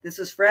This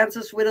is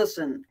Francis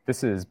Whittleson.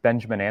 This is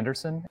Benjamin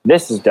Anderson.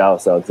 This is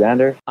Dallas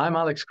Alexander. I'm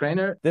Alex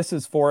Craner. This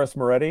is Forrest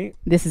Moretti.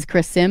 This is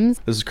Chris Sims.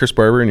 This is Chris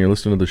Barber, and you're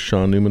listening to the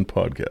Sean Newman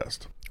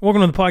Podcast.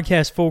 Welcome to the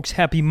podcast, folks.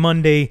 Happy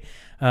Monday.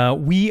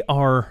 We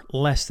are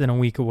less than a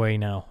week away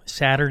now.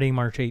 Saturday,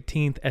 March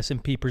 18th,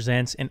 S&P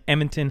Presents in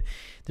Edmonton.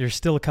 There's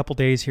still a couple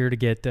days here to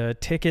get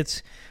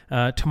tickets.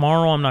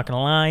 Tomorrow, I'm not going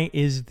to lie,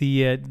 is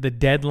the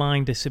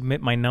deadline to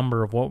submit my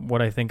number of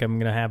what I think I'm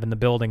going to have in the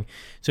building.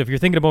 So if you're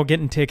thinking about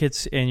getting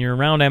tickets and you're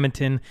around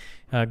Edmonton,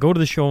 go to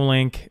the show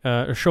link,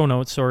 or show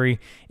notes,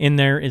 sorry. In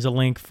there is a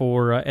link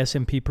for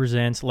S&P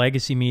Presents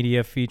Legacy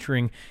Media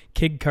featuring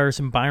Kid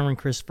Carson, Byron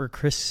Christopher,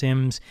 Chris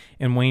Sims,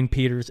 and Wayne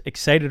Peters.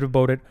 Excited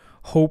about it.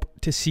 Hope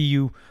to see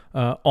you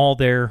all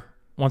there.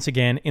 Once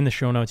again, in the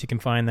show notes, you can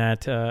find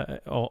that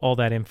all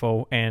that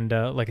info. And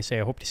like I say,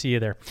 I hope to see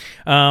you there.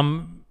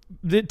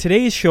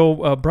 Today's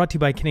show brought to you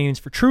by Canadians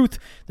for Truth.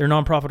 They're a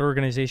nonprofit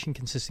organization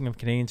consisting of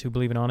Canadians who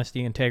believe in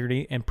honesty,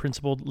 integrity, and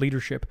principled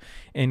leadership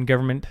in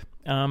government.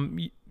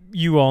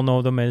 You all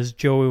know them as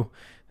Theo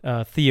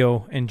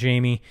and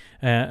Jamie,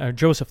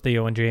 Joseph,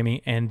 Theo, and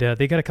Jamie, and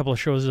they got a couple of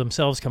shows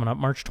themselves coming up.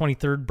 March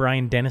 23rd,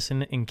 Brian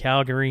Dennison in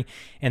Calgary,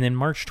 and then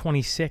March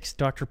 26th,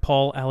 Dr.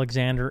 Paul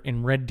Alexander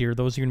in Red Deer.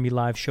 Those are going to be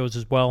live shows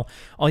as well.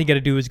 All you got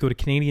to do is go to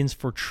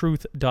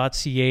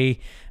CanadiansForTruth.ca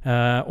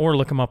or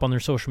look them up on their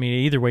social media.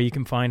 Either way, you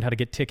can find how to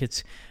get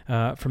tickets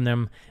from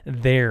them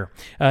there.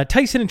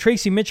 Tyson and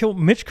Tracy Mitchell,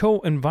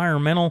 Mitchco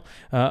Environmental,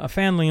 a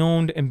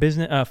family-owned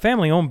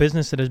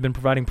business that has been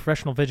providing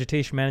professional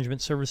vegetation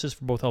management services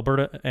for both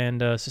Alberta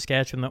and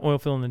Saskatchewan, the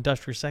oilfield and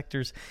industrial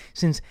sectors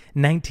since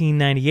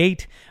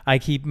 1998. I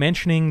keep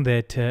mentioning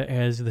that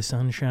as the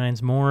sun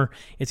shines more,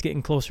 it's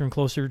getting closer and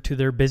closer to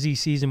their busy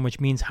season, which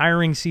means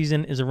hiring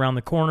season is around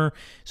the corner.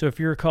 So if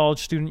you're a college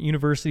student,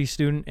 university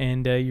student,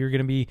 and you're going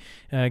to be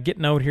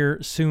getting out here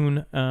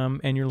soon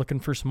and you're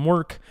looking for some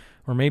work,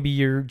 or maybe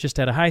you're just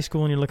out of high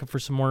school and you're looking for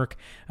some work,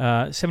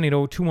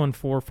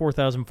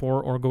 780-214-4004,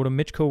 or go to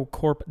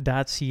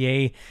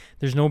mitchcocorp.ca.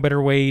 There's no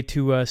better way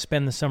to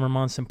spend the summer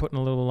months than putting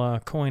a little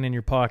coin in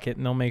your pocket,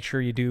 and they'll make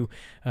sure you do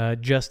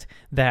just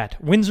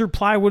that. Windsor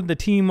Plywood, the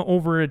team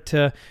over at,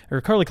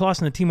 or Carly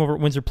Clausen, the team over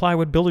at Windsor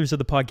Plywood, builders of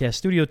the podcast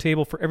studio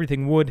table for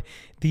everything wood.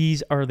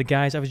 These are the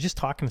guys. I was just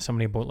talking to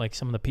somebody about like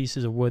some of the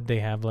pieces of wood they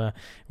have,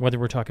 whether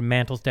we're talking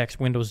mantles, decks,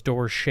 windows,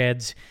 doors,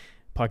 sheds,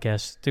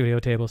 podcast studio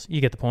tables.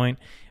 You get the point.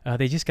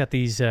 They just got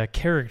these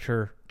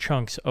character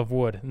chunks of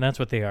wood, and that's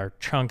what they are.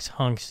 Chunks,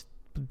 hunks,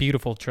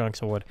 beautiful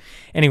chunks of wood.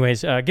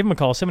 Anyways, give them a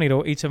call,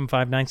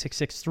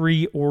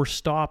 780-875-9663, or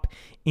stop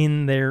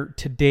in there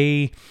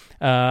today.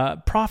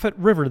 Prophet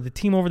River, the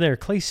team over there,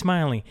 Clay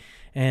Smiley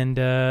and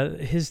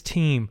his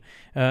team,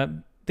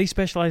 they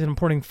specialize in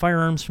importing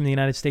firearms from the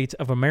United States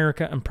of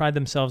America and pride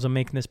themselves on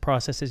making this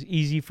process as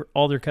easy for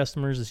all their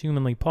customers as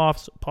humanly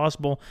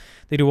possible.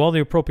 They do all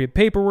the appropriate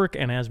paperwork,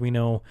 and as we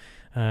know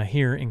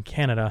here in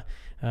Canada,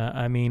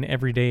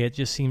 every day it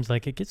just seems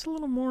like it gets a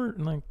little more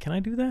like, can I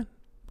do that?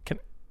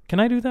 Can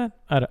I do that?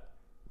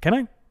 Can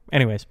I?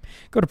 Anyways,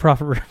 go to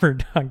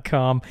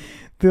ProfitRiver.com.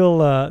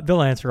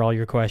 They'll answer all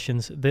your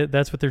questions.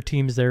 That's what their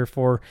team's there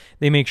for.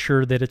 They make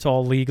sure that it's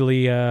all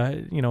legally,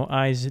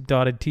 I's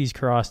dotted, T's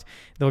crossed.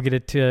 They'll get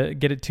it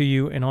to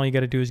you, and all you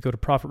got to do is go to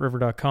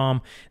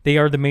ProfitRiver.com. They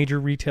are the major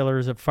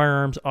retailers of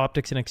firearms,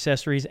 optics, and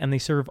accessories, and they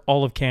serve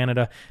all of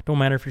Canada. Don't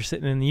matter if you're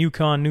sitting in the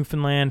Yukon,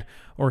 Newfoundland,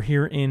 or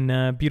here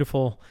in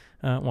beautiful,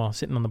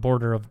 sitting on the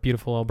border of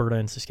beautiful Alberta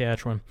and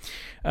Saskatchewan.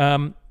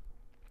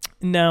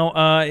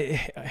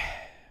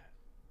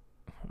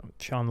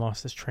 Sean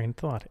lost his train of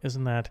thought.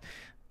 Isn't that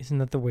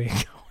the way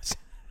it goes?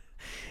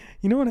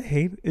 You know what I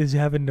hate is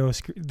having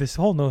this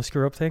whole no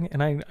screw up thing.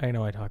 And I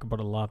know I talk about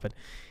it a lot, but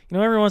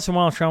every once in a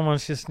while Sean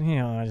wants just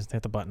I just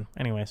hit the button.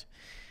 Anyways,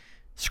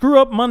 screw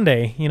up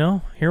Monday.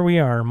 Here we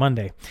are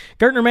Monday.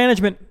 Gartner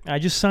Management. I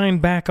just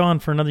signed back on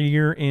for another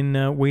year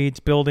in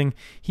Wade's building.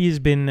 He has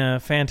been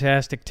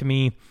fantastic to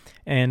me,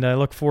 and I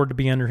look forward to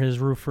being under his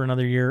roof for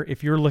another year.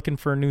 If you're looking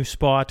for a new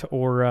spot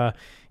or a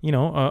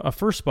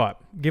first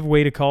spot, give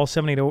Wade a call,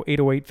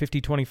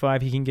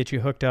 780-808-5025. He can get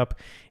you hooked up.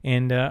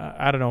 And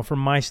I don't know, from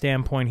my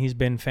standpoint, he's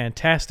been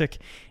fantastic,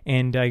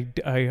 and I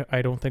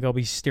don't think I'll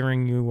be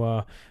steering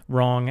you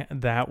wrong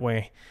that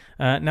way.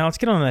 Now let's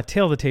get on that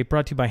tail of the tape,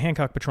 brought to you by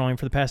Hancock Petroleum.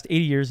 For the past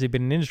 80 years, they've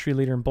been an industry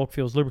leader in bulk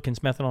fuels,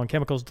 lubricants, methanol, and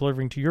chemicals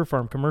delivering to your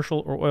farm,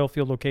 commercial, or oil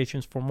field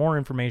locations. For more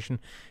information,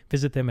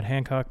 visit them at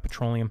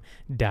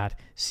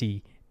hancockpetroleum.ca.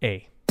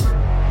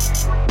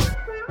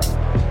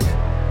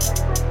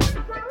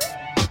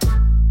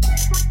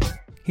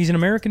 He's an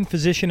American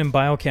physician and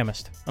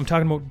biochemist. I'm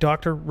talking about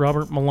Dr.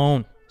 Robert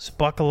Malone. So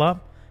buckle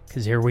up,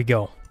 because here we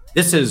go.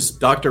 This is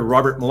Dr.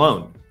 Robert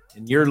Malone,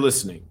 and you're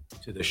listening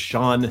to the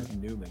Sean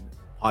Newman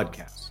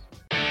Podcast.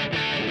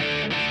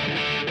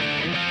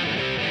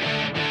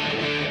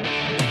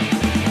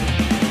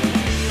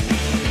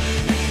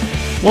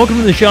 Welcome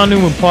to the Sean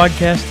Newman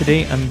Podcast.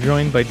 Today I'm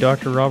joined by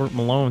Dr. Robert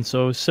Malone.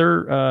 So,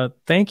 sir,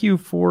 thank you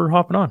for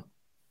hopping on.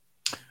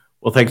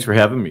 Well, thanks for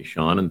having me,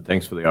 Sean, and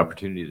thanks for the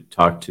opportunity to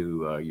talk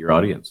to your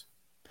audience.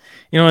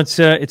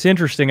 It's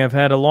interesting. I've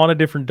had a lot of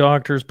different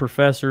doctors,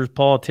 professors,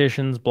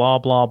 politicians, blah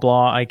blah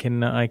blah. I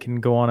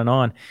can go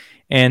on,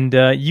 and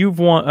you've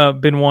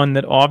been one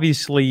that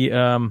obviously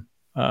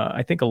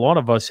I think a lot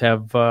of us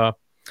have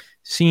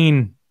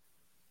seen,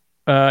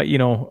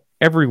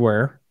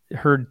 everywhere,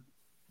 heard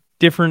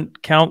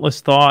different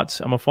countless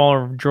thoughts. I'm a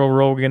follower of Joe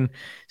Rogan,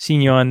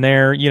 seen you on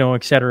there,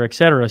 et cetera, et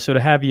cetera. So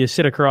to have you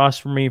sit across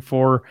from me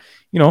for,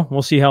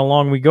 we'll see how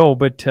long we go,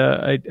 but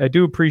I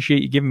do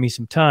appreciate you giving me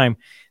some time.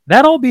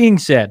 That all being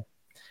said,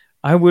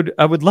 I would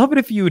love it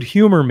if you would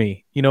humor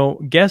me.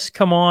 Guests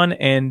come on,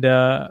 and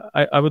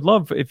I would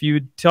love if you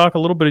would talk a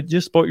little bit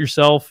just about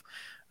yourself,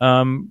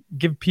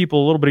 give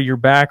people a little bit of your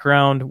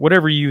background,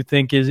 whatever you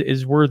think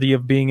is worthy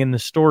of being in the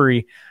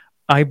story.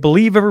 I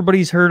believe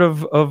everybody's heard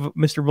of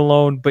Mr.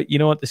 Malone, but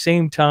at the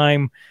same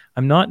time,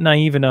 I'm not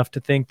naive enough to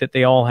think that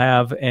they all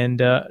have,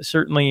 and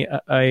certainly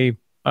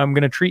I'm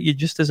going to treat you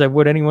just as I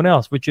would anyone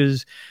else, which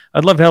is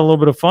I'd love to have a little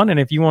bit of fun, and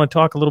if you want to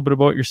talk a little bit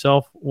about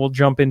yourself, we'll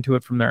jump into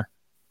it from there.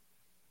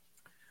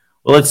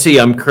 Well, let's see.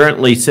 I'm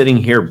currently sitting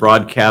here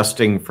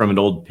broadcasting from an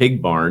old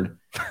pig barn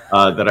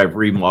that I've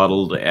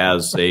remodeled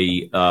as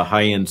a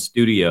high-end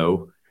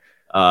studio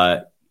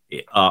on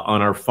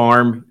our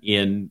farm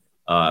in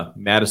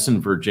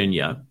Madison,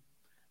 Virginia,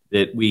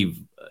 that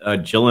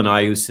Jill and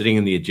I, who's sitting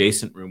in the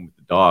adjacent room with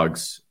the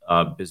dogs,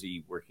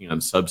 busy working on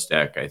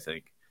Substack, I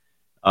think.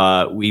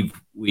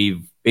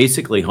 We've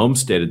basically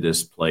homesteaded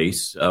this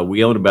place.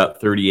 We own about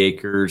 30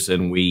 acres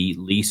and we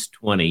lease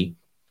 20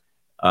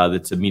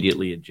 that's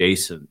immediately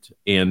adjacent.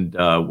 And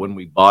when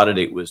we bought it,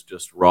 it was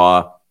just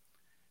raw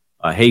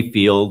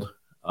hayfield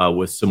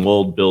with some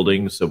old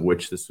buildings, of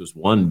which this was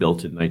one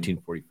built in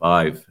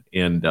 1945.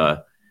 And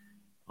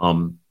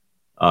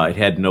it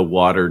had no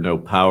water, no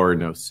power,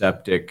 no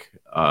septic,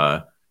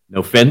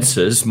 no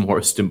fences,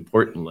 most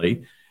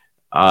importantly.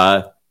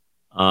 I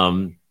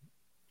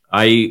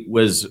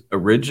was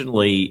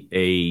originally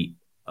a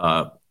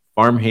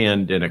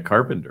farmhand and a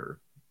carpenter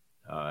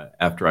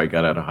after I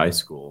got out of high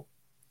school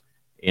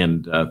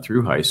and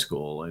through high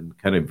school, and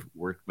kind of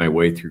worked my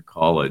way through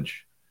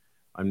college.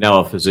 I'm now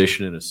a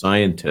physician and a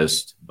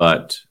scientist,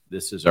 but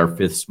this is our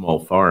fifth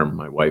small farm,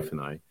 my wife and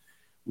I.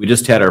 We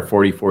just had our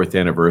 44th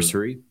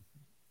anniversary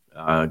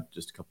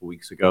just a couple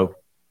weeks ago.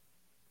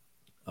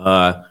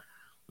 Let's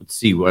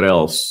see, what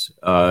else?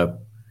 I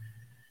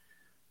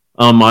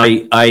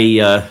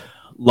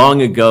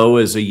long ago,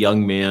 as a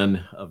young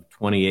man of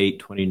 28,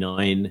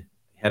 29,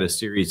 had a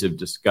series of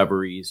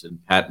discoveries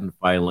and patent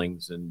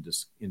filings and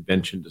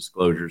invention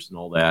disclosures and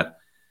all that,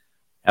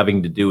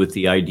 having to do with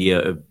the idea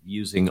of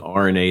using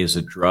RNA as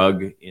a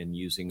drug and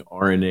using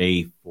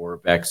RNA for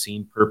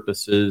vaccine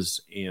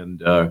purposes,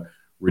 and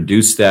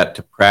reduce that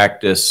to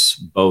practice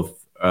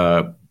both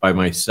by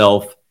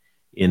myself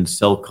in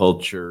cell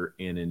culture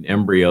and in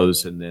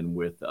embryos, and then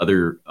with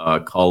other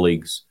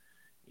colleagues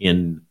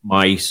in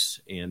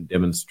mice, and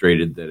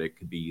demonstrated that it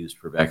could be used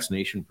for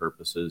vaccination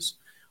purposes.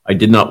 I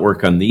did not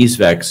work on these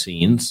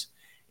vaccines,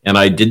 and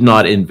I did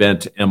not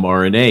invent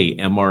mRNA.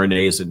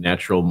 mRNA is a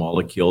natural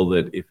molecule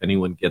that, if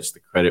anyone gets the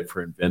credit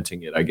for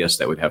inventing it, I guess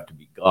that would have to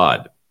be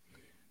God.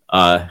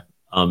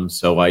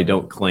 So I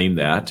don't claim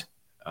that,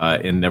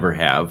 and never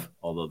have,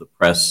 although the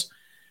press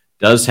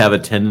does have a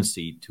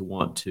tendency to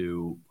want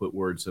to put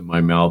words in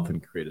my mouth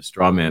and create a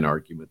straw man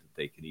argument that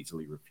they can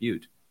easily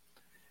refute.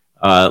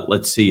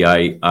 Let's see,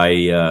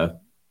 I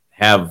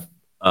have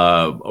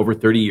over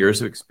 30 years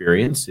of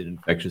experience in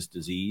infectious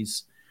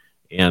disease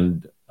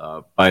and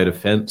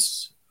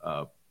biodefense,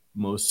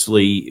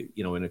 mostly,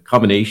 in a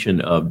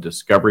combination of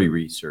discovery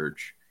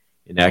research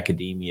in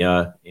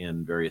academia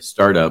and various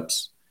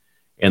startups,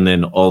 and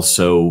then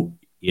also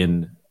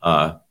in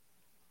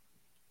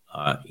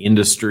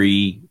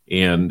industry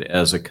and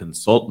as a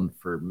consultant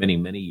for many,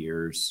 many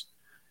years,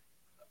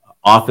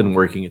 often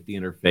working at the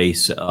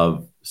interface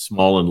of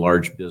small and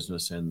large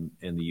business and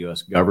the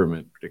U.S.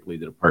 government, particularly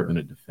the Department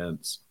of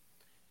Defense,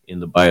 in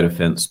the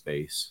biodefense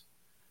space.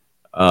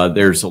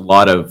 There's a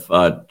lot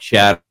of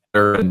chatter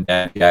and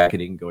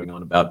jacketing going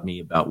on about me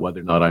about whether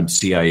or not I'm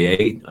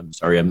CIA. I'm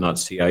sorry, I'm not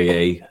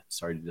CIA.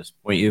 Sorry to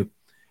disappoint you.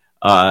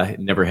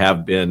 Never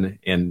have been,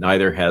 and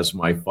neither has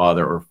my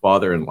father or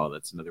father-in-law.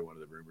 That's another one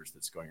of the rumors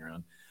that's going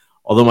around.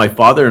 Although my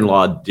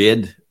father-in-law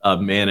did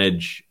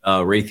manage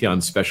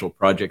Raytheon's Special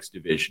Projects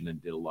Division and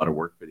did a lot of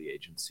work for the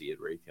agency at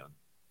Raytheon.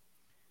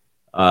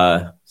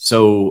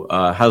 So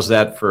how's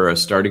that for a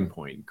starting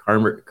point?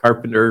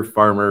 Carpenter,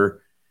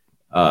 farmer,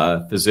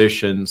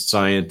 physician,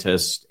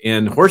 scientist,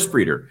 and horse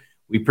breeder.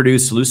 We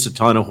produce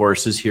Lusitano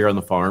horses here on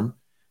the farm,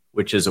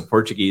 which is a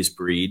Portuguese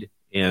breed.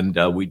 And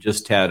we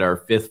just had our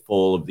fifth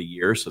foal of the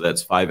year, so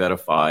that's 5 out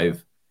of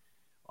 5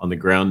 on the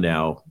ground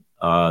now.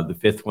 The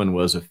fifth one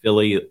was a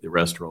filly. The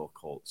rest are all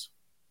colts.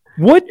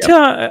 What?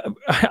 Yep.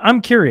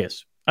 I'm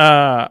curious.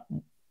 When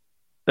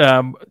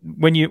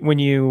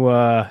you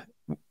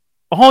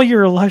all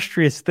your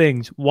illustrious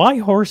things, why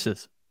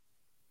horses?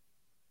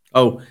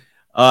 Oh,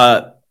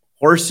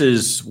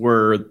 horses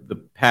were the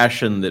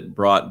passion that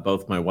brought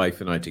both my wife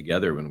and I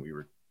together when we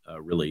were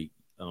really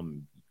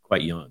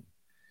quite young.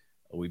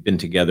 We've been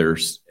together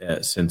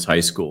since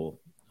high school.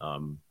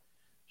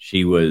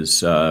 She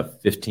was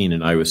 15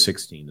 and I was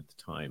 16 at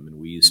the time, and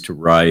we used to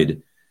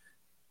ride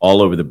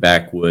all over the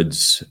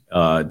backwoods,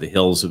 the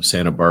hills of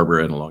Santa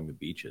Barbara, and along the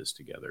beaches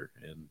together.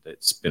 And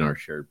it's been our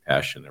shared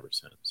passion ever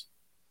since.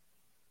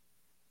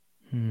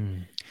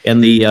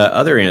 And the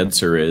other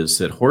answer is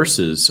that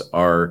horses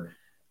are,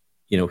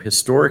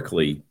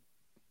 historically,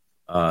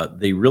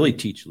 they really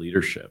teach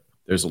leadership.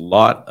 There's a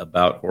lot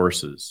about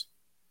horses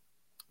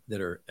that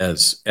are,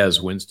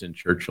 as Winston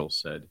Churchill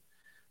said,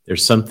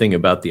 there's something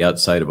about the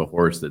outside of a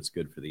horse that's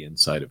good for the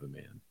inside of a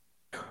man.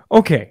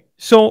 Okay,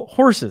 so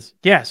horses,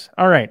 yes.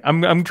 All right,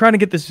 I'm trying to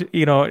get this,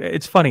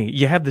 it's funny.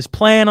 You have this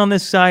plan on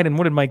this side, and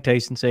what did Mike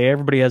Tyson say?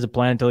 Everybody has a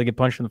plan until they get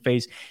punched in the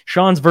face.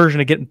 Sean's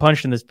version of getting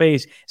punched in the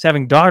face is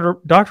having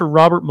Dr.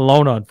 Robert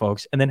Malone on,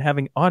 folks, and then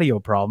having audio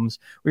problems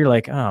where you're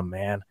like, oh,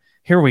 man,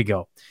 here we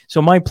go.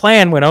 So my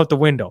plan went out the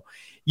window.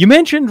 You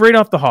mentioned right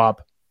off the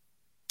hop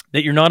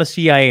that you're not a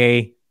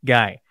CIA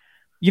guy.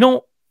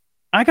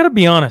 I got to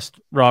be honest,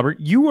 Robert,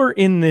 you are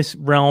in this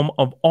realm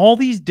of all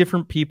these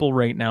different people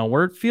right now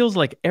where it feels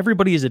like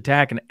everybody is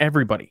attacking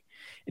everybody.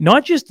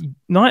 Not just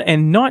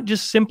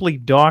simply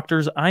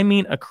doctors. I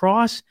mean,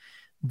 across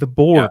the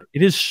board.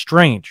 Yeah. It is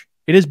strange.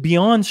 It is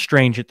beyond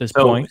strange at this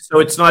point. So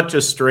it's not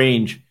just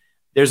strange.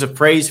 There's a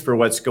phrase for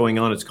what's going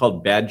on. It's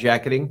called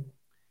badjacketing,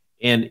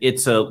 and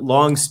it's a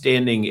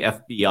long-standing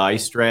FBI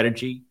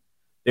strategy.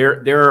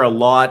 There are a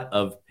lot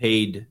of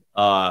paid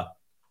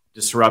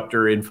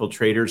disruptor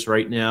infiltrators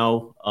right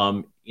now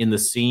in the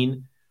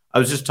scene. I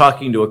was just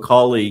talking to a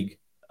colleague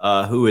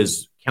who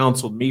has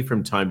counseled me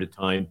from time to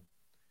time,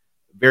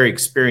 a very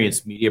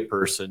experienced media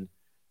person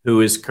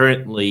who is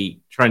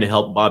currently trying to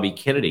help Bobby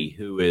Kennedy,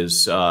 who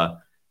is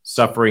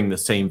suffering the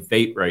same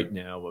fate right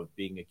now of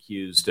being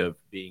accused of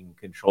being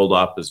controlled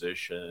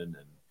opposition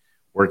and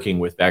working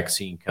with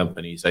vaccine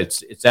companies.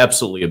 It's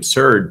absolutely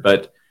absurd,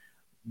 but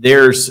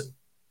there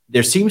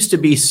seems to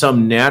be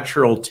some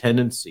natural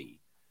tendency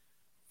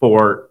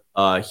for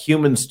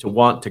humans to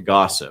want to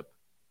gossip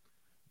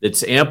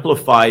that's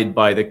amplified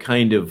by the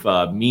kind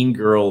of mean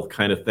girl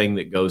kind of thing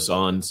that goes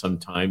on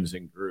sometimes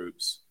in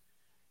groups.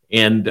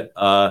 And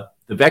the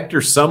vector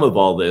sum of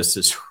all this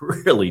is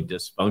really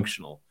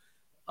dysfunctional.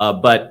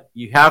 But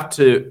you have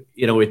to,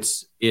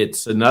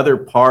 it's another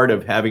part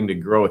of having to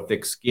grow a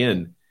thick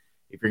skin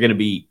if you're going to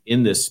be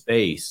in this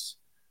space.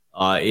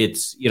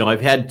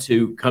 I've had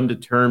to come to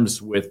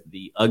terms with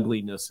the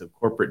ugliness of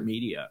corporate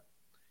media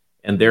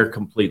and their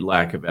complete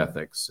lack of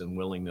ethics and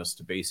willingness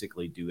to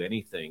basically do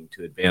anything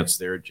to advance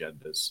their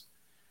agendas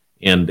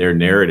and their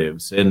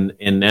narratives. And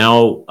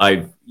now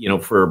I've,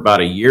 for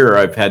about a year,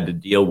 I've had to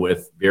deal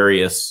with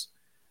various,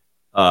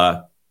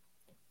 people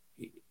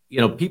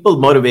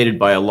motivated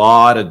by a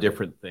lot of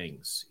different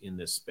things in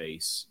this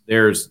space.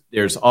 There's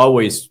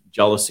always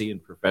jealousy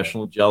and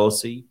professional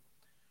jealousy.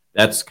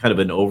 That's kind of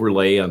an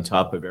overlay on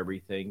top of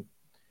everything.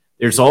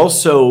 There's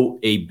also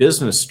a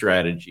business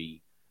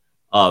strategy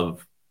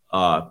of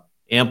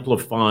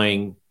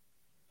amplifying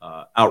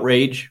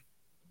outrage,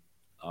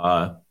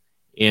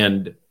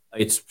 and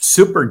it's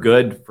super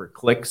good for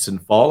clicks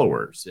and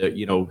followers.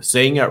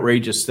 Saying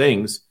outrageous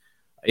things,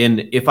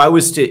 and if I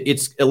was to,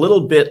 it's a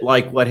little bit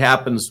like what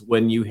happens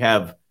when you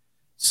have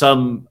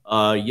some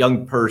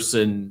young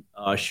person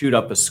shoot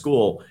up a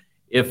school.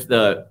 If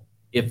the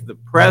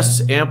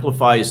press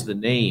amplifies the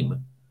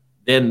name,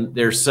 then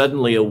there's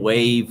suddenly a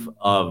wave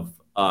of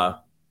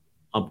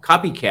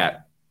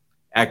copycat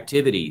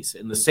activities,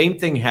 and the same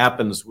thing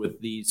happens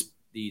with these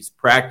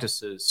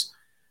practices.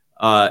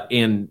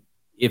 And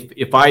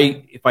if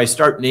I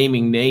start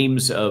naming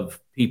names of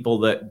people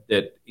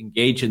that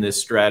engage in this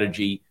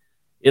strategy,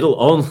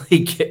 it'll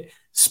only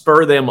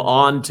spur them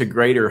on to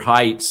greater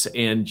heights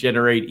and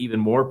generate even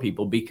more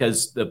people.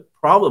 Because the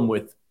problem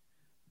with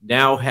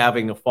now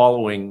having a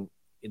following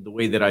in the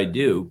way that I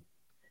do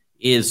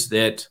is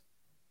that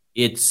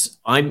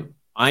I'm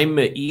an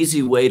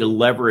easy way to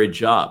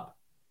leverage up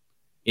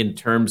in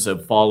terms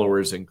of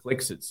followers and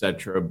clicks, et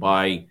cetera,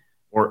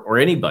 or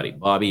anybody,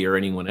 Bobby or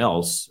anyone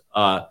else,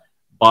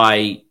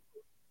 by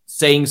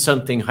saying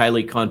something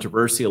highly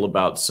controversial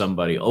about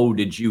somebody. Oh,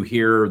 did you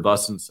hear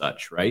thus and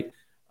such, right?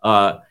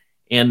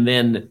 And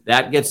then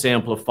that gets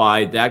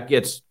amplified, that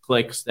gets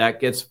clicks, that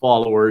gets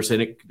followers,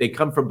 and they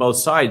come from both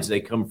sides.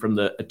 They come from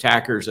the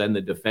attackers and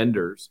the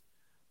defenders,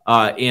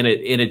 and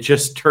it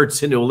just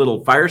turns into a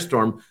little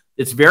firestorm.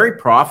 It's very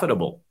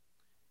profitable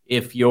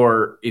if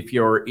you're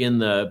in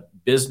the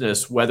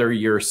business, whether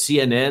you're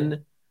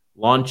CNN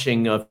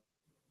launching a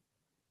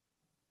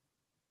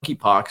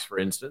monkeypox, for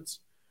instance,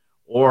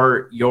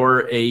 or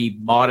you're a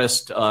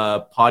modest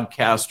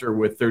podcaster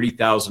with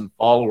 30,000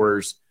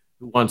 followers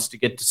who wants to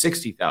get to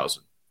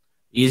 60,000.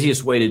 The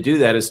easiest way to do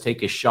that is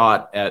take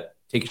shots at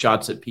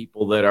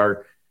people that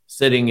are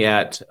sitting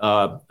at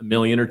 1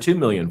 million or 2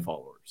 million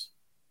followers.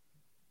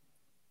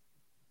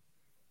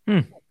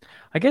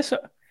 I guess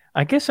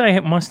I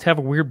must have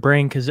a weird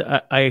brain, because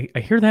I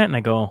hear that and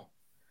I go,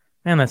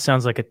 Man, that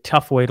sounds like a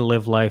tough way to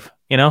live life,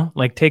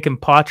 like taking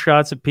pot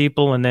shots at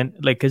people and then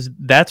because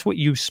that's what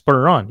you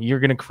spur on. You're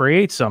going to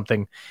create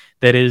something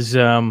that is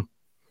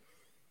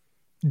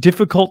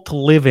difficult to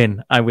live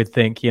in, I would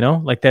think,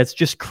 that's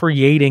just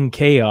creating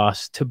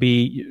chaos to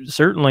be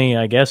certainly,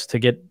 I guess, to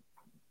get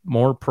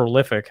more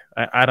prolific.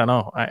 I don't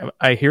know.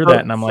 I hear that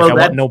and I'm like, I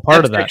want no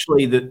part of that.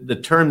 Actually, the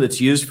term that's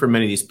used for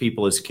many of these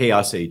people is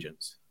chaos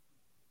agents.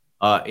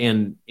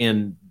 And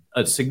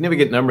a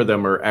significant number of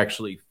them are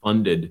actually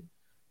funded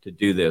to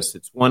do this.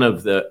 It's one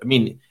of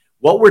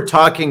what we're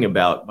talking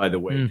about, by the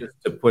way, just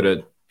to put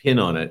a pin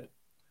on it,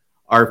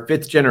 are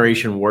fifth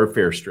generation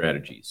warfare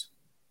strategies.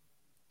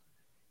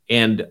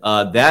 And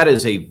that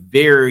is a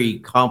very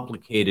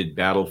complicated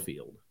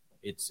battlefield.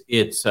 It's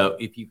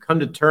if you come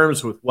to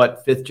terms with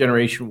what fifth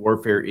generation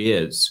warfare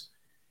is,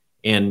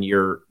 and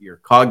you're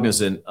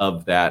cognizant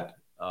of that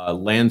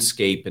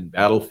landscape and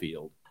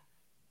battlefield,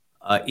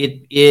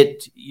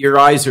 your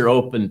eyes are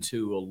open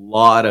to a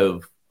lot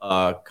of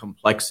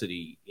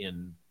complexity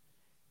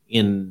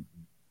in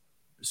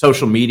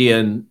social media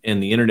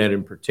and the internet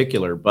in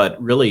particular,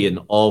 but really in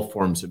all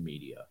forms of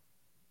media.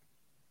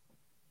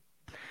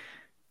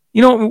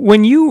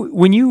 When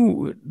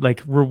you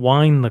like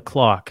rewind the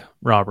clock,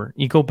 Robert,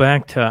 you go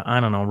back to,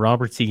 I don't know,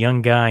 Robert's a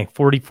young guy,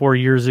 44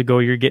 years ago,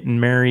 you're getting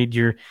married,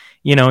 you're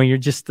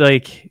just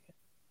like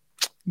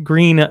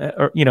green,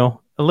 or,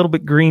 a little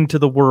bit green to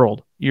the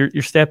world.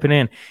 You're stepping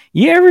in.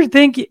 You ever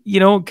think,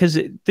 because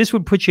this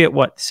would put you at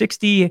what,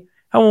 60?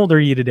 How old are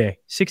you today?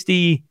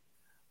 60?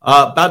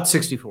 About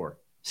 64.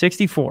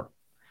 64.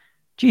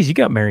 Geez, you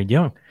got married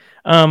young.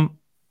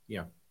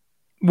 Yeah.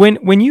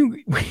 When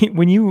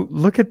you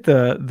look at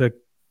the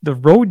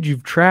road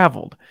you've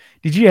traveled,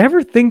 did you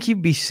ever think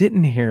you'd be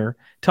sitting here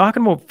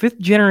talking about fifth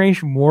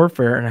generation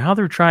warfare and how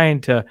they're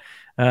trying to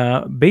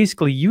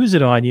basically use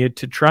it on you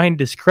to try and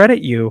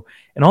discredit you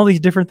and all these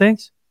different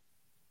things?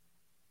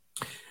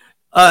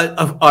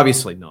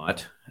 Obviously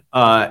not.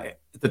 At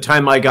the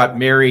time I got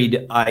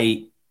married,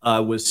 I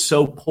was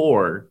so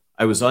poor,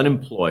 I was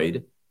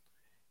unemployed,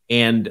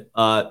 and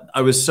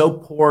I was so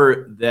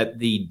poor that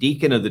the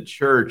deacon of the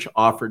church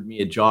offered me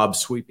a job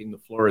sweeping the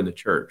floor in the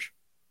church.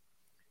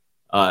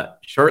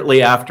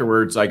 Shortly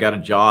afterwards, I got a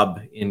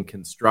job in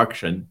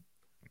construction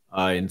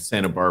in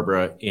Santa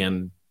Barbara,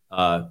 and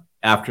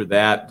after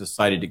that,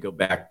 decided to go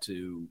back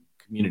to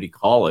community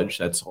college.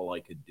 That's all I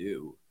could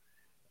do.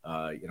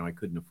 I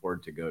couldn't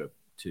afford to go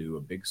to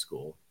a big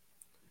school,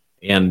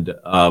 and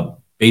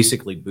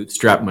basically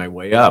bootstrapped my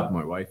way up,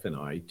 my wife and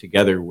I,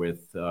 together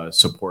with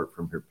support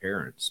from her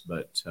parents.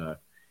 But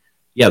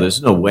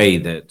there's no way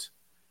that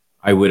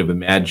I would have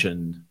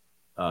imagined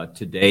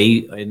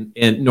today,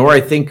 and nor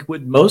I think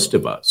would most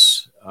of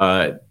us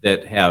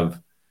that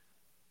have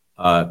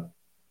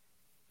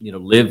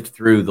lived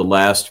through the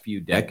last few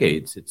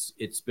decades.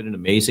 It's been an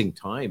amazing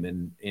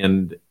time,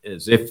 and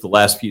as if the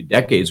last few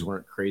decades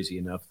weren't crazy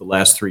enough, the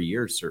last 3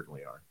 years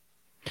certainly are.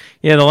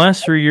 Yeah, the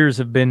last 3 years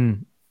have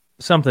been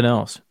something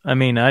else. I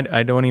mean,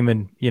 I don't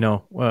even,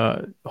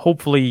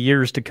 hopefully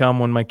years to come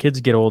when my kids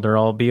get older,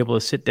 I'll be able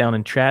to sit down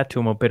and chat to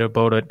them a bit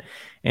about it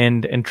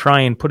and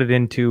try and put it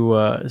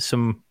into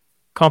some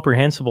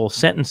comprehensible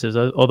sentences.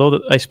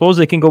 Although I suppose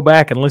they can go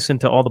back and listen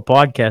to all the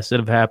podcasts that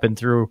have happened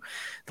through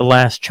the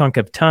last chunk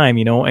of time,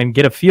 and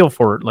get a feel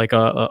for it, like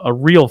a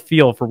real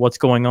feel for what's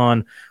going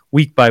on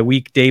week by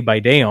week, day by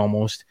day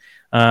almost.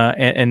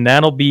 And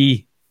that'll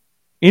be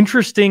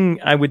interesting,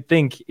 I would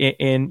think,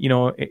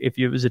 if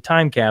it was a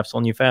time capsule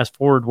and you fast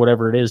forward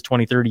whatever it is,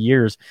 20, 30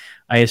 years,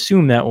 I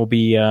assume that will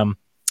be,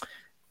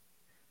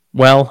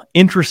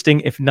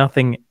 interesting if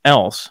nothing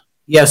else.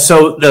 Yeah,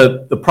 so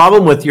the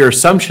problem with your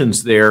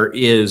assumptions there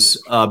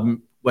is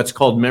what's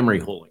called memory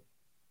holing.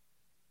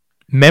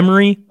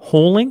 Memory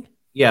holing?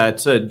 Yeah,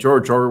 it's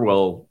George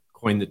Orwell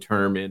coined the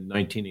term in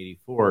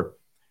 1984.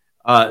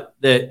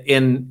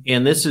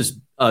 And this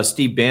is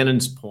Steve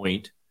Bannon's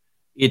point.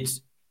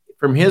 It's,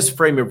 from his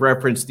frame of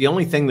reference, the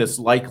only thing that's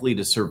likely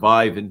to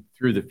survive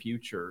through the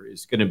future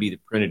is going to be the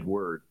printed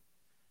word,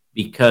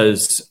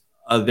 because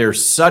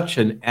there's such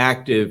an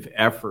active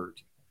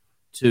effort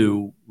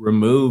to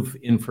remove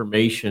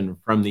information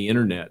from the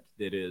internet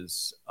that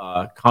is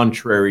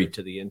contrary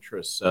to the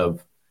interests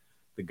of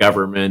the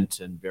government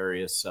and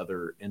various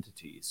other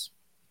entities.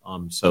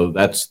 So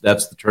that's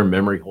the term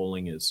memory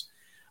holing is.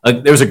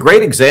 There's a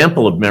great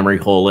example of memory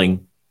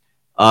holing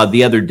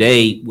the other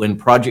day when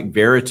Project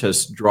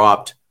Veritas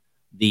dropped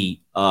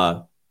the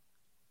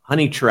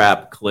honey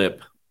trap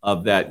clip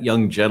of that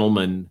young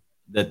gentleman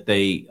that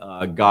they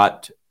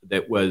got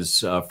that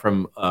was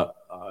from a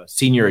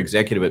senior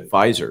executive at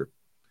Pfizer.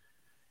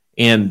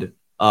 And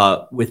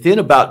within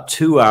about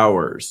 2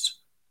 hours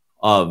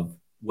of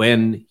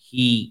when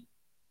he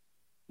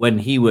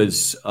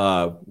was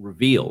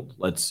revealed,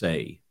 let's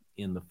say,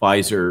 in the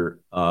Pfizer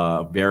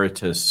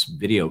Veritas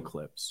video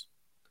clips,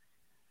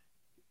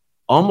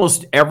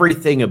 almost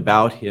everything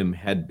about him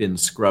had been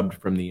scrubbed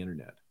from the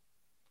internet.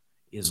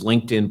 His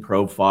LinkedIn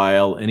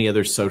profile, any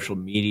other social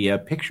media,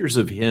 pictures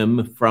of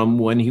him from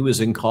when he was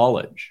in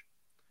college.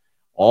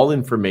 all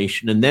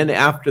information. And then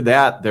after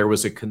that, there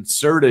was a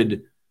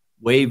concerted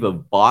wave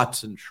of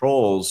bots and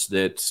trolls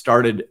that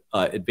started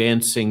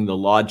advancing the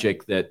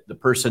logic that the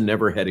person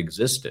never had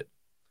existed,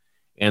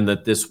 and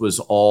that this was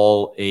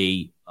all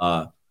a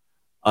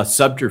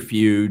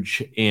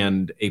subterfuge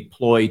and a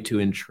ploy to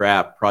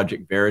entrap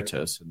Project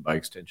Veritas, and by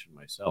extension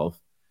myself,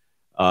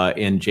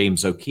 and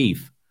James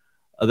O'Keefe.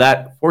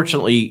 That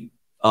fortunately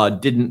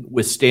didn't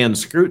withstand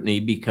scrutiny,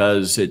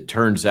 because it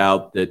turns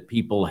out that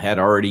people had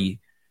already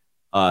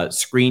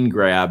screen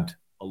grabbed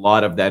a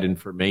lot of that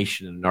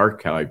information and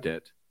archived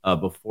it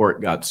before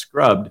it got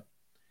scrubbed.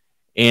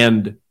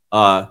 And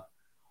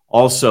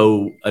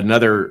also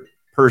another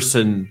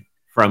person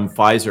from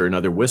Pfizer,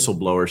 another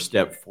whistleblower,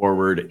 stepped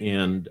forward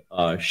and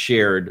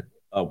shared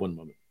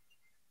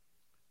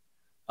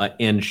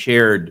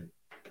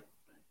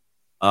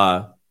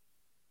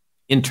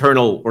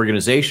internal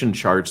organization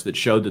charts that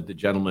showed that the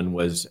gentleman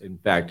was in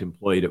fact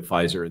employed at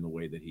Pfizer in the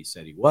way that he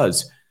said he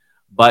was.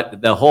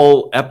 But the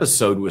whole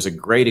episode was a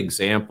great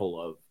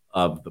example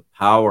of the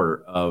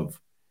power of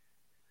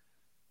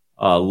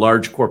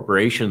large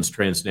corporations,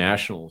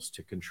 transnationals,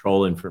 to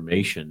control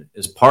information.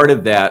 As part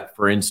of that,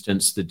 for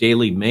instance, the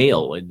Daily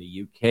Mail in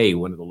the UK,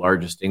 one of the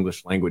largest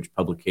English language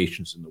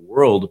publications in the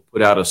world,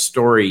 put out a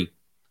story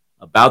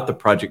about the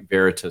Project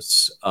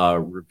Veritas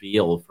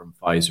reveal from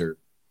Pfizer.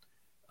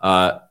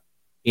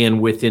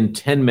 And within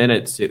 10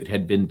 minutes, it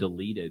had been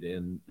deleted,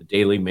 and the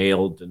Daily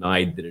Mail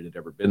denied that it had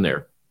ever been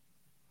there.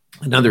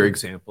 Another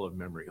example of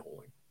memory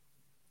holding.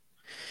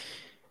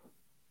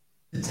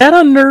 Does that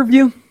unnerve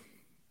you?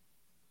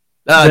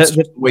 That's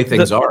just the way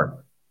things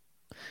are.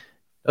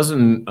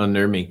 Doesn't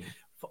unnerve me.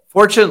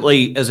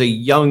 Fortunately, as a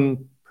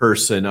young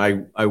person,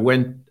 I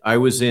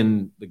was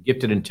in the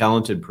gifted and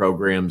talented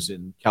programs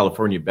in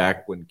California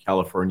back when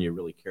California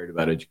really cared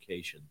about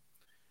education,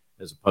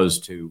 as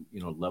opposed to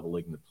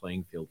leveling the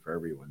playing field for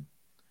everyone.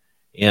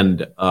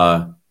 And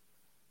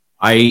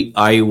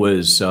I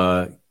was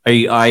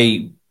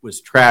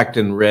tracked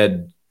and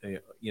read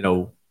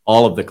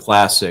all of the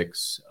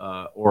classics,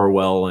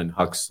 Orwell and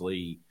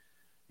Huxley,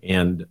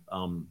 and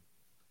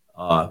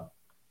The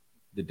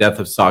Death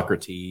of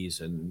Socrates,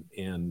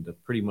 and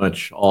pretty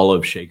much all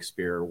of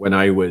Shakespeare when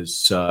I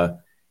was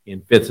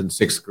in 5th and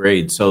 6th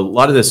grade. So a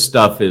lot of this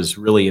stuff is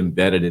really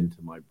embedded into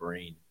my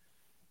brain,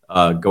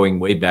 going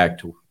way back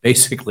to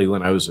basically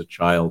when I was a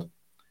child.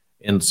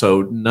 And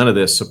so none of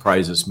this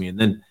surprises me. And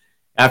then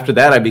after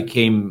that, I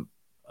became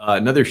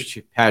another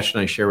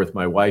passion I share with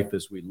my wife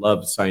is we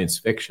love science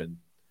fiction,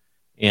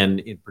 and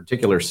in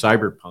particular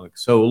cyberpunk.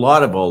 So a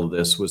lot of all of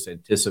this was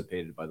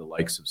anticipated by the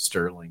likes of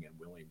Sterling and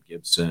William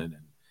Gibson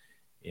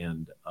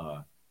and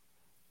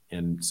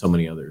so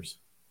many others.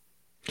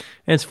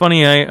 It's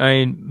funny.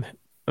 I've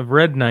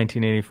read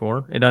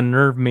 1984. It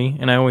unnerved me,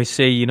 and I always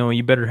say,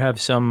 you better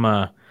have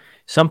some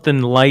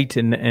something light,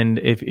 and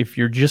if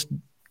you're just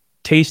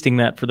tasting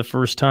that for the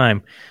first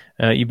time,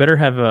 you better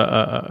have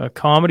a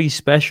comedy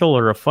special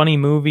or a funny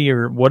movie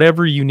or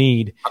whatever you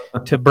need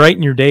to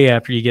brighten your day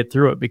after you get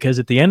through it. Because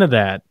at the end of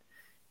that,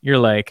 you're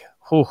like,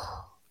 oh,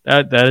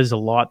 that is a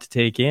lot to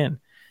take in.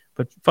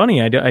 But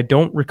funny, I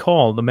don't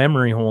recall the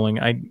memory holding.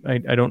 I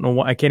don't know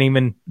why. I can't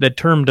even. That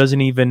term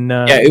doesn't even.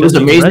 It was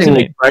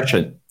amazingly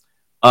prescient.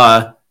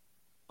 And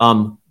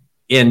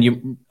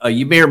you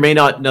may or may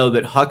not know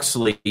that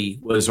Huxley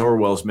was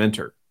Orwell's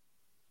mentor.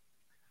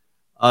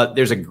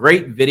 There's a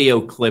great video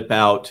clip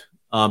out.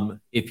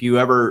 If you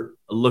ever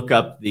look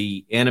up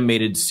the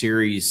animated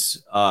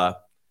series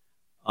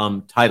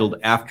titled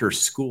After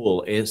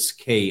School,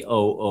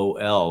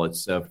 SKOOL,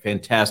 it's a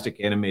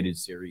fantastic animated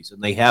series.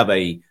 And they have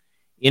a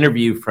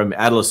interview from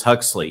Aldous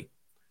Huxley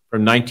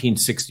from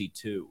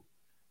 1962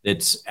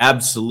 that's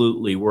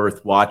absolutely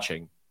worth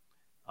watching.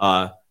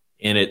 And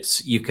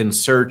you can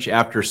search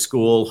After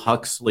School,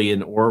 Huxley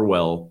and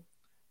Orwell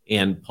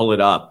and pull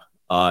it up.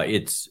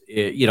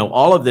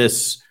 All of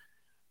this,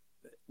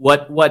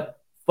 what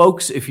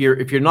folks, if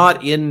you're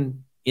not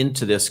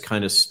into this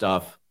kind of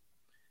stuff,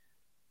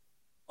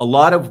 a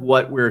lot of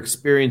what we're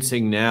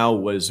experiencing now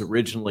was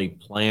originally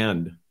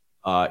planned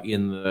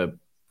in the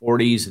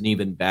 40s and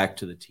even back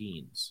to the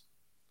teens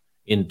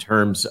in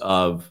terms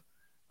of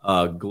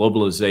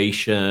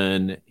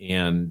globalization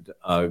and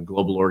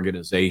global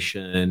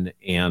organization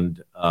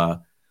and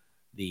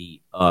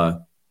the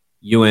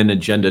UN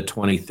Agenda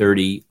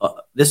 2030.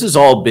 This has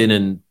all been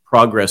in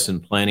progress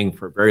and planning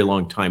for a very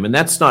long time. And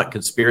that's not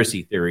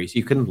conspiracy theories.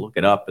 You can look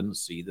it up and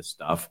see the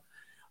stuff.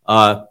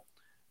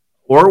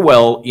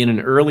 Orwell, in an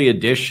early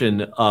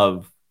edition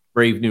of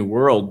Brave New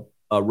World,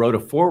 wrote a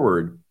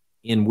foreword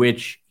in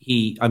which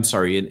in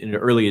an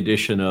early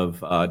edition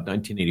of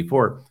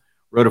 1984,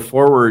 wrote a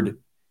foreword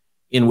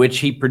in which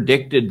he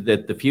predicted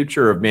that the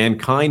future of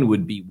mankind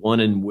would be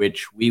one in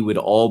which we would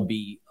all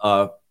be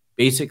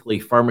basically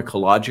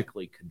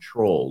pharmacologically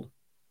controlled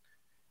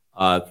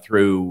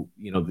through,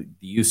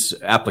 the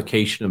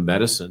application of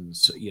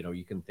medicines.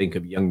 You can think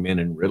of young men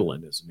and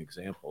Ritalin as an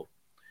example.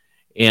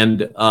 And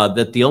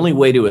that the only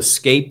way to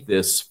escape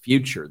this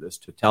future, this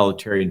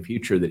totalitarian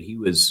future that he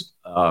was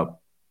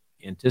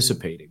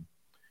anticipating,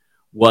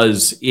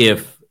 was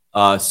if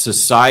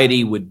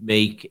society would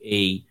make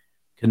a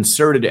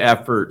concerted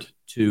effort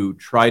to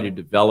try to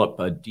develop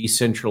a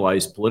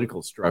decentralized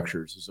political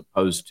structures as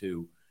opposed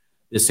to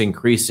this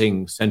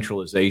increasing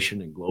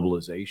centralization and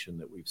globalization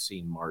that we've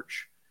seen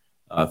march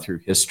through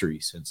history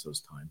since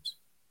those times.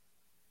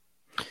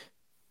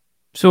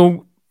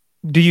 So,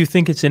 do you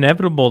think it's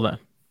inevitable then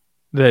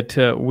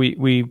that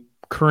we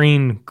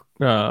careen,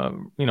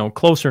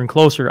 closer and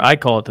closer? I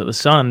call it to the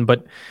sun,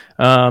 but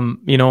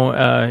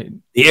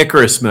the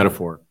Icarus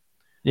metaphor.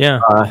 Yeah,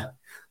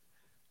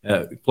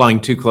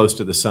 flying too close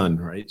to the sun,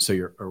 right?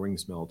 So our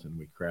wings melt and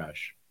we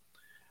crash.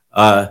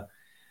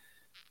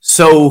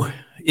 So,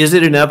 is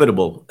it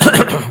inevitable?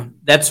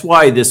 That's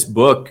why this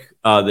book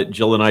that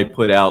Jill and I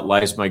put out,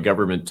 Lies My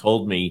Government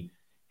Told Me,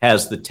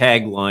 has the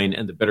tagline,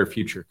 "And the better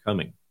future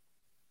coming."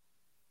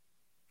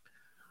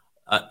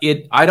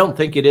 I don't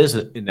think it is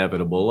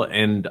inevitable,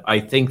 and I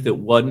think that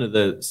one of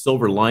the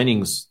silver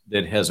linings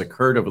that has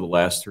occurred over the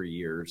last 3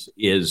 years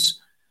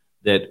is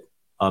that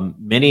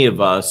many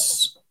of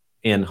us,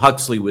 and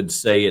Huxley would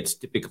say it's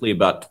typically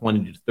about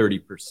 20 to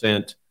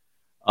 30%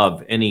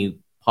 of any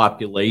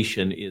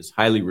population is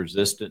highly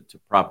resistant to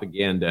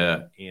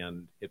propaganda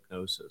and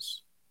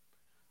hypnosis.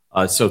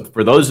 So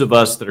for those of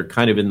us that are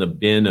kind of in the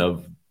bin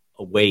of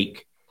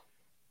awake,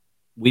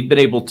 we've been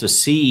able to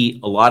see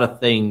a lot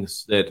of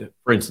things that,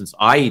 for instance,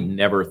 I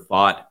never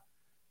thought,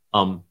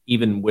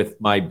 even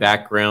with my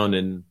background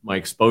and my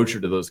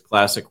exposure to those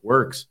classic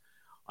works,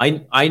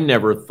 I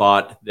never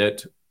thought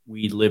that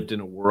we lived in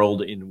a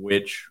world in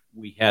which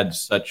we had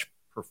such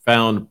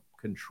profound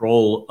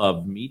control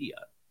of media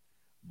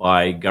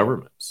by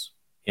governments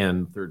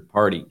and third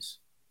parties.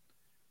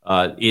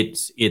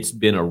 It's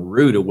been a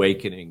rude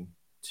awakening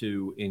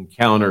to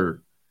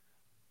encounter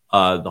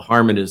the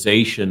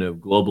harmonization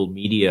of global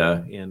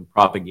media and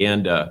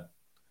propaganda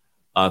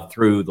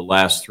through the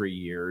last 3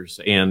 years.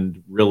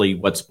 And really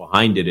what's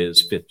behind it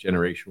is fifth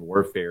generation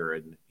warfare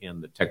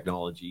and the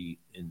technology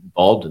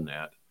involved in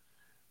that.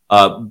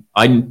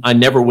 I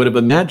never would have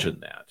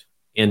imagined that.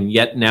 And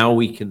yet now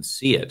we can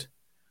see it.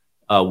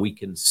 We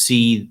can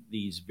see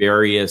these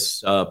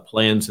various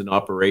plans and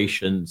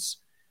operations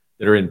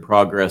that are in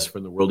progress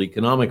from the World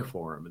Economic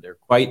Forum. And they're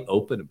quite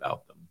open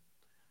about them.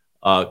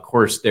 Of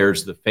course,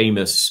 there's the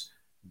famous,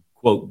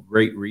 quote,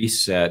 Great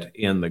Reset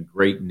and the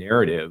Great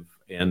Narrative.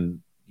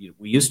 And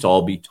we used to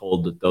all be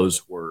told that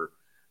those were,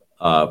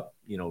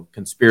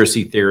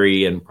 conspiracy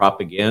theory and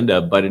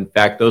propaganda. But in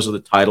fact, those are the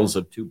titles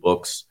of 2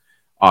 books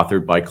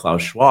authored by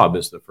Klaus Schwab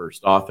as the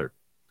first author.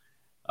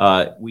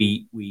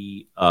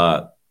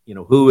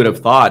 Who would have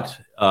thought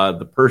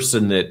the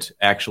person that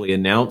actually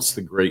announced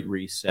the Great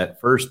Reset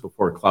first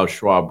before Klaus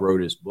Schwab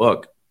wrote his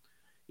book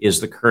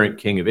is the current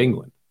King of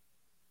England.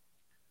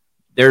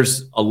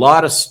 There's a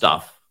lot of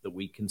stuff that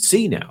we can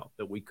see now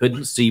that we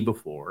couldn't see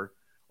before,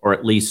 or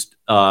at least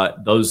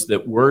those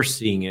that were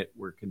seeing it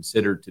were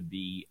considered to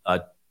be,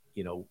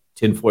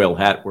 tinfoil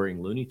hat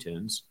wearing Looney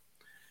Tunes.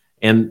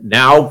 And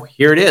now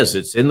here it is.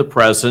 It's in the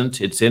present.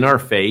 It's in our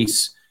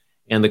face.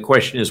 And the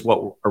question is,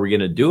 what are we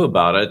going to do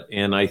about it?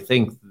 And I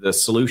think the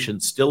solution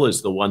still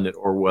is the one that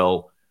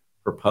Orwell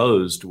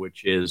proposed,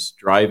 which is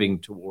driving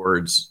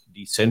towards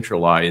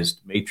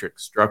decentralized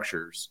matrix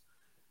structures,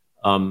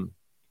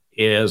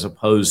 as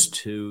opposed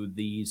to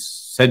these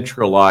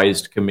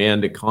centralized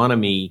command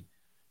economy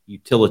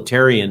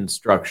utilitarian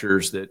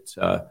structures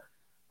that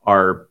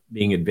are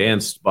being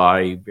advanced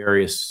by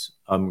various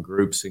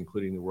groups,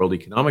 including the World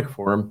Economic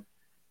Forum,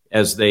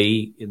 as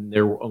they, in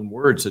their own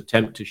words,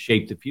 attempt to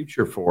shape the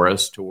future for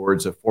us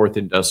towards a fourth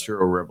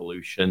industrial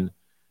revolution,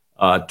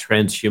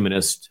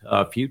 transhumanist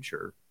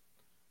future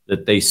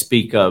that they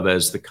speak of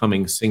as the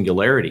coming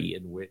singularity,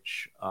 in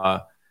which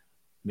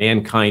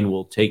mankind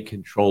will take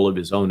control of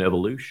his own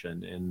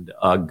evolution, and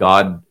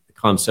God, the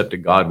concept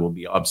of God, will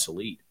be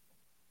obsolete.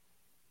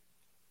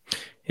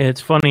 It's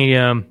funny.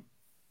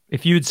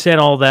 If you'd said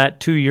all that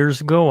 2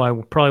 years ago, I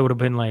probably would have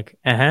been like,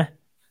 okay.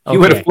 You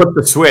would have flipped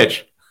the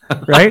switch.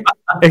 Right?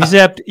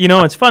 Except,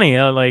 it's funny.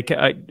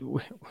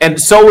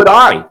 And so would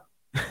I.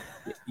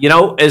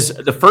 As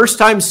the first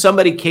time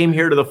somebody came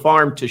here to the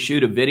farm to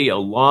shoot a video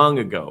long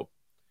ago,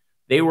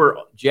 they were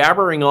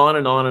jabbering on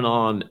and on and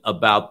on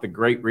about the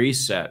Great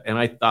Reset. And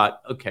I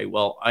thought, okay,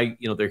 well,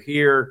 they're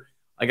here.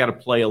 I got to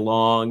play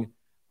along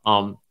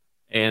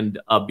and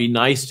be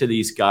nice to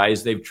these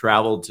guys. They've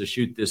traveled to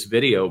shoot this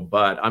video,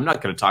 but I'm not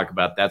going to talk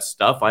about that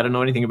stuff. I don't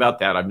know anything about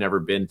that. I've never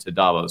been to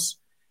Davos.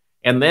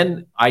 And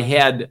then I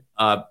had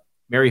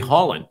Mary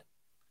Holland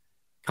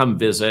come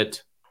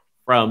visit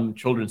from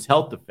Children's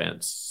Health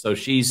Defense. So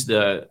she's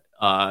the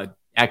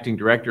acting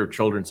director of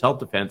Children's Health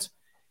Defense.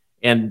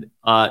 And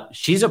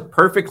she's a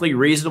perfectly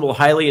reasonable,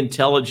 highly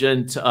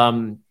intelligent,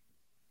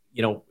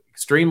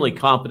 extremely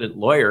competent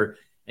lawyer.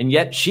 And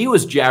yet she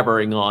was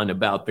jabbering on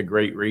about the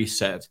Great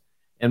Reset.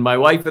 And my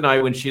wife and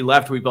I, when she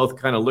left, we both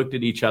kind of looked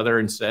at each other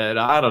and said,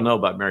 I don't know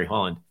about Mary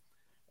Holland.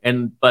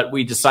 But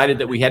we decided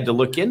that we had to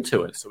look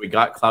into it. So we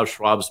got Klaus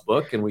Schwab's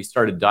book and we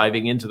started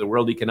diving into the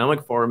World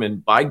Economic Forum.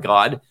 And by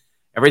God,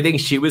 everything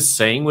she was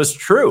saying was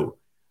true.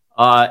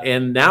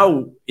 And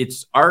now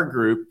it's our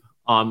group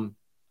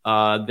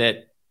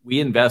that we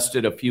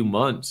invested a few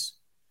months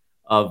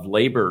of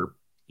labor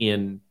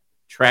in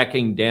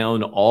tracking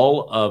down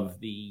all of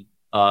the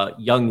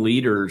young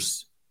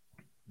leaders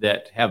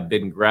that have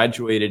been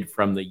graduated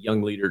from the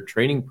Young Leader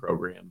Training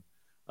Program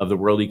of the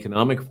World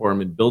Economic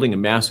Forum and building a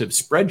massive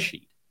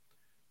spreadsheet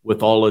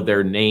with all of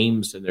their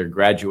names and their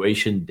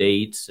graduation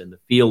dates and the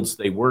fields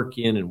they work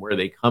in and where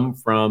they come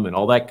from and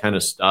all that kind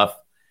of stuff.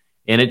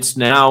 And it's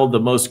now the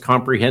most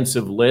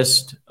comprehensive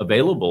list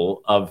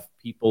available of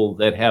people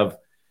that have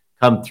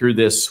come through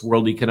this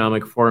World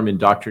Economic Forum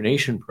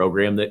indoctrination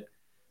program that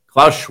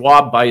Klaus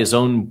Schwab, by his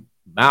own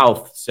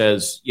mouth,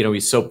 says,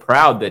 he's so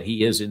proud that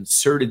he has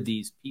inserted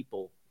these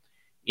people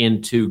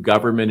into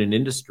government and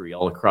industry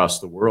all across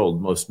the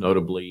world, most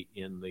notably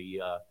in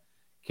the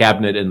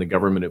cabinet and the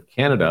government of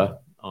Canada.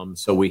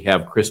 So we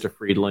have Chrystia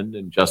Freeland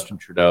and Justin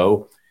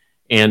Trudeau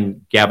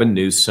and Gavin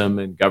Newsom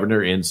and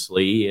Governor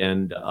Inslee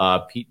and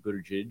Pete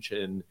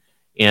Buttigieg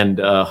and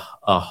a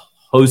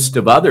host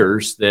of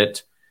others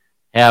that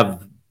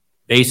have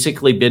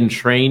basically been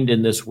trained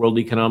in this World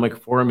Economic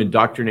Forum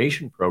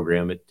indoctrination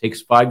program. It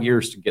takes 5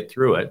 years to get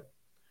through it,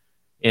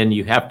 and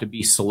you have to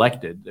be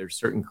selected. There's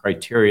certain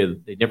criteria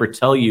that they never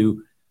tell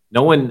you.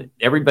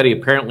 Everybody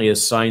apparently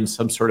has signed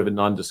some sort of a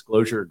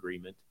non-disclosure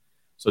agreement.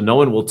 So no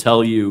one will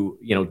tell you,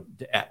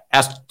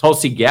 ask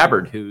Tulsi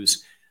Gabbard,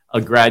 who's a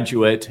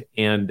graduate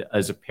and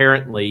has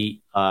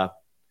apparently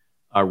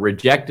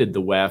rejected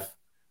the WEF.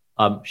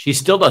 She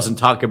still doesn't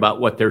talk about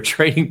what their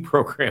training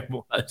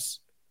program was.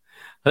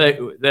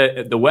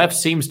 The WEF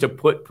seems to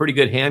put pretty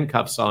good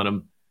handcuffs on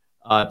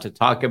them to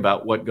talk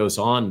about what goes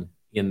on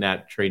in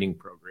that training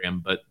program.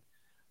 But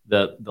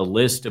the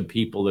list of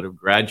people that have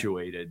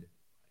graduated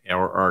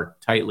or are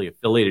tightly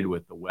affiliated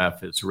with the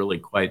WEF is really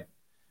quite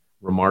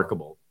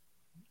remarkable.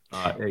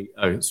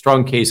 A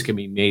strong case can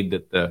be made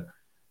that the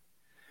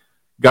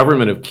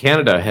government of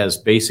Canada has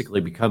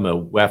basically become a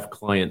WEF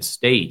client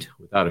state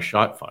without a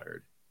shot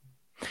fired.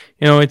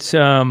 It's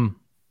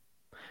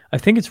I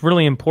think it's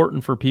really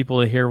important for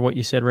people to hear what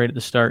you said right at the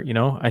start.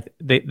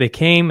 They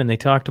came and they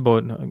talked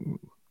about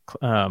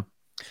the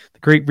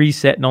Great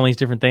Reset and all these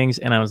different things,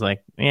 and I was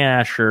like,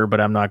 yeah, sure, but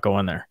I'm not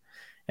going there.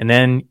 And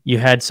then you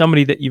had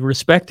somebody that you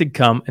respected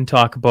come and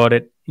talk about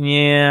it.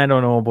 Yeah, I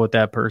don't know about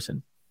that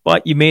person.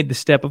 But you made the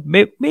step of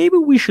maybe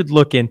we should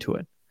look into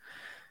it.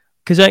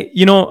 Because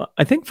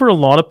I think for a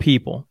lot of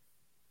people,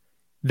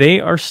 they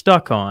are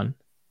stuck on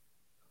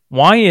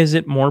why is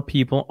it more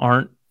people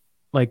aren't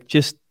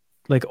just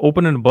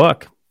opening a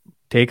book,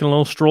 taking a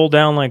little stroll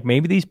down,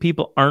 maybe these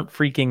people aren't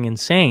freaking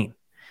insane.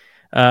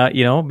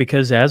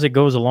 Because as it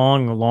goes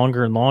along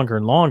longer and longer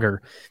and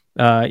longer,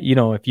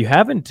 if you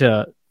haven't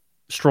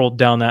strolled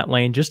down that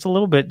lane just a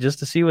little bit, just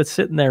to see what's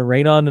sitting there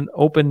right on an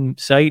open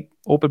site,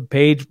 open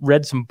page,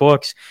 read some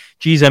books.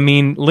 Geez,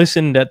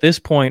 listened at this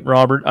point,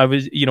 Robert, I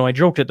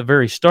joked at the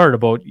very start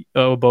about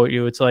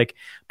you. It's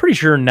pretty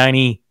sure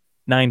 99%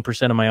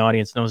 of my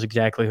audience knows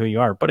exactly who you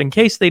are. But in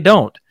case they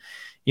don't,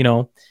 you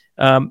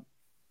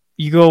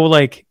go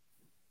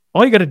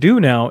all you got to do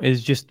now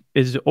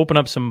is open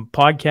up some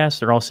podcasts.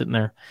 They're all sitting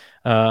there,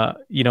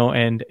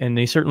 and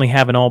they certainly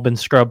haven't all been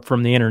scrubbed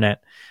from the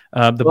internet.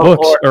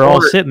 Books are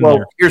all sitting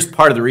there. Here's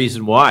part of the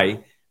reason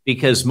why,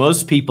 because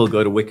most people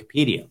go to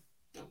Wikipedia.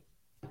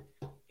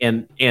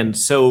 And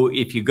so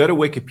if you go to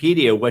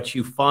Wikipedia, what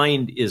you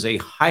find is a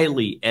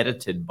highly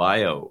edited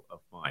bio of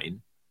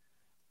mine.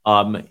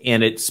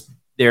 And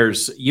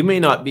you may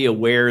not be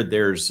aware,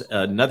 there's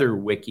another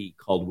wiki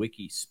called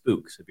Wiki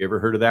Spooks. Have you ever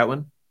heard of that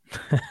one?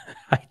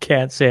 I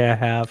can't say I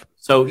have.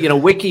 So,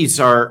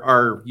 wikis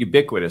are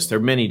ubiquitous. There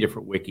are many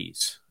different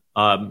wikis.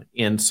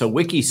 And so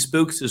Wiki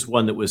Spooks is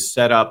one that was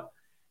set up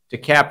to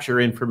capture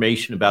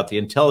information about the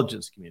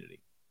intelligence community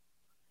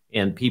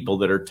and people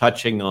that are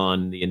touching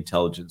on the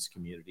intelligence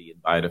community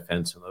and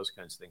biodefense and those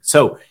kinds of things.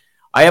 So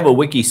I have a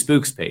Wiki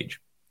Spooks page,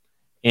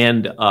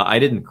 and I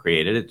didn't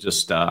create it. It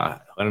just, I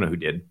don't know who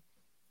did.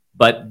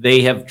 But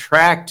they have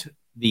tracked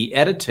the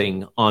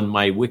editing on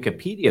my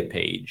Wikipedia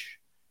page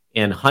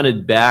and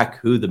hunted back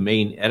who the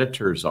main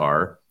editors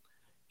are.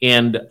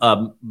 And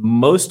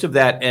most of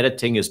that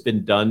editing has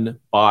been done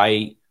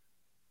by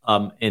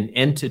an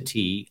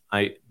entity,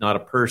 not a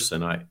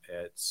person.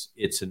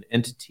 It's an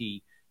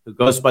entity who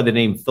goes by the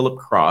name Philip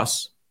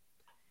Cross,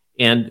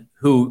 and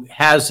who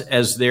has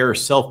as their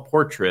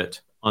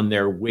self-portrait on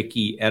their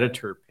wiki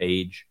editor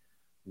page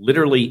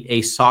literally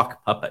a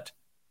sock puppet.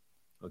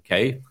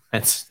 Okay,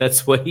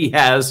 that's what he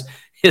has,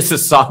 is a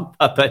sock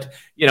puppet,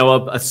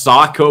 a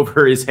sock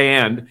over his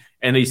hand,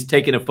 and he's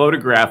taking a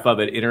photograph of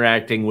it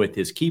interacting with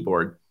his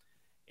keyboard.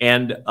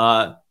 And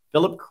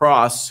Philip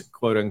Cross,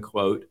 quote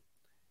unquote,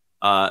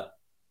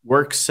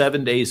 works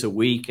 7 days a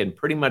week and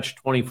pretty much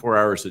 24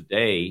 hours a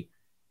day,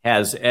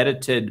 has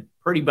edited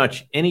pretty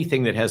much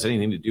anything that has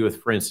anything to do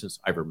with, for instance,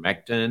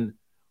 ivermectin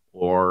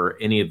or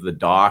any of the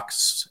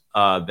docs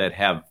that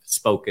have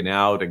spoken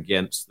out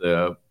against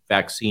the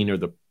vaccine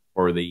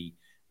or the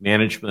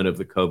management of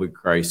the COVID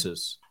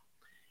crisis.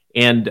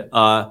 And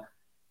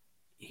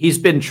he's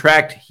been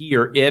tracked, he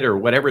or it or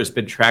whatever has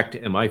been tracked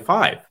to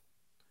MI5.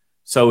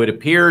 So it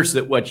appears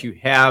that what you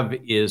have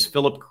is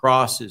Philip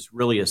Cross is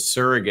really a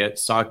surrogate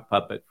sock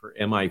puppet for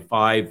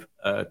MI5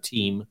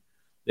 team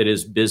that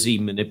is busy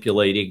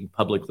manipulating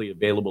publicly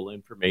available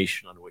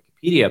information on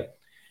Wikipedia.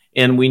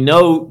 And we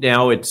know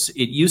now it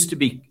used to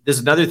be, there's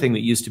another thing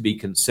that used to be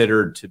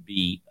considered to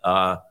be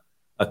a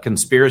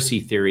conspiracy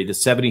theory, the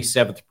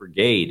 77th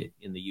Brigade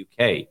in the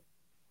UK.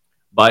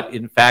 But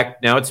in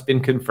fact, now it's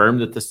been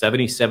confirmed that the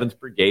 77th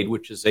Brigade,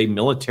 which is a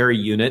military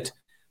unit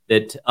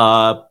that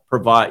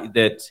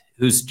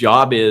whose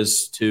job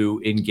is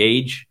to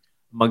engage,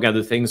 among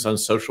other things, on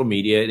social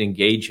media and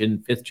engage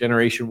in fifth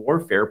generation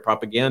warfare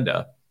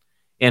propaganda,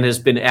 and has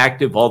been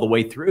active all the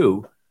way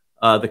through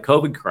the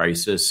COVID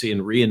crisis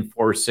in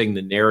reinforcing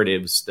the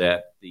narratives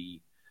that the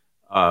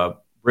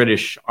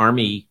British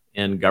Army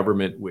and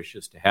government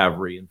wishes to have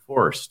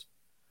reinforced.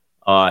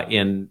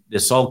 And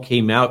this all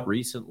came out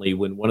recently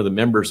when one of the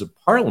members of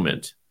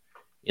Parliament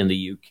in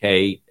the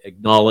UK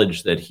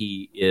acknowledged that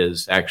he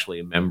is actually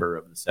a member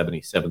of the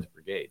 77th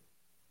Brigade.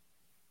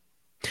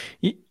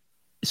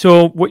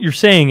 So what you're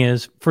saying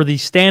is, for the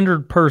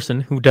standard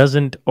person who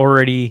doesn't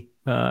already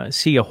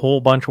see a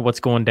whole bunch of what's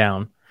going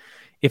down,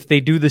 if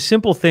they do the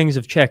simple things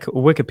of check a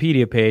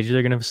Wikipedia page,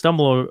 they're going to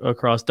stumble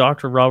across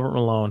Dr. Robert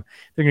Malone.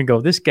 They're going to go,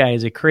 this guy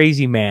is a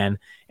crazy man,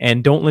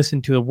 and don't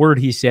listen to a word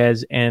he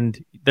says,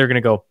 and they're going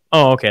to go,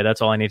 oh, okay,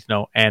 that's all I need to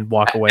know, and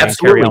walk away and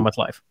carry on with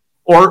life.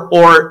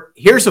 Or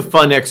here's a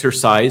fun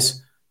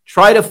exercise.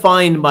 Try to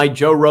find my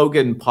Joe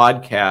Rogan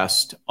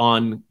podcast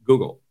on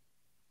Google.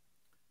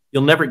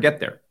 You'll never get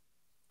there.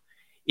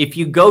 If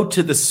you go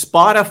to the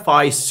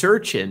Spotify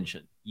search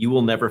engine, you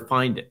will never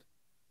find it.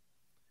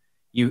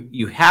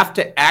 You have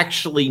to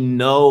actually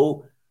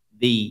know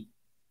the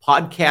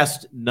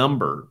podcast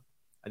number.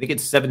 I think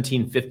it's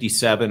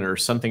 1757 or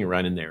something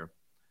around in there.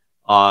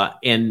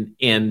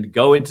 And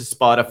go into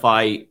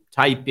Spotify,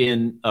 type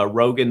in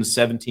Rogan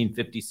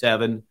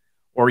 1757,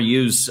 or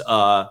use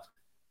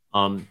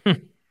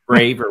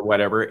Brave or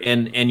whatever,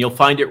 and you'll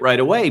find it right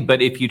away.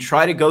 But if you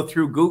try to go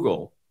through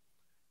Google,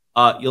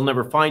 you'll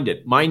never find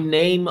it. My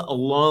name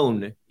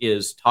alone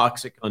is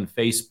toxic on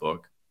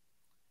Facebook.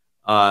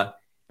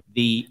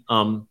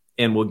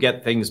 And we'll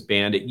get things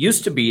banned. It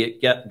used to be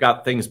it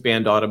got things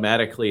banned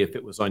automatically if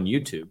it was on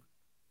YouTube.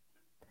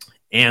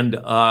 And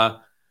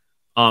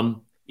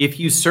if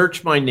you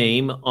search my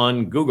name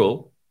on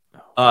Google,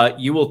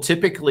 you will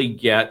typically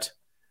get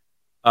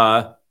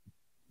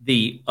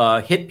the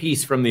hit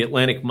piece from the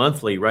Atlantic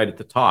Monthly right at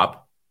the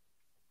top,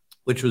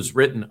 which was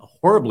a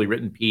horribly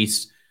written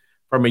piece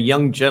from a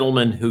young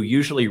gentleman who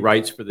usually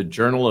writes for the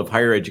Journal of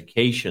Higher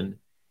Education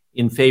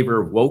in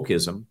favor of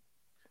wokeism.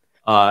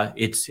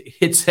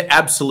 It's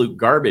absolute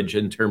garbage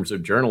in terms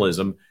of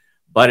journalism,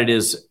 but it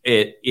is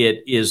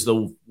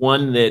the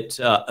one that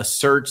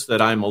asserts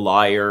that I'm a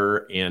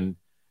liar, and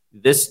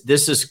this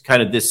is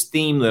kind of this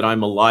theme that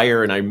I'm a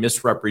liar and I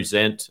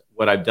misrepresent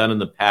what I've done in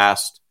the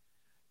past,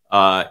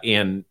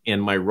 and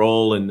my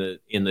role in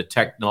the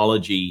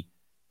technology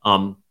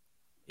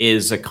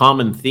is a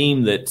common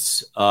theme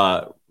that's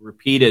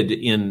repeated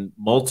in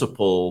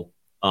multiple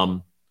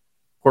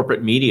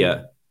corporate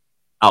media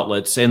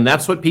outlets, and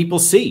that's what people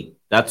see.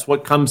 That's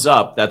what comes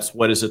up. That's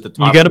what is at the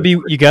top.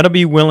 You got to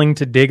be willing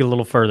to dig a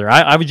little further.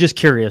 I was just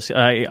curious.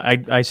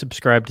 I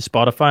subscribe to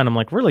Spotify, and I'm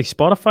like, really,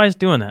 Spotify's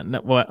doing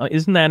that? Well,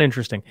 isn't that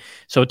interesting?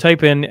 So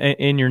type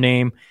in your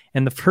name,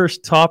 and the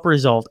first top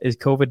result is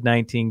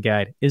COVID-19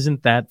 guide.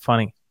 Isn't that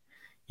funny?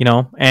 You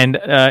know, and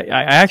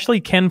I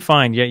actually can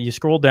find. Yeah, you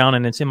scroll down,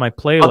 and it's in my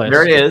playlist. Oh,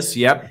 there it is.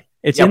 Yep,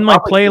 it's in my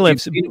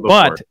playlist,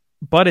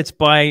 but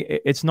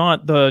it's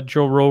not the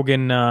Joe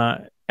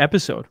Rogan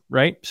episode,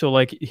 right? So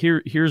like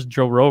here's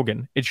Joe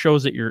Rogan. It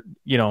shows that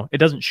it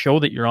doesn't show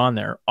that you're on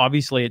there.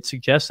 Obviously it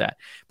suggests that,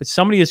 but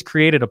somebody has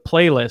created a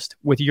playlist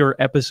with your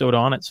episode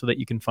on it so that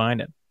you can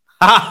find it.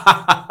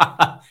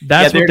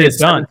 That's what they've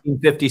done.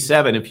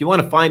 1757. If you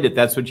want to find it,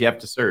 that's what you have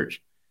to search.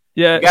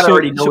 Yeah, you got to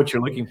already know what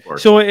you're looking for.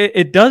 So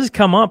it does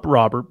come up,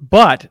 Robert,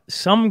 but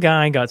some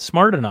guy got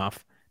smart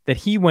enough that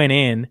he went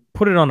in,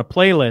 put it on a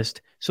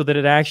playlist so that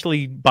it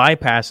actually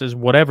bypasses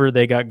whatever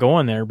they got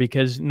going there.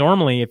 Because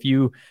normally if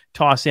you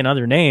toss in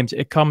other names,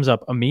 it comes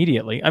up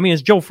immediately. I mean,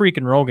 it's Joe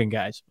freaking Rogan,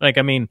 guys. Like,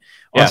 I mean,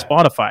 on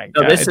Spotify.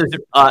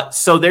 No,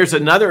 so there's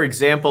another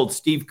example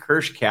Steve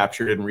Kirsch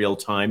captured in real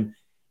time.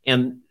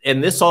 And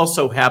this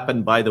also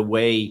happened, by the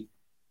way,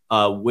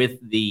 with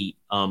the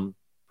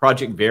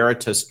Project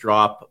Veritas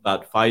drop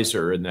about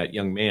Pfizer and that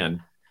young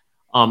man.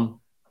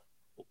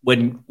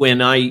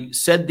 When I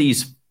said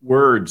these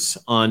words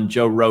on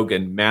Joe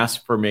Rogan, mass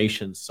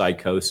formation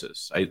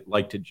psychosis. I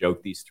like to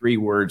joke these 3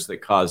 words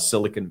that cause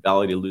Silicon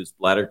Valley to lose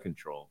bladder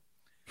control.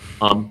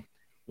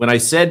 When I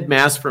said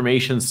mass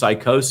formation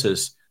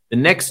psychosis, the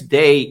next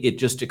day it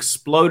just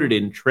exploded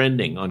in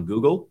trending on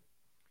Google,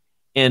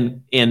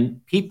 and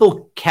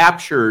people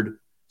captured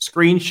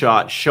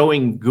screenshots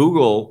showing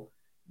Google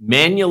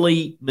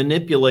manually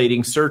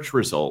manipulating search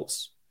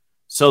results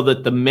so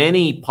that the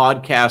many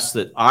podcasts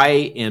that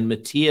I and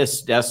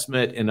Matthias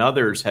Desmet and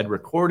others had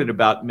recorded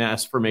about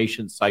mass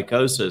formation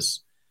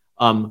psychosis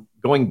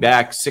going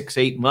back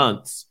 6-8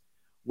 months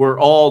were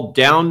all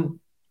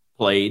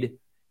downplayed.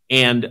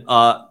 And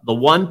the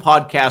one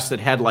podcast that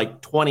had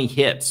like 20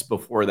 hits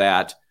before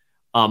that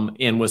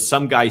and was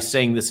some guy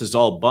saying this is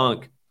all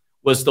bunk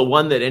was the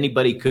one that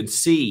anybody could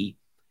see.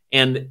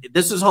 And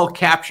this is all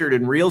captured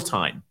in real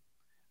time.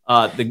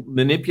 The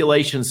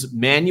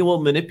manual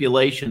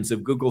manipulations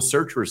of Google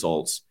search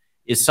results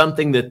is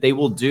something that they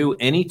will do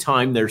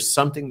anytime there's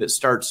something that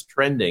starts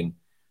trending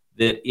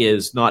that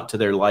is not to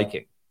their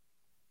liking.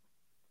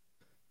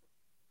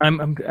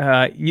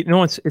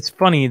 It's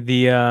funny.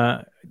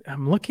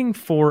 I'm looking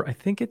for, I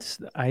think it's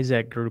the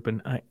Isaac Group,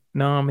 and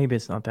no, maybe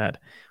it's not that.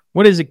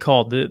 What is it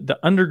called? The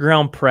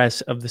underground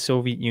press of the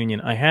Soviet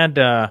Union. I had,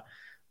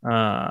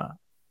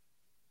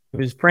 it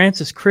was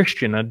Francis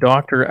Christian, a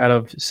doctor out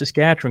of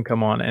Saskatchewan,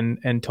 come on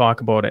and talk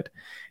about it.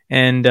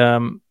 And I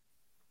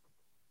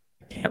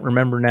can't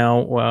remember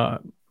now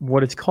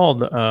what it's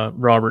called,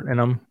 Robert, and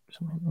I'm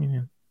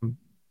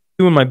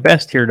doing my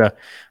best here to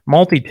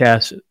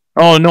multitask.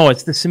 Oh, no,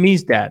 it's the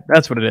Samizdat.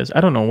 That's what it is. I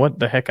don't know what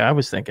the heck I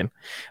was thinking.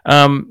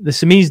 The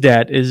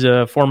Samizdat is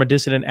a form of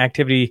dissident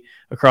activity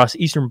across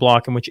Eastern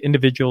Bloc in which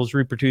individuals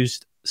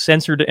reproduced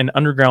censored and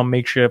underground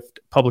makeshift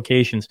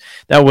publications.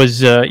 That was,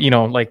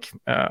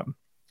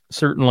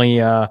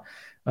 certainly, oh,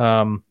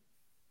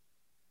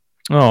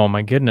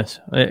 my goodness.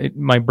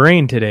 My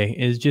brain today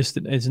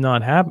is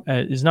not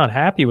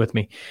happy with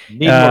me.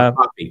 Need more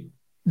coffee.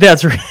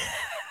 That's right.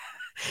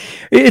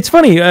 It's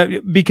funny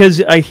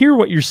because I hear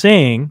what you're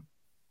saying.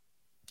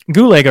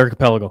 Gulag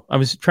Archipelago. I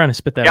was trying to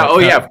spit that out. Oh,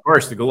 yeah, of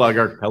course, the Gulag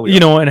Archipelago. You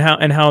know,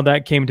 and how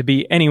that came to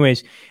be.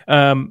 Anyways,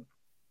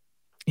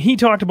 he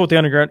talked about the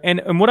underground,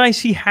 and what I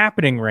see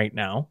happening right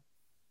now,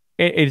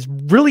 it is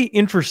really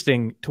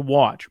interesting to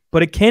watch,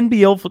 but it can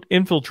be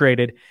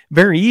infiltrated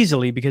very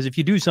easily because if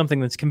you do something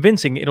that's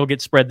convincing, it'll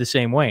get spread the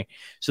same way.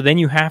 So then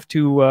you have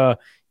to,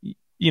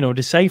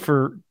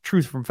 decipher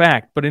truth from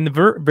fact. But in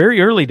the very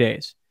early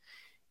days,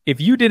 if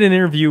you did an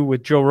interview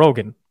with Joe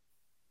Rogan,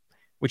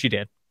 which he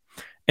did,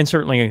 and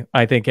certainly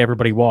I think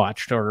everybody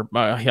watched, or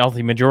a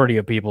healthy majority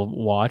of people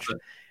watched.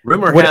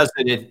 Rumor has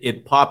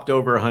it popped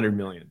over 100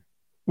 million.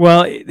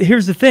 Well,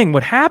 here's the thing.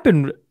 What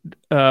happened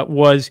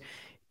was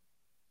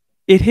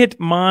it hit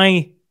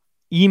my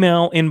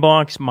email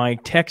inbox, my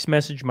text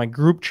message, my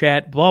group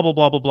chat, blah, blah,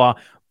 blah, blah, blah.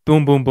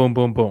 Boom, boom, boom,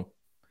 boom, boom.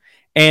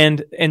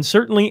 And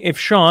certainly if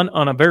Sean,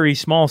 on a very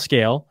small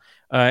scale,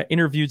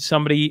 interviewed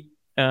somebody,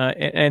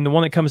 and the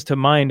one that comes to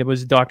mind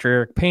was Dr.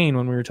 Eric Payne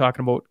when we were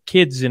talking about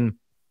kids and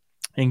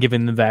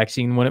giving the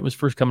vaccine when it was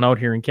first coming out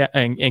here in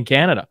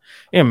Canada,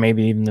 and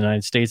maybe even the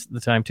United States at the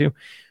time too.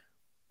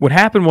 What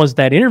happened was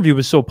that interview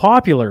was so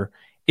popular,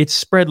 it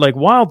spread like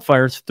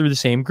wildfires through the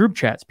same group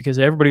chats because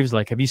everybody was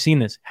like, have you seen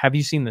this? Have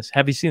you seen this?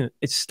 Have you seen it?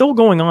 It's still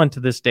going on to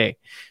this day.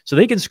 So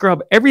they can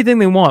scrub everything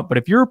they want, but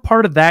if you're a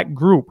part of that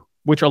group,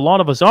 which a lot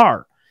of us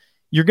are,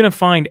 you're going to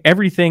find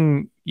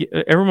everything,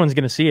 everyone's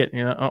going to see it.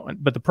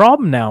 But the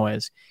problem now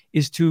is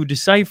to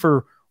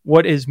decipher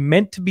what is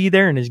meant to be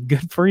there and is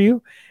good for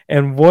you,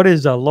 and what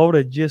is a load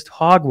of just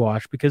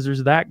hogwash, because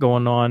there's that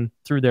going on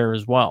through there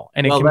as well.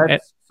 And that's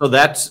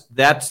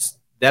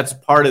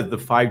part of the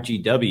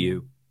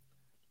 5GW,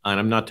 and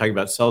I'm not talking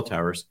about cell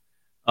towers.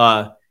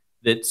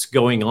 That's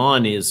going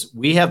on is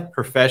we have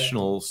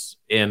professionals,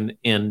 and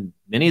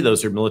many of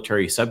those are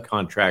military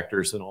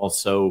subcontractors, and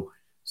also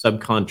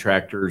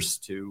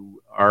subcontractors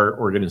to our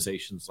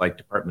organizations like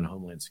Department of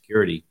Homeland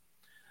Security,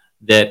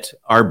 that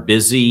are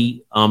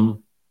busy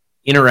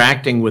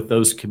interacting with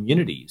those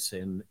communities,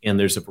 and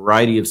there's a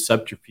variety of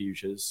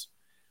subterfuges.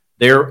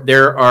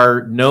 There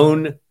are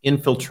known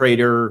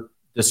infiltrator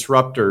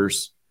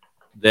disruptors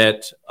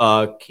that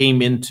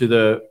came into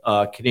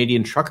the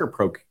Canadian trucker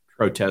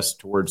protest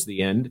towards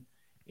the end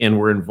and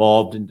were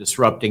involved in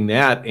disrupting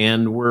that,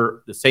 and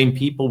the same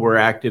people were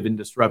active in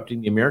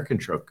disrupting the American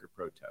trucker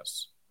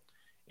protests.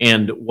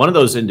 And one of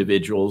those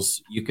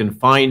individuals, you can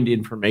find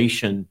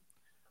information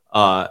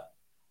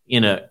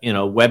in a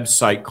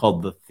website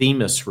called the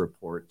Themis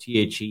Report,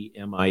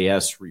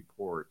 THEMIS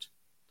report.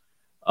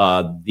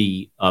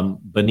 The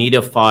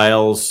Bonita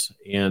Files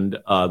and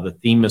the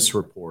Themis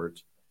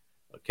Report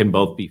can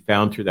both be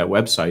found through that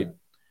website.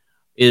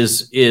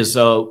 Is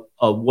a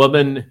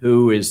woman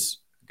who is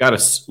got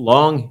a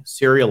long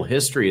serial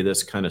history of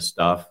this kind of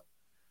stuff,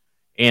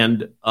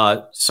 and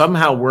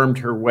somehow wormed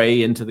her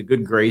way into the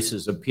good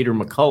graces of Peter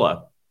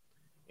McCullough,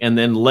 and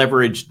then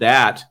leveraged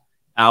that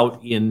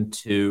out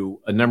into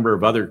a number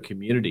of other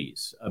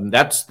communities.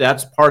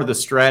 That's part of the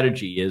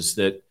strategy, is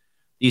that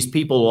these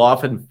people will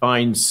often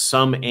find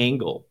some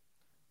angle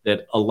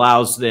that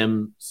allows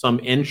them some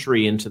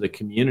entry into the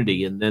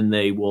community, and then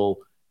they will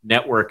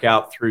network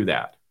out through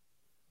that.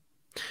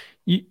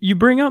 You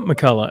bring up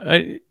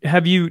McCullough.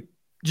 Have you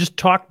just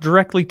talked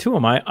directly to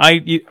him?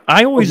 I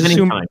always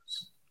assume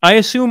times. I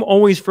assume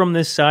always from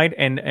this side,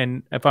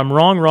 and if I'm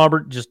wrong,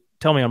 Robert, just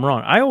tell me I'm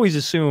wrong. I always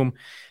assume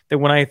that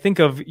when I think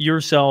of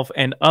yourself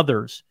and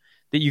others,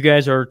 that you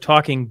guys are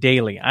talking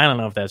daily. I don't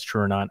know if that's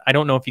true or not. I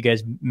don't know if you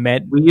guys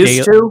met. We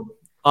used to.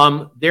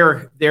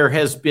 There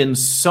has been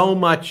so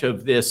much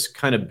of this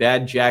kind of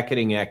bad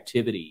jacketing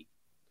activity.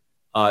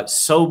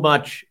 So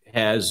much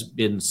has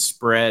been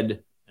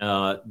spread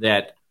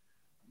that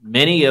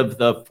many of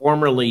the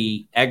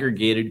formerly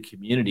aggregated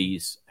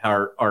communities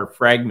are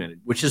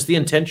fragmented, which is the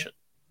intention.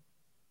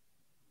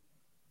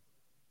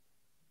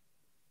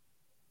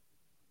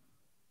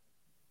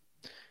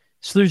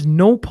 So there's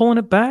no pulling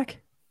it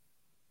back.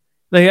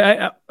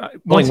 Like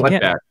Pulling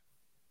what back?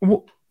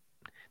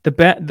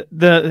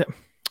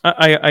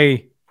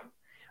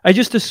 I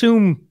just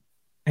assume,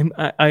 and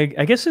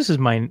I guess this is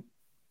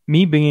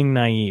me being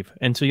naive,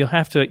 and so you'll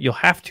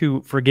have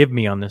to forgive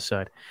me on this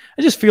side.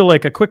 I just feel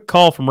like a quick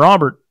call from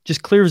Robert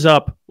just clears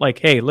up. Like,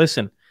 hey,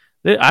 listen,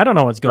 I don't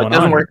know what's going on. It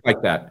doesn't work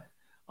like that.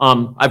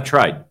 I've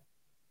tried,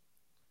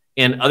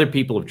 and other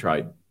people have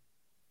tried.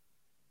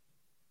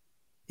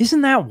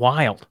 Isn't that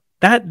wild?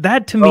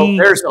 That to me,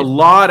 there's a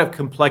lot of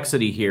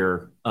complexity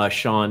here,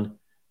 Sean.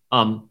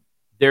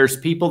 There's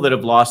people that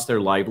have lost their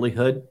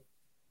livelihood.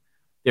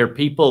 There are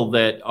people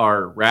that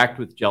are racked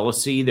with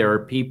jealousy. There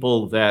are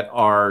people that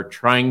are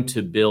trying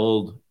to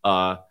build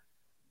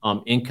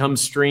income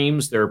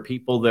streams. There are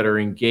people that are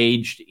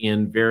engaged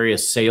in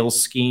various sales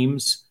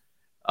schemes.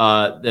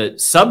 The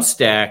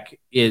Substack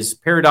is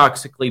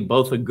paradoxically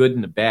both a good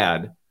and a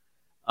bad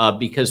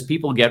because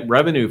people get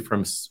revenue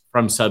from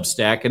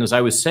Substack. And as I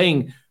was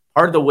saying,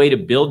 part of the way to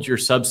build your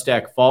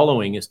Substack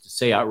following is to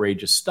say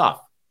outrageous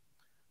stuff.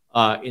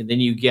 And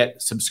then you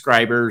get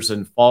subscribers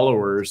and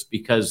followers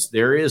because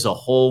there is a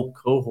whole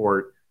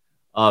cohort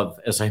of,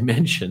 as I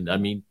mentioned, I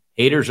mean,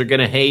 haters are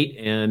going to hate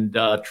and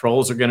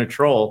trolls are going to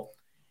troll.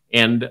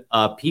 And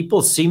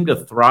people seem to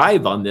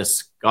thrive on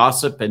this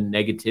gossip and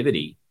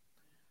negativity.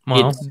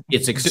 Well,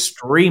 it's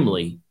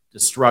extremely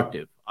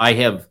destructive.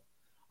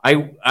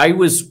 I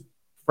was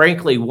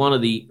frankly one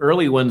of the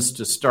early ones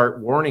to start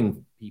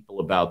warning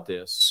people about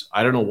this.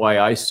 I don't know why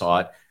I saw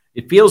it.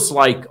 It feels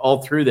like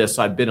all through this,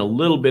 I've been a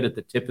little bit at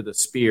the tip of the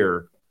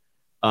spear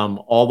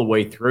all the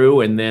way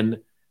through. And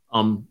then,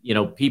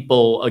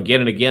 people again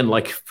and again,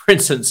 like, for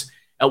instance,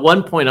 at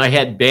one point I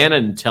had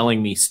Bannon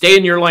telling me, stay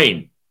in your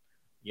lane.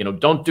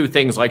 Don't do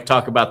things like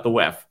talk about the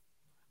WEF.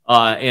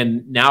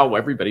 And now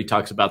everybody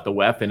talks about the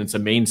WEF, and it's a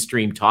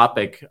mainstream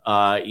topic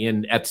at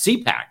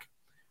CPAC,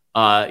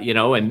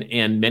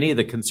 and many of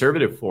the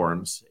conservative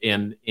forums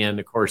and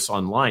of course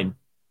online.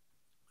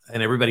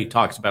 And everybody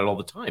talks about it all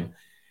the time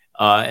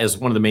as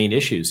one of the main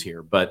issues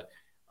here. But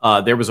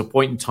there was a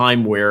point in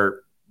time where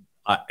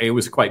it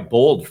was quite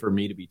bold for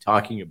me to be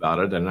talking about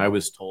it. And I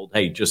was told,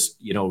 hey, just,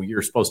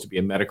 you're supposed to be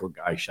a medical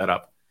guy. Shut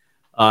up.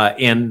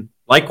 And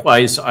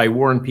likewise, I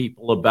warned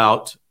people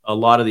about a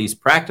lot of these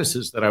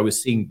practices that I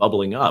was seeing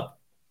bubbling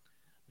up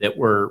that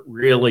were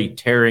really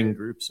tearing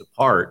groups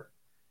apart.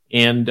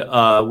 And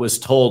was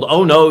told,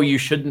 oh, no, you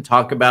shouldn't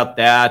talk about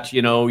that.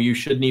 You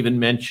shouldn't even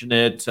mention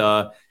it.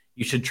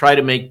 You should try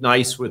to make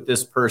nice with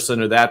this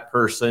person or that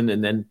person.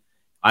 And then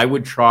I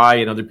would try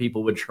and other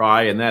people would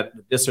try, and that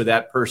this or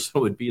that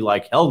person would be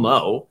like, hell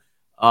no.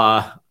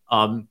 Now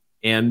I'm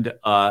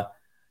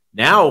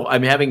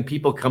having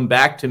people come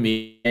back to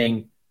me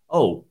saying,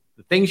 oh,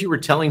 the things you were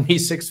telling me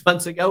 6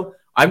 months ago,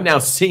 I'm now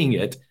seeing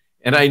it.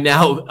 And I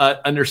now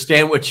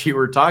understand what you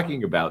were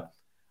talking about.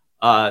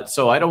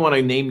 So I don't want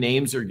to name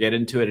names or get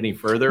into it any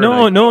further.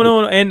 No.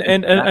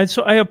 And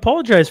so I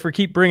apologize for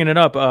keep bringing it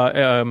up.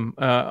 I'm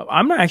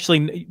not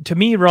actually, to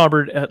me,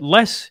 Robert,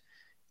 less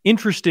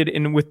interested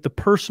in with the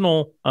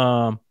personal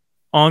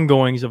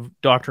ongoings of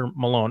Dr.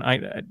 Malone.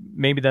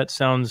 Maybe that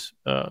sounds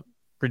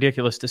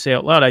ridiculous to say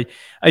out loud.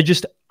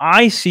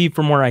 I see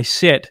from where I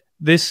sit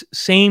this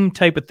same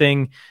type of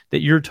thing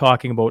that you're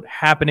talking about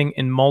happening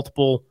in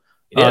multiple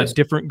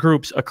different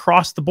groups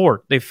across the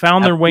board. They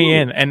found their way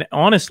in. And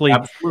honestly,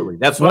 absolutely.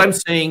 That's what I'm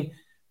saying.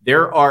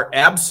 There are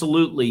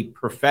absolutely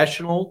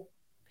professional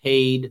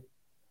paid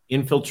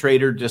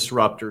infiltrator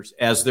disruptors,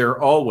 as there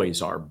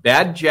always are.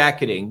 Bad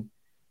jacketing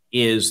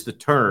is the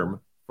term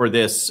for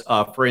this,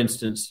 for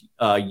instance,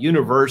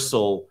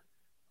 universal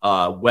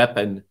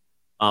weapon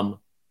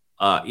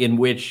in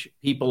which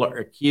people are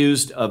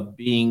accused of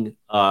being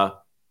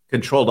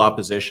controlled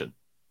opposition.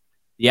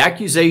 The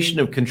accusation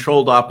of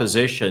controlled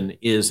opposition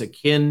is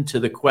akin to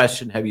the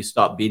question, have you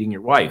stopped beating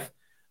your wife?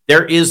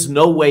 There is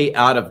no way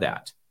out of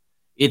that.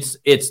 It's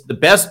the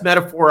best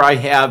metaphor I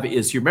have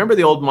is, you remember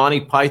the old Monty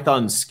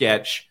Python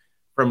sketch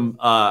from,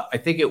 I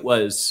think it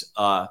was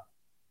the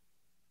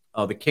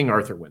King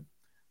Arthur one.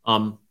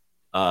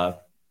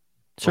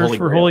 Search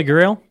for Holy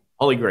Grail?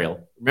 Holy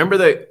Grail. Remember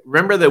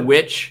the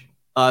witch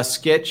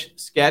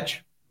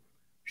sketch?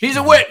 She's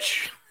a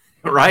witch,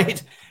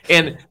 right?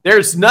 And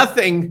there's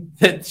nothing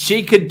that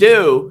she could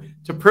do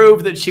to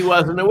prove that she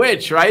wasn't a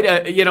witch,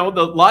 right?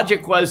 The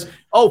logic was,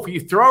 if you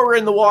throw her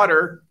in the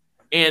water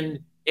and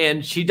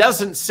she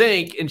doesn't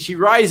sink and she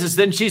rises,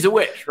 then she's a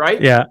witch,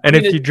 right? Yeah, and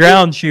if you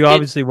drown, she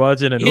obviously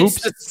wasn't. And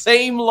it's the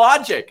same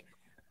logic.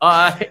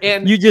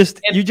 And you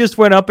just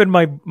went up in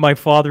my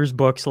father's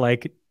books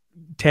like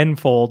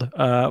tenfold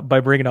by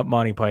bringing up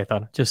Monty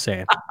Python. Just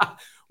saying.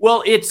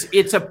 Well,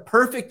 it's a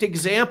perfect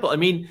example. I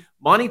mean,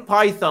 Monty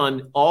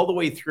Python all the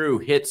way through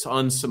hits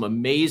on some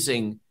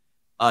amazing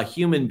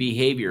human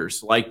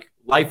behaviors, like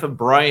Life of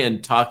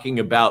Brian talking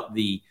about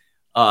the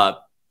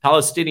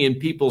Palestinian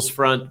People's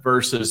Front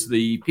versus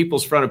the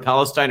People's Front of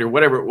Palestine or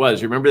whatever it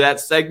was. You remember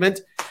that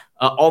segment?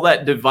 All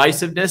that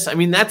divisiveness. I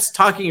mean, that's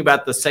talking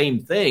about the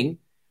same thing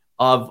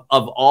of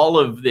all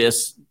of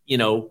this,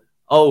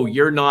 oh,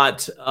 you're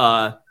not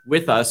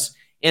with us.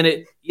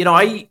 And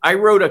I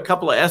wrote a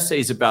couple of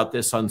essays about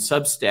this on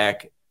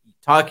Substack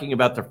talking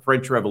about the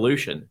French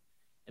Revolution,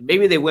 and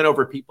maybe they went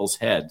over people's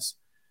heads.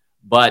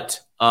 But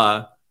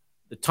the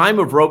time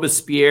of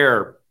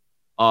Robespierre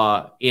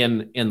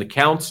in the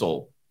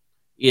council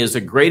is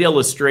a great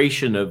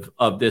illustration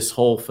of this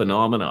whole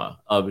phenomena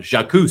of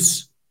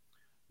j'accuse,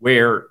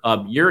 where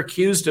you're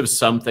accused of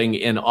something,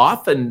 and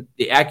often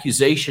the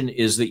accusation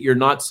is that you're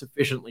not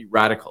sufficiently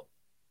radical.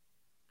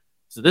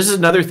 So this is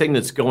another thing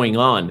that's going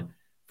on.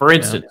 For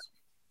instance,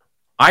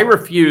 I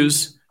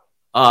refuse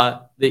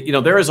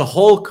there is a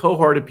whole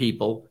cohort of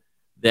people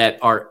that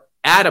are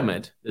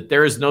adamant that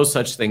there is no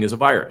such thing as a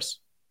virus.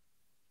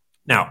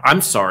 Now,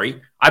 I'm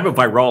sorry, I'm a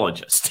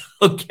virologist,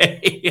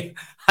 okay?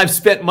 I've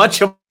spent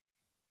much of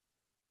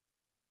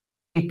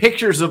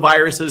pictures of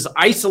viruses,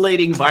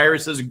 isolating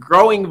viruses,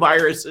 growing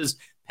viruses,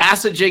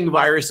 passaging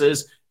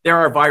viruses. There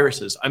are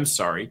viruses. I'm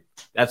sorry.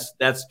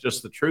 That's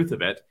just the truth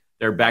of it.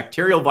 There are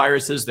bacterial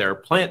viruses, there are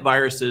plant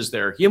viruses,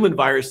 there are human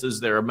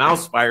viruses, there are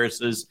mouse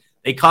viruses.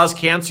 They cause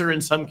cancer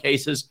in some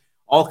cases,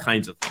 all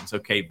kinds of things.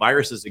 Okay,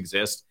 viruses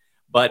exist.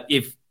 But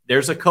if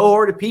there's a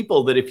cohort of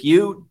people that if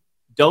you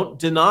don't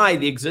deny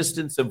the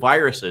existence of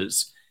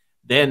viruses,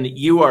 then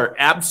you are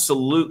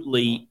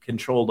absolutely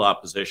controlled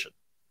opposition.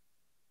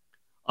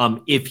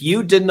 If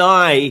you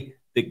deny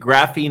that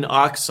graphene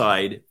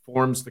oxide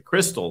forms the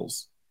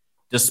crystals,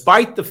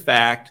 despite the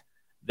fact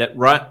that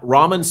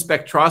Raman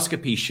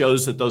spectroscopy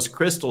shows that those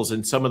crystals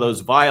in some of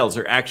those vials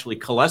are actually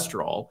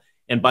cholesterol.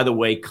 And by the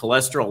way,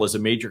 cholesterol is a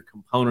major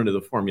component of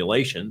the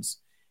formulations,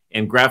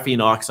 and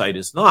graphene oxide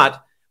is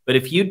not. But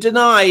if you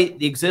deny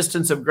the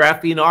existence of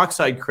graphene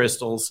oxide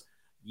crystals,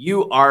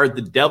 you are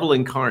the devil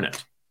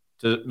incarnate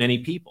to many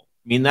people.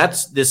 I mean,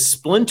 that's this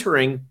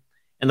splintering.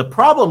 And the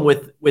problem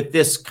with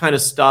this kind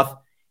of stuff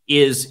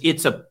is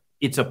it's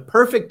a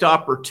perfect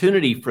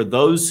opportunity for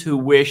those who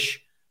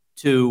wish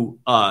to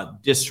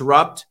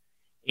disrupt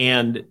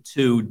and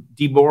to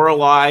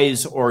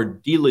demoralize or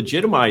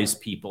delegitimize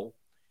people,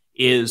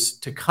 is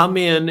to come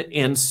in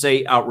and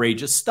say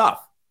outrageous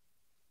stuff.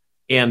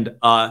 And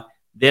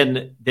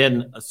then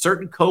a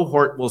certain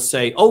cohort will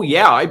say, oh,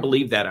 yeah, I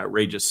believe that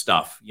outrageous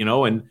stuff,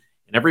 and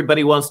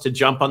everybody wants to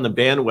jump on the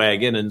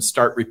bandwagon and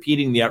start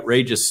repeating the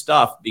outrageous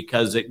stuff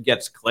because it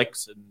gets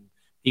clicks and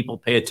people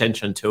pay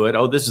attention to it.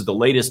 Oh, this is the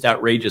latest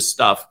outrageous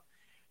stuff.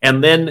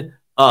 And then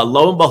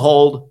lo and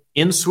behold,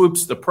 in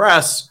swoops the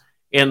press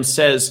and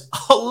says,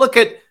 oh, look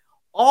at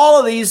all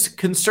of these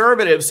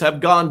conservatives have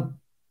gone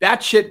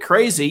batshit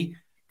crazy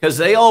because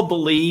they all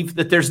believe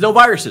that there's no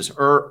viruses,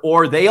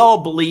 or they all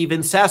believe in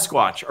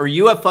Sasquatch or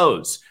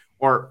UFOs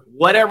or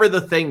whatever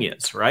the thing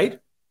is, right?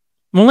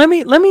 Well, let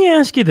me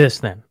ask you this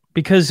then,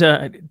 because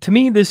to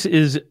me, this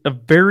is a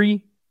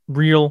very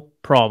real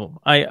problem.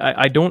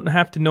 I don't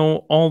have to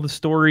know all the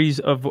stories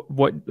of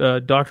what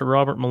Dr.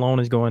 Robert Malone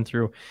is going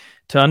through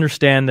to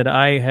understand that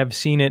I have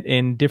seen it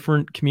in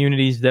different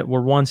communities that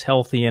were once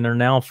healthy and are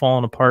now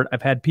falling apart.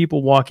 I've had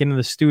people walk into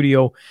the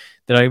studio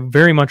that I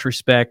very much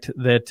respect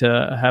that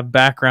have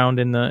background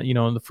in the,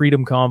 in the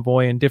Freedom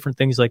Convoy and different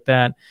things like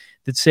that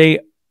say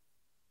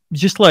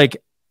just like,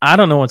 I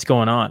don't know what's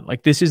going on.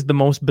 Like, this is the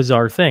most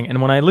bizarre thing.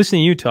 And when I listen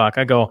to you talk,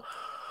 I go,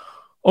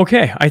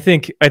 okay, I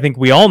think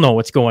we all know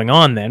what's going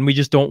on then. We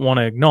just don't want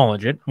to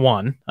acknowledge it.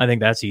 One, I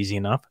think that's easy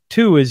enough.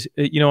 Two is,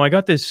 I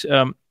got this,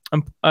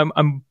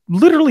 I'm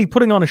literally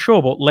putting on a show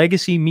about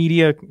legacy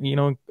media,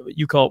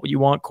 you call it what you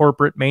want,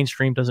 corporate,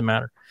 mainstream, doesn't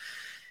matter.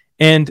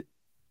 And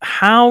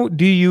how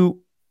do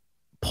you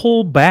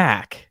pull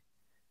back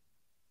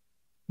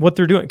what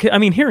they're doing? I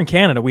mean, here in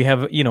Canada, we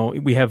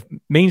have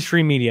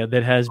mainstream media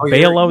that has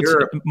bailouts,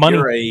 money.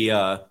 You're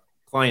a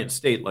client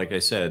state, like I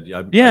said.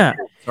 I'm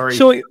sorry.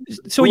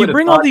 So you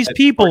bring all these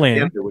people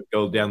in. Would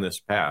go down this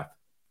path.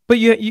 But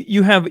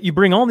you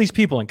bring all these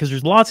people in because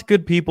there's lots of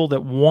good people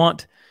that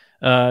want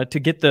to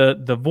get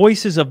the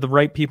voices of the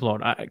right people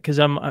out. Because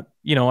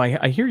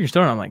I hear your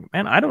story. And I'm like,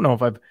 man, I don't know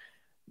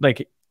if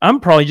I'm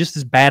probably just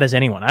as bad as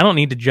anyone. I don't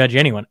need to judge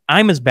anyone.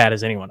 I'm as bad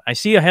as anyone. I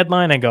see a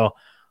headline, I go,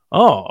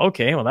 oh,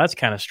 okay, well, that's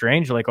kind of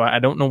strange. Like, I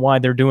don't know why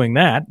they're doing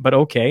that, but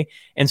okay.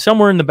 And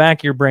somewhere in the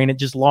back of your brain, it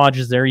just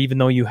lodges there, even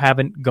though you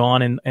haven't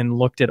gone and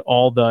looked at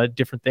all the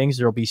different things.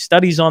 There'll be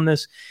studies on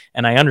this,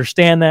 and I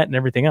understand that and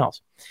everything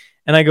else.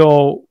 And I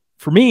go,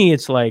 for me,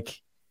 it's like,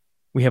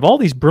 we have all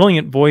these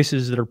brilliant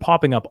voices that are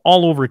popping up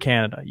all over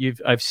Canada.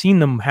 I've seen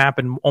them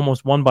happen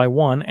almost one by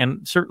one,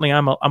 and certainly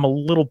I'm a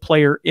little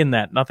player in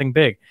that, nothing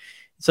big.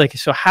 It's like,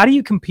 so how do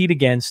you compete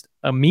against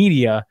a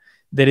media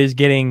that is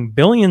getting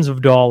billions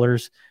of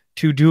dollars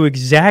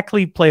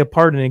to play a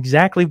part in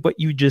exactly what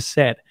you just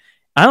said?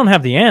 I don't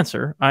have the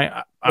answer.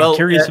 I'm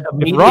curious if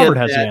Robert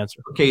has the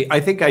answer. Okay,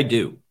 I think I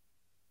do.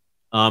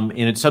 And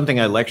it's something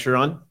I lecture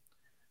on.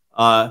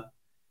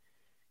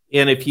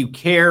 And if you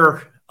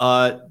care,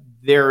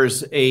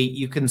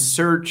 you can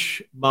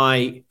search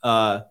my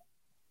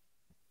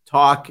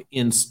talk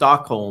in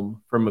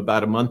Stockholm from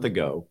about a month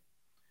ago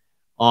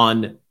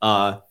on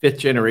fifth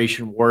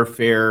generation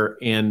warfare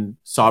and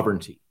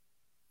sovereignty.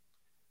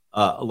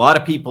 A lot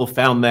of people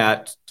found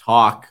that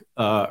talk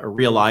a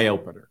real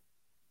eye-opener.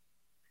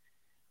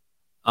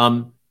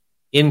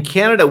 In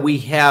Canada, we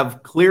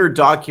have clear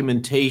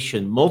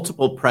documentation,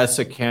 multiple press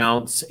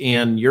accounts,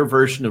 and your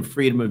version of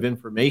Freedom of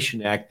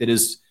Information Act that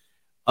is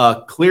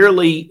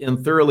clearly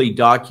and thoroughly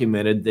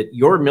documented that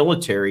your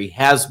military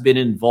has been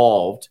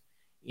involved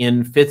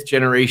in fifth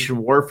generation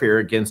warfare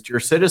against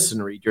your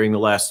citizenry during the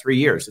last 3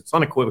 years. It's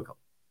unequivocal.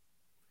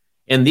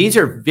 And these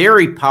are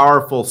very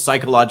powerful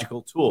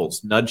psychological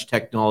tools, nudge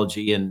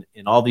technology and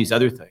all these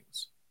other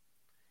things.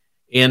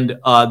 And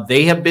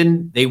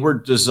they were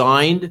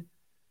designed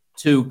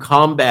to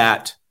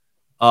combat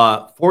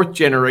fourth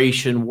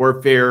generation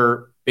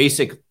warfare,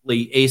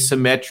 basically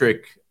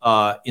asymmetric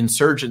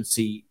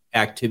insurgency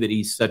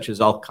activities such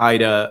as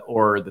Al-Qaeda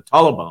or the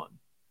Taliban.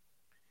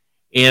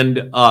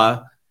 And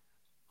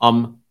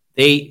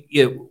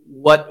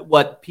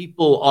what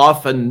people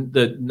often,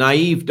 the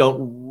naive,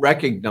 don't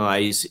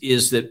recognize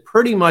is that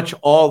pretty much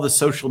all the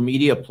social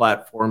media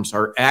platforms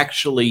are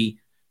actually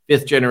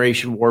fifth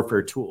generation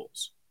warfare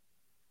tools.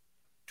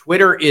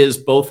 Twitter is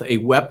both a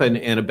weapon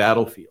and a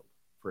battlefield,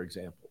 for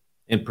example,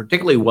 and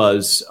particularly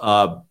was,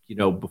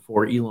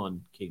 before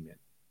Elon came in.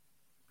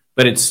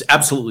 But it's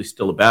absolutely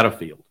still a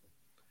battlefield.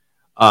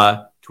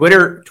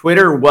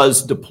 Twitter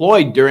was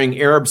deployed during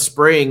Arab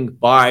Spring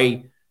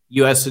by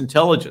U.S.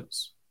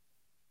 intelligence.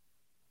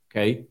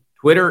 Okay,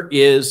 Twitter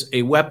is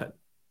a weapon.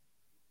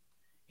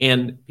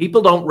 And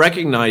people don't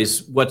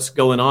recognize what's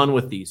going on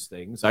with these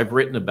things. I've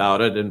written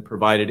about it and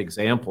provided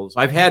examples.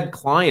 I've had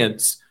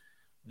clients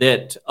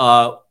that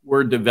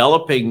were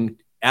developing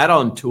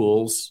add-on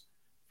tools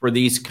for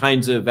these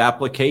kinds of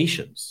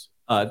applications,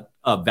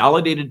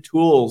 validated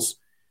tools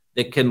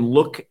that can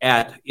look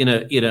at, in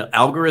an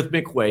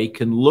algorithmic way,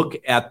 can look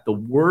at the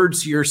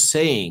words you're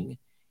saying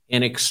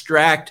and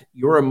extract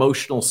your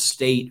emotional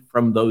state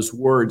from those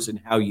words and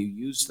how you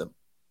use them.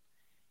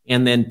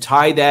 And then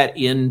tie that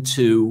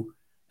into,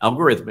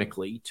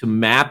 algorithmically, to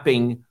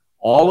mapping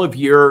all of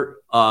your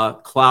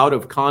cloud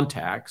of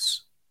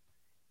contacts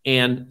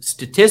and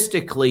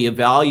statistically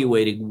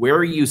evaluating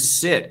where you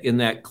sit in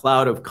that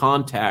cloud of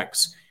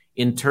contacts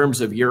in terms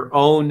of your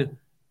own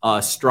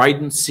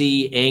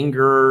stridency,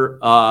 anger,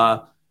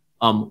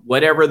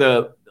 whatever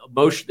the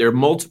emotion. There are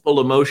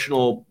multiple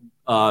emotional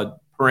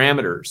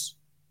parameters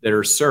that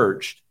are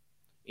searched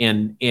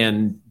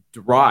and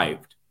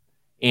derived.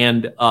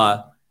 And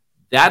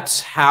that's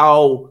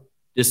how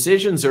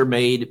decisions are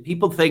made.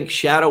 People think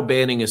shadow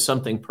banning is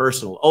something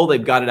personal. Oh,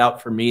 they've got it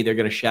out for me. They're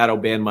going to shadow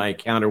ban my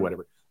account or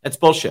whatever. That's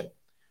bullshit.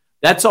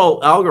 That's all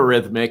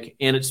algorithmic,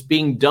 and it's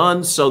being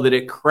done so that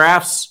it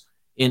crafts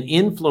and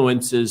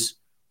influences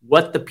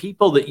what the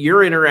people that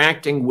you're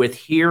interacting with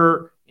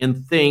hear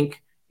and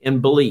think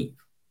and believe.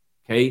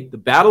 Okay, the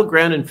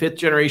battleground in fifth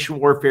generation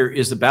warfare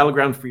is the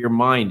battleground for your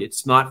mind.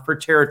 It's not for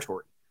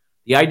territory.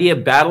 The idea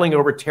of battling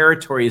over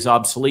territory is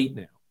obsolete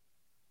now.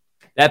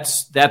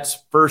 That's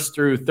first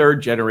through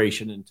third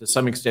generation and to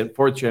some extent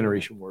fourth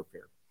generation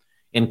warfare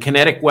and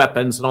kinetic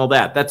weapons and all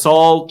that. That's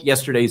all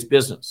yesterday's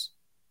business.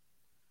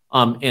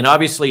 And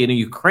obviously in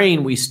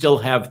Ukraine, we still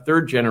have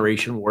third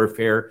generation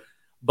warfare,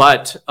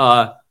 but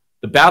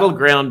the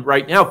battleground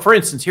right now, for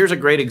instance, here's a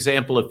great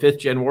example of fifth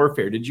gen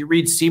warfare. Did you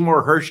read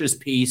Seymour Hersh's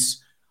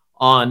piece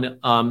on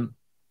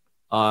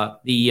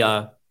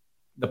the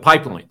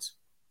pipelines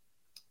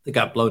that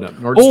got blown up?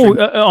 Nord Stream.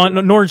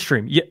 On Nord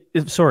Stream. Yeah,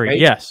 sorry. Right?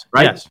 Yes.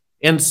 Right. Yes.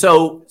 And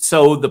so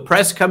the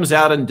press comes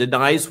out and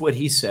denies what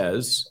he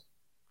says,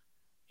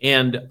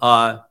 and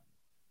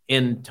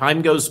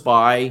time goes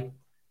by,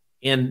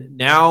 and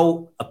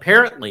now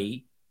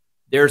apparently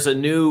there's a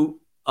new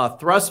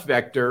thrust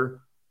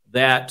vector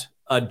that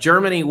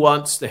Germany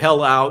wants the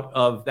hell out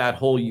of that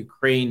whole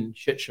Ukraine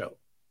shit show.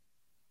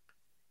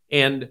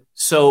 And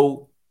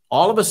so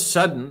all of a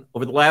sudden,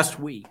 over the last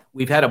week,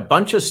 we've had a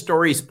bunch of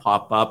stories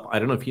pop up. I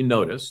don't know if you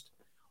noticed,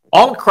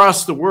 all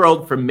across the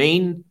world from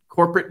main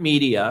corporate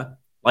media,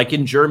 like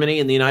in Germany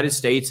and the United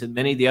States and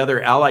many of the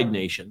other allied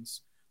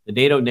nations, the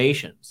NATO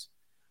nations,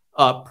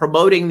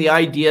 promoting the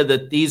idea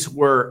that these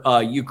were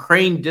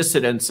Ukraine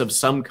dissidents of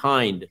some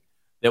kind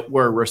that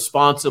were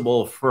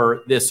responsible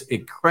for this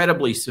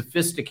incredibly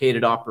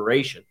sophisticated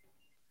operation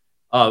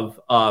of,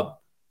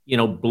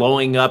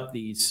 blowing up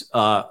these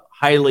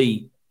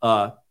highly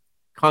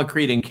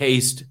concrete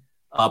encased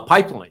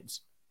pipelines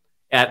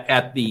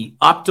at the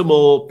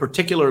optimal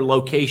particular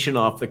location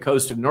off the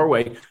coast of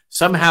Norway.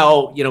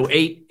 Somehow,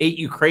 eight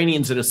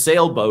Ukrainians in a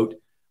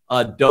sailboat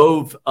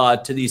dove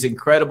to these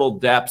incredible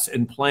depths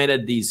and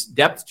planted these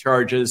depth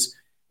charges,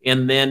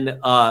 and then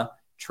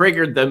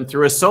triggered them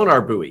through a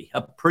sonar buoy,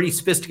 a pretty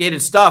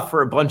sophisticated stuff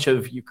for a bunch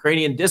of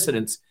Ukrainian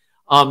dissidents.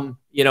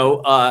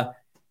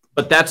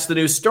 But that's the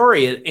new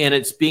story, and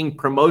it's being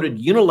promoted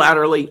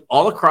unilaterally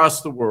all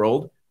across the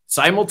world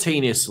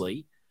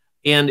simultaneously.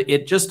 And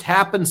it just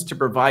happens to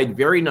provide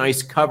very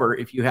nice cover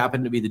if you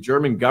happen to be the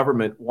German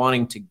government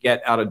wanting to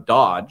get out of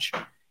Dodge,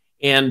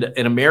 and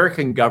an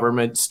American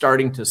government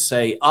starting to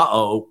say,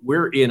 uh-oh,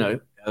 we're in a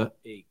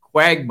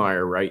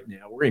quagmire right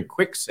now. We're in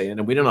quicksand,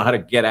 and we don't know how to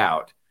get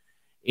out.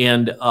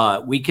 And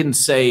we can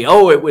say,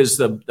 oh, it was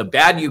the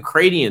bad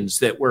Ukrainians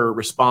that were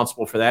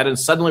responsible for that, and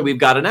suddenly we've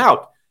got an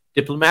out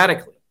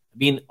diplomatically. I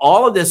mean,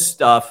 all of this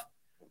stuff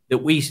that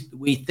we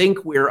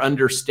think we're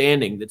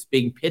understanding that's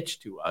being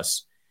pitched to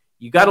us,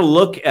 you got to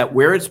look at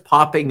where it's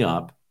popping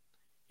up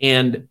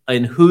and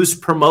who's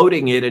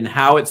promoting it and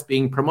how it's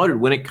being promoted.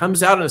 When it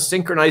comes out in a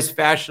synchronized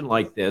fashion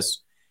like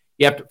this,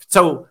 you have to.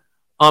 So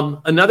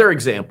another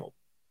example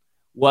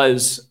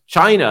was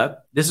China.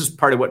 This is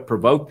part of what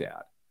provoked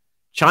that.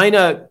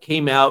 China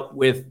came out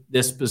with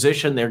this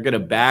position they're going to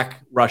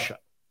back Russia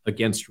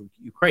against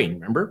Ukraine,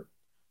 remember?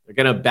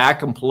 They're going to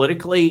back them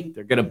politically.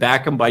 They're going to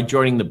back them by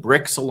joining the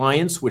BRICS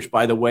alliance, which,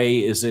 by the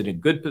way, is in a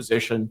good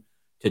position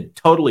to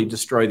totally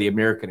destroy the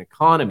American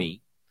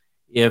economy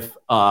if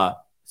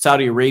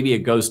Saudi Arabia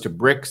goes to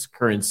BRICS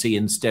currency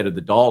instead of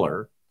the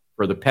dollar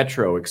for the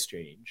petro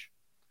exchange.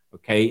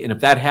 Okay, and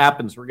if that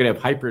happens, we're going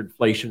to have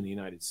hyperinflation in the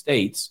United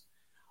States.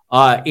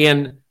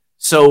 And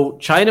so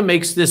China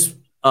makes this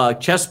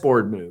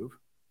chessboard move,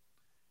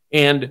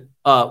 and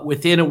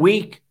within a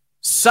week,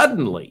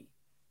 suddenly,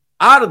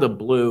 out of the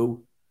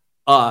blue,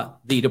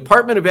 the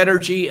Department of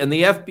Energy and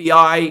the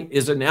FBI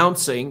is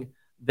announcing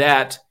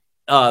that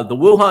the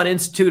Wuhan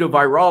Institute of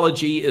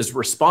Virology is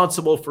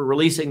responsible for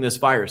releasing this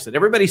virus. And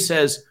everybody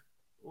says,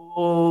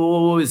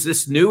 oh, is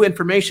this new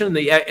information?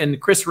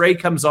 And Chris Wray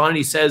comes on and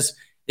he says,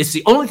 it's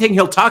the only thing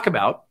he'll talk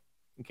about.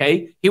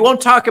 Okay. He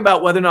won't talk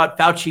about whether or not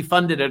Fauci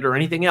funded it or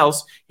anything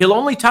else. He'll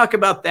only talk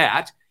about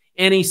that.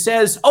 And he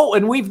says, oh,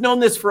 and we've known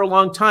this for a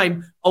long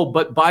time. Oh,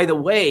 but by the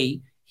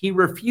way, he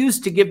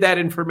refused to give that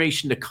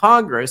information to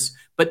Congress,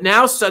 but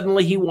now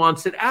suddenly he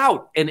wants it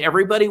out. And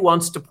everybody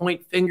wants to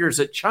point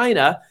fingers at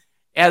China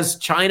as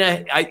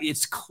China.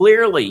 It's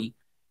clearly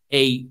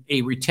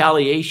a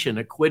retaliation,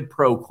 a quid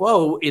pro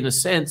quo in a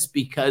sense,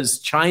 because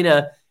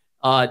China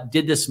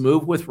did this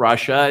move with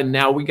Russia. And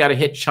now we got to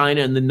hit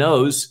China in the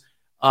nose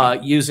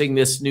using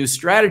this new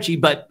strategy.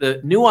 But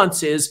the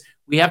nuance is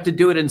we have to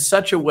do it in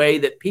such a way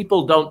that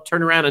people don't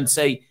turn around and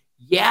say,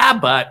 yeah,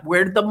 but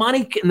where did the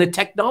money and the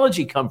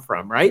technology come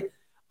from, right?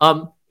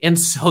 And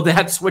so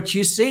that's what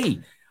you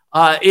see.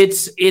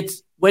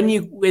 It's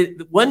when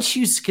once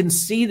you can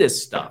see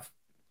this stuff,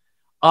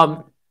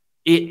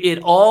 it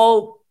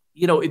all,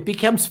 it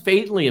becomes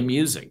fatally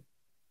amusing.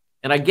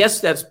 And I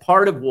guess that's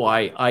part of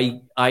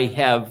why I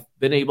have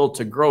been able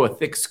to grow a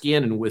thick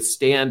skin and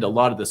withstand a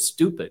lot of the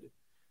stupid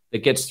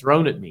that gets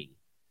thrown at me,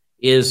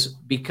 is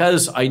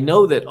because I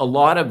know that a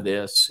lot of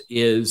this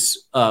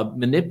is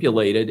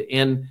manipulated,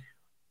 and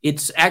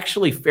it's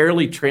actually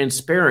fairly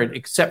transparent,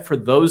 except for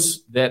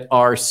those that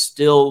are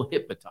still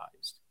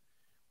hypnotized,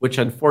 which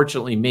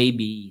unfortunately may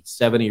be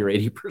 70 or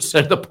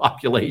 80% of the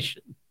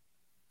population.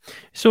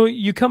 So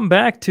you come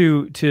back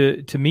to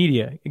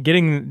media,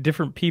 getting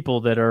different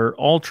people that are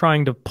all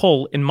trying to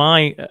pull, in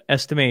my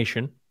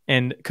estimation,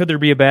 and could there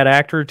be a bad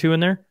actor or two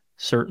in there?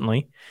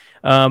 Certainly.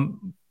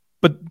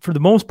 But for the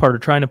most part, are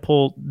trying to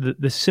pull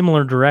the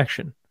similar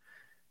direction.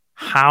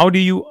 How do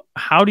you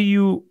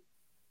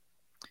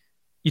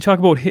talk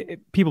about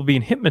people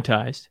being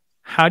hypnotized?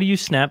 How do you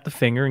snap the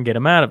finger and get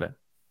them out of it?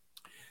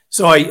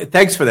 So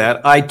thanks for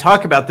that. I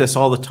talk about this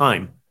all the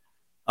time.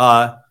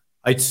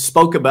 I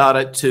spoke about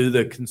it to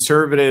the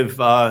conservative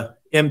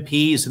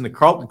MPs in the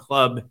Carlton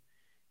Club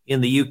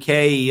in the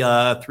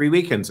UK 3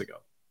 weekends ago.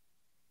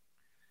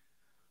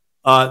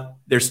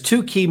 There's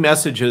two key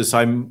messages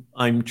I'm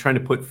trying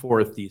to put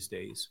forth these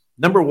days.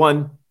 Number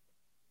one,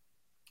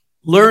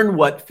 learn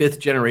what fifth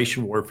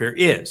generation warfare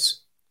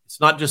is. It's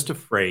not just a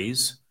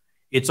phrase.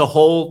 It's a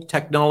whole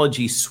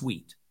technology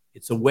suite.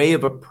 It's a way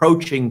of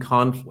approaching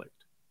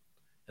conflict.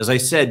 As I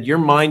said, your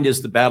mind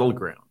is the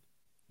battleground.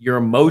 Your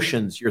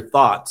emotions, your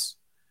thoughts.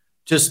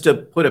 Just to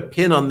put a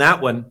pin on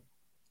that one,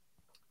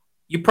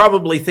 you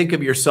probably think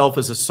of yourself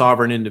as a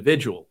sovereign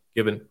individual,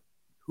 given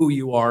who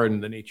you are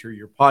and the nature of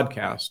your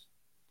podcast.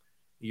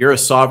 You're a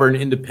sovereign,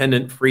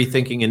 independent,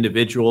 free-thinking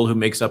individual who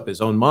makes up his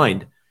own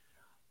mind.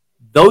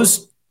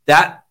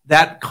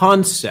 That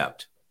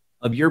concept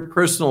of your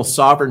personal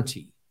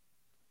sovereignty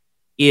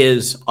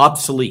is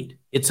obsolete.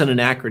 It's an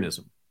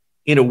anachronism.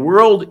 In a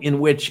world in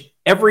which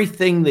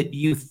everything that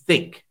you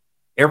think,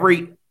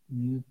 every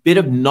bit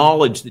of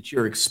knowledge that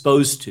you're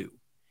exposed to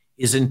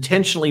is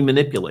intentionally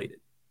manipulated.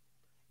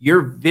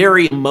 Your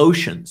very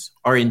emotions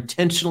are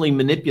intentionally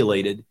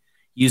manipulated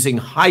using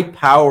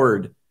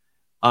high-powered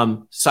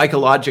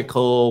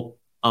psychological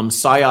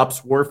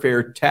psyops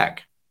warfare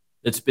tech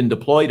that's been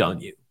deployed on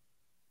you.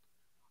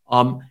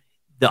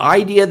 The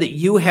idea that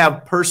you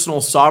have personal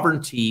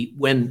sovereignty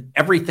when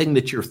everything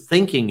that you're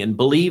thinking and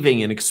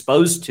believing and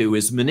exposed to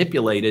is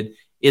manipulated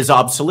is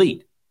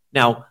obsolete.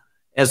 Now,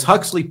 as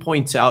Huxley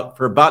points out,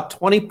 for about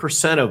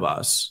 20% of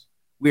us,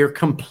 we are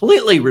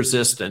completely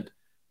resistant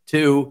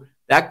to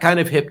that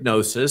kind of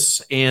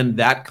hypnosis and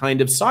that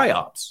kind of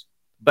psyops.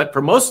 But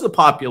for most of the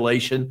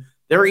population,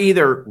 they're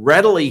either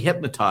readily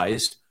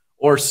hypnotized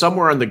or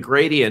somewhere on the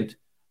gradient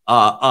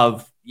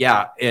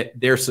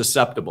they're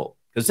susceptible.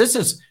 Because this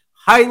is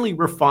highly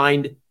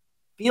refined,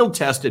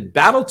 field-tested,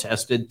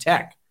 battle-tested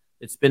tech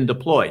that's been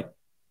deployed.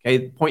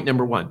 Okay, point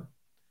number one.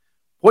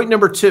 Point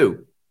number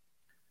two,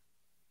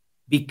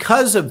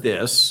 because of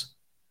this,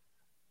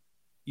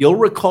 you'll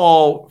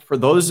recall for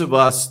those of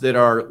us that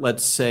are,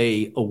 let's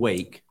say,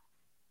 awake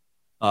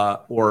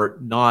or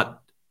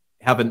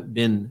haven't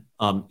been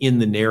in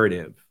the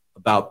narrative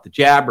about the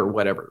jab or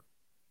whatever,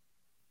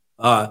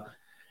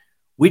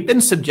 we've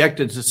been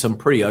subjected to some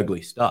pretty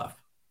ugly stuff.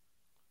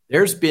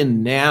 There's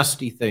been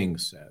nasty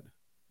things said.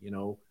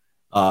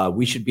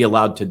 We should be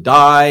allowed to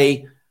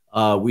die.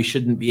 We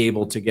shouldn't be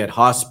able to get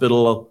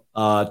hospital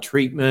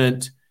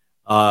treatment.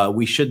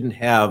 We shouldn't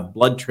have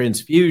blood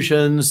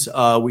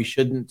transfusions. We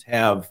shouldn't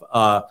have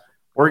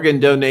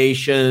organ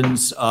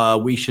donations.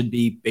 We should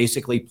be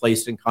basically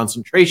placed in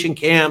concentration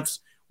camps.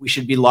 We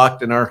should be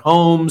locked in our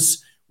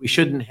homes. We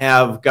shouldn't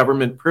have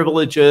government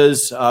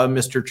privileges,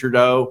 Mr.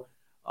 Trudeau.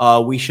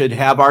 We should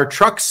have our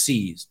trucks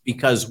seized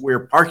because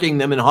we're parking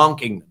them and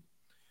honking them.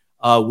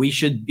 We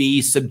should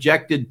be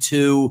subjected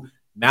to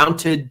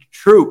mounted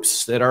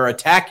troops that are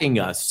attacking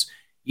us,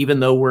 even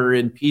though we're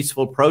in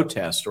peaceful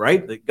protest,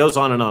 right? It goes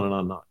on and on and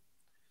on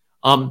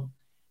and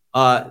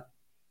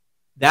on.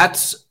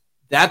 That's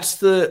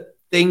the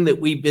thing that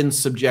we've been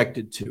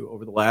subjected to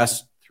over the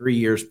last 3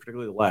 years,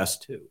 particularly the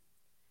last 2.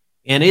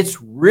 And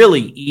it's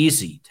really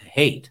easy to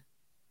hate.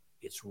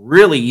 It's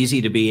really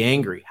easy to be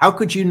angry. How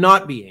could you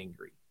not be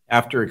angry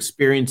after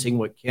experiencing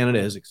what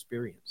Canada has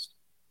experienced?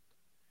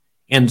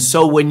 And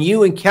so when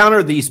you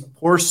encounter these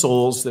poor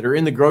souls that are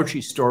in the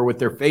grocery store with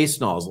their face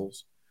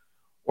nozzles,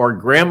 or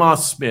Grandma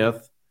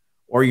Smith,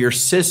 or your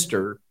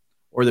sister,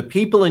 or the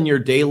people in your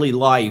daily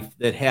life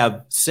that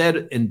have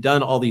said and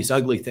done all these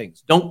ugly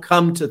things, don't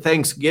come to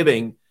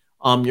Thanksgiving,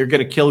 you're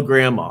going to kill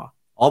Grandma.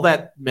 All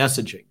that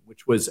messaging,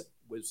 which was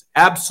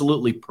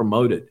absolutely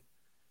promoted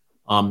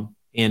and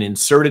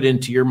inserted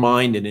into your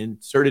mind and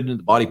inserted into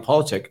the body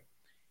politic,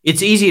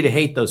 it's easy to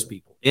hate those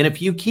people. And if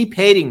you keep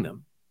hating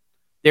them,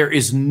 there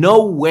is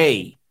no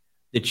way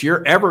that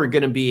you're ever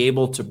going to be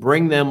able to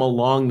bring them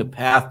along the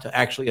path to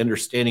actually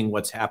understanding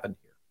what's happened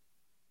here.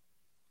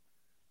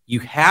 You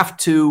have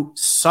to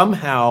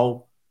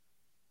somehow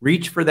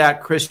reach for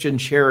that Christian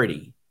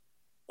charity,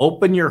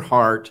 open your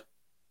heart,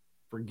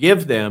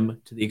 forgive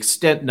them to the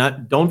extent,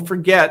 don't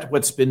forget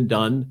what's been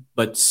done,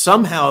 but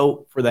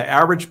somehow for the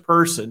average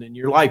person in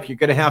your life, you're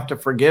going to have to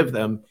forgive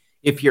them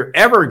if you're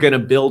ever going to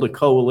build a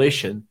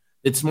coalition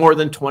that's more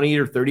than 20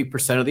 or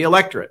 30% of the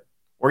electorate,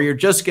 or you're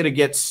just going to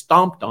get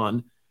stomped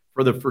on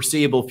for the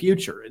foreseeable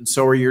future, and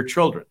so are your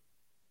children.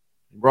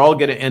 We're all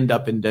going to end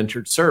up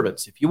indentured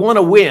servants. If you want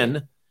to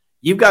win,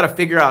 you've got to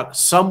figure out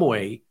some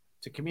way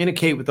to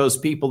communicate with those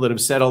people that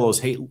have said all those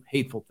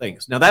hateful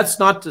things. Now, that's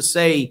not to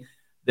say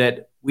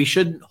that we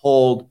shouldn't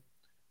hold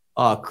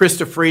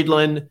Krista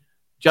Friedland,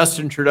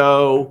 Justin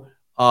Trudeau,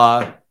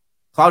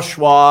 Klaus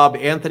Schwab,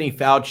 Anthony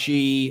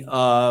Fauci,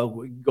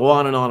 go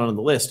on and on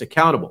the list,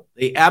 accountable.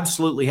 They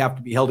absolutely have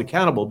to be held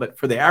accountable. But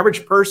for the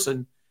average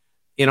person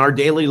in our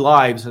daily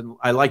lives, and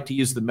I like to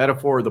use the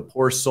metaphor of the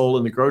poor soul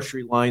in the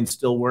grocery line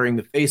still wearing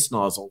the face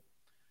nozzle,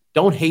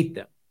 don't hate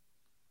them.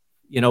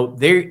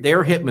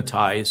 They're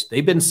hypnotized.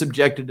 They've been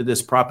subjected to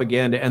this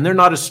propaganda, and they're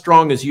not as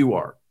strong as you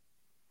are.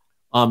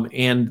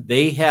 And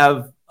they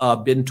have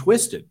been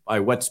twisted by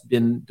what's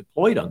been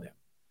deployed on them.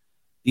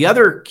 The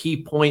other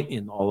key point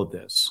in all of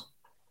this,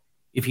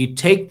 if you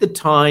take the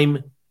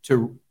time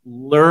to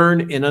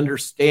learn and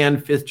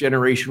understand fifth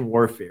generation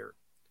warfare,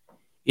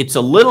 it's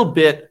a little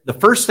bit, the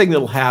first thing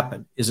that'll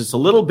happen is it's a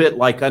little bit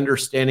like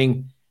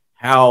understanding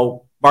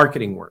how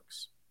marketing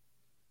works.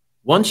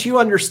 Once you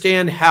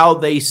understand how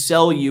they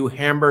sell you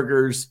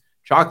hamburgers,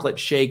 chocolate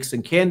shakes,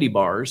 and candy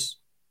bars,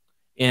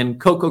 and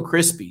Cocoa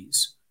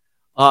Krispies,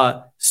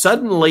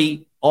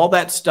 suddenly all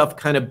that stuff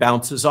kind of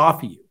bounces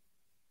off of you,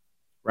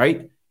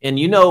 right? And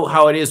you know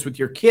how it is with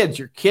your kids.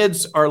 Your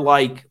kids are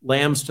like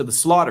lambs to the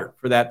slaughter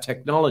for that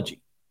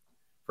technology,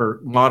 for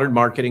modern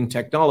marketing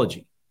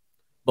technology.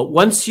 But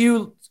once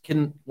you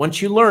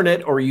learn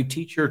it, or you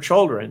teach your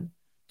children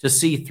to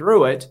see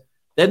through it,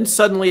 then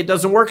suddenly it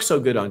doesn't work so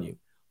good on you.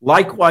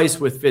 Likewise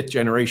with fifth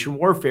generation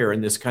warfare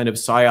and this kind of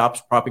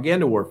psyops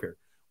propaganda warfare.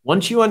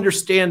 Once you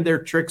understand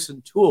their tricks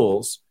and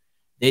tools,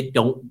 they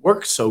don't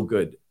work so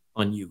good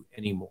on you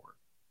anymore.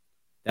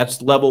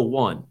 That's level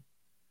one.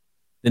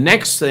 The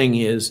next thing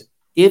is,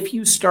 if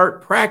you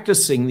start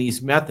practicing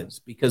these methods,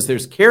 because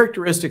there's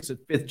characteristics of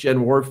fifth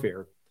gen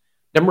warfare.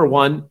 Number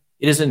one,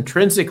 it is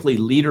intrinsically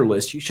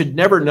leaderless. You should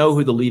never know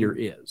who the leader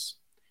is.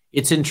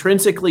 It's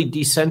intrinsically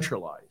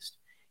decentralized.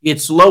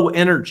 It's low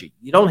energy.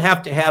 You don't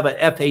have to have an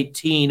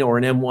F-18 or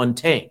an M1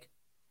 tank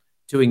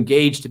to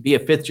engage to be a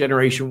fifth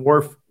generation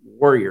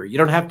warrior. You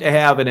don't have to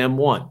have an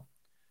M1.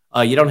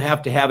 You don't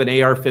have to have an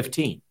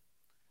AR-15.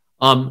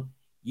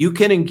 You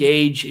can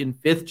engage in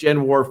fifth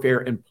gen warfare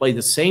and play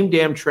the same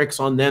damn tricks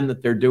on them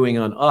that they're doing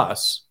on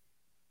us.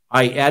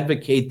 I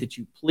advocate that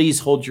you please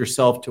hold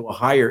yourself to a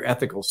higher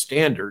ethical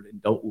standard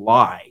and don't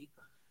lie.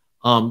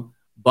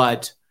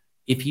 But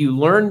if you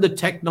learn the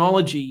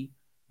technology,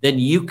 then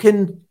you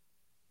can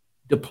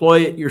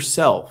deploy it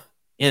yourself.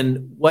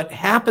 And what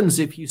happens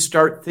if you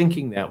start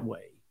thinking that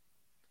way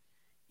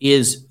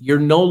is you're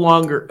no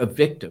longer a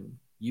victim.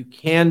 You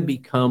can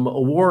become a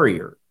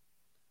warrior.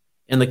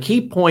 And the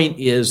key point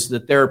is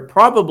that there are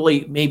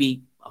probably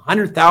maybe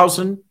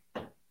 100,000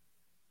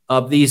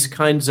 of these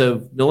kinds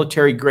of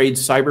military-grade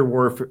cyber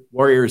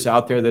warriors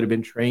out there that have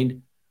been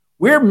trained.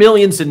 We're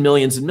millions and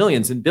millions and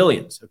millions and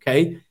billions,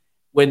 okay?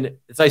 When,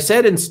 as I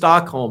said in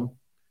Stockholm,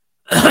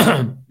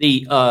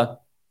 the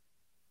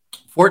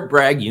Fort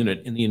Bragg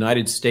unit in the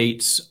United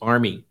States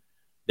Army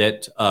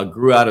that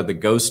grew out of the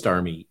Ghost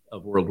Army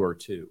of World War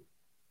II,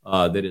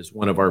 that is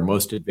one of our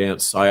most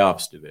advanced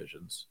PSYOPs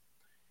divisions,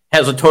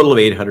 has a total of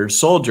 800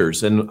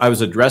 soldiers. And I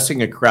was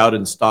addressing a crowd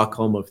in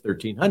Stockholm of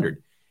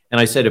 1,300. And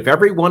I said, if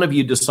every one of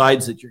you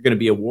decides that you're going to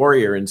be a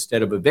warrior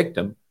instead of a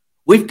victim,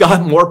 we've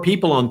got more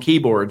people on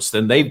keyboards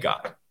than they've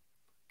got.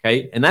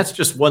 Okay. And that's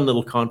just one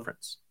little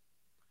conference.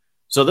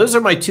 So those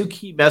are my two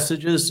key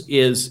messages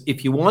is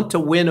if you want to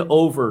win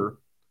over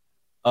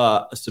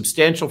a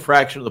substantial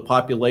fraction of the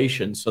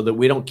population so that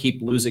we don't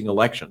keep losing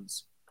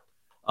elections,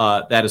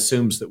 that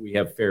assumes that we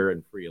have fair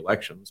and free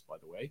elections, by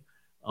the way,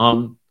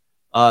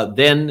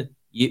 then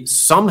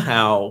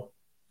somehow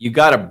you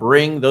got to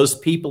bring those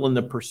people in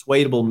the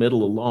persuadable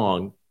middle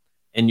along,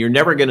 and you're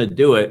never going to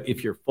do it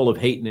if you're full of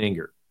hate and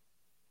anger,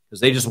 because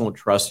they just won't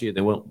trust you. They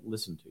won't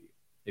listen to you.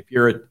 If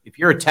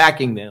you're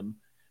attacking them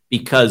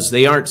because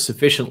they aren't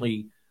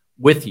sufficiently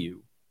with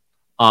you,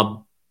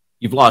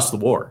 you've lost the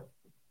war.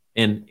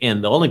 And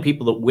the only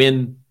people that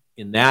win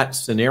in that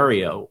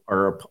scenario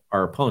are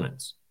our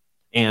opponents.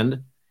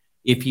 And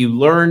if you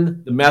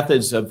learn the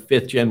methods of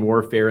fifth gen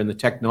warfare and the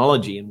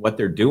technology and what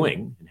they're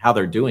doing and how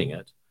they're doing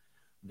it,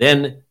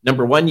 then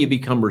number one, you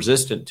become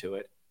resistant to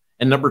it.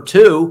 And number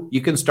two,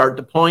 you can start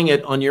deploying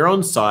it on your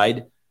own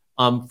side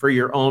for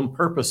your own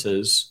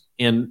purposes.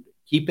 And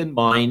keep in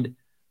mind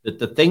that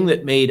the thing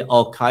that made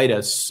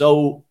Al-Qaeda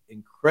so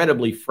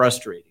incredibly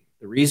frustrating,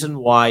 the reason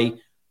why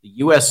the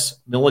U.S.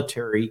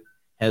 military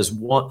has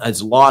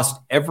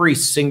lost every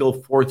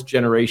single fourth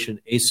generation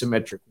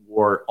asymmetric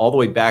war all the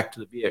way back to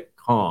the Viet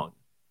Cong,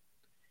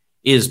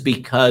 is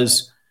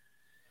because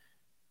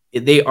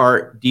they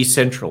are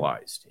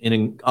decentralized. And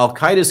in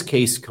Al-Qaeda's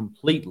case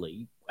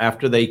completely,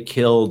 after they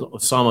killed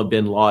Osama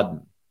bin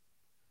Laden,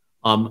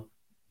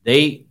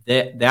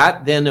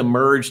 that then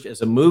emerged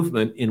as a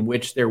movement in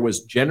which there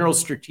was general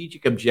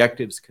strategic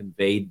objectives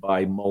conveyed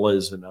by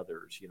mullahs and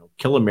others.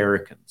 Kill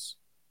Americans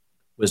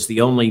was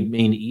the only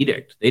main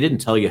edict. They didn't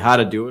tell you how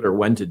to do it or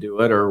when to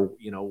do it or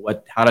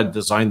how to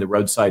design the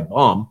roadside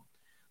bomb.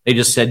 They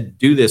just said,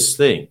 do this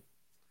thing.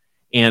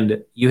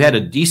 And you had a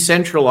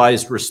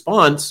decentralized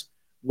response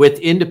with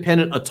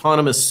independent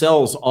autonomous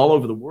cells all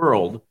over the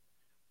world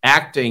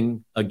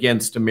acting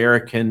against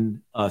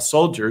American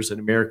soldiers and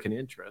American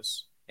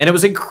interests. And it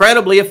was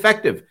incredibly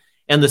effective.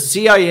 And the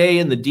CIA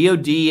and the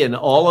DOD and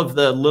all of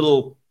the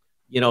little,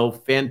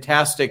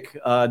 fantastic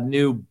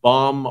new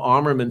bomb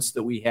armaments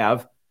that we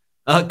have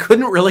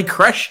couldn't really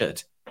crush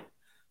it,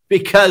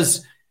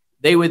 because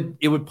it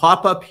would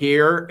pop up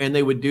here and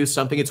they would do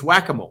something. It's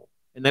whack-a-mole.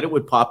 And then it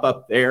would pop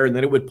up there and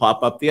then it would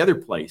pop up the other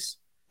place.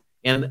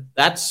 And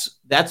that's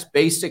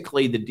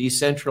basically the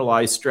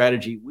decentralized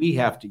strategy we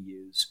have to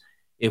use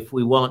if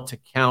we want to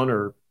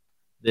counter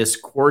this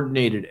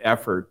coordinated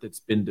effort that's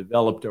been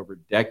developed over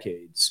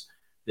decades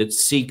that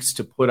seeks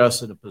to put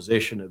us in a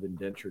position of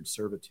indentured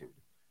servitude.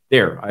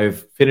 There,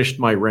 I've finished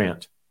my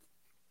rant.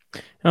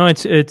 No,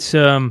 it's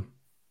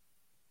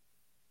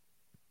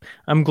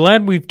I'm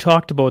glad we've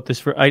talked about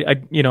this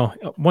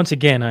once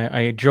again,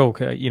 I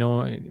joke,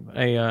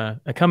 I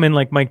come in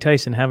like Mike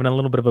Tyson having a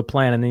little bit of a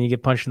plan, and then you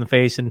get punched in the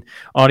face and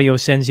audio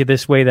sends you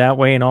this way, that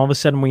way. And all of a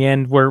sudden we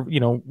end where,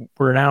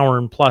 we're an hour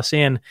and plus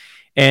in,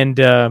 and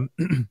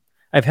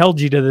I've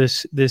held you to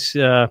this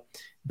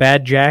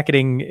bad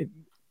jacketing,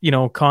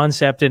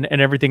 concept and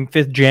everything,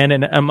 fifth gen.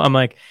 And I'm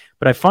like,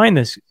 but I find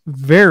this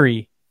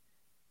very,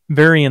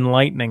 very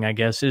enlightening, I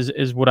guess,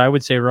 is what I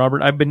would say,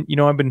 Robert. I've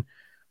been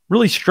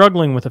really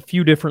struggling with a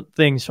few different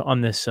things on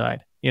this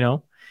side,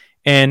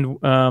 and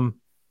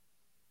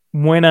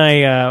when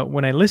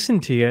I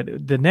listen to you,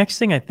 the next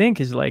thing I think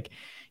is like,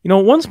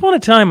 once upon a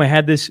time I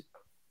had this,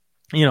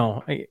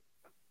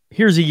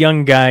 here's a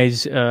young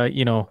guy's,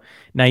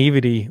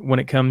 naivety when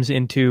it comes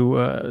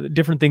into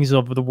different things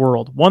of the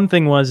world. One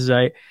thing was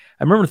I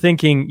remember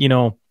thinking,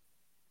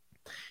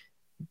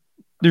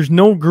 there's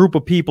no group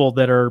of people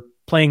that are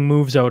playing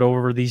moves out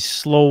over these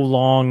slow,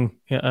 long,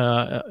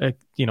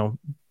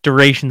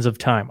 durations of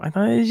time. I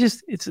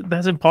thought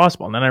that's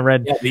impossible. And then I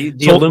read the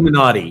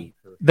Illuminati.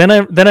 Then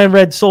I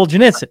read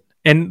Solzhenitsyn,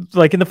 and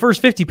like in the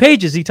first 50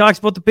 pages, he talks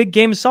about the big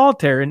game of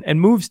solitaire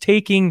and moves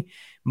taking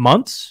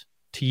months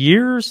to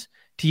years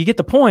till you get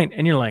the point,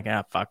 and you're like,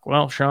 fuck.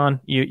 Well,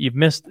 Sean, you've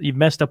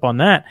messed up on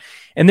that.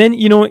 And then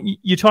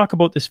you talk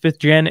about this 5th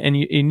gen,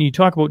 and you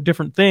talk about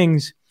different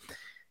things.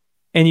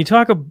 And you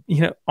talk,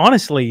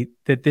 honestly,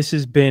 that this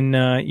has been,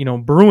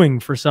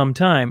 brewing for some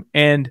time.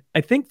 And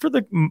I think for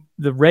the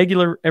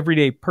regular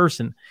everyday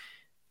person,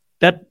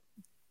 that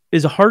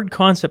is a hard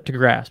concept to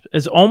grasp.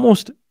 It's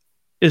almost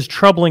as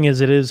troubling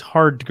as it is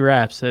hard to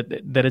grasp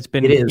that it's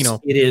been.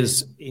 It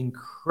is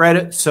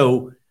incredible.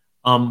 So,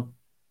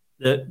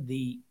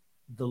 the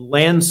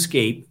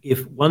landscape.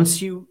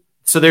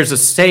 So there's a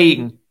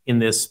saying in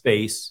this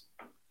space: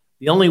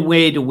 the only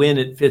way to win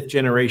at 5th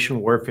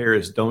generation warfare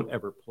is don't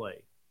ever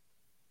play.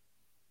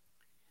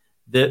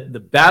 The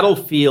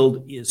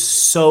battlefield is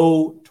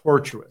so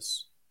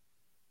tortuous,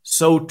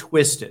 so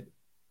twisted.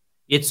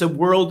 It's a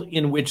world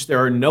in which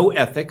there are no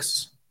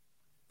ethics.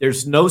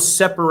 There's no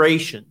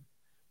separation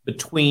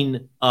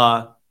between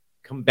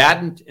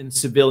combatant and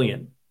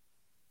civilian.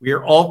 We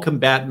are all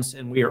combatants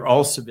and we are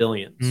all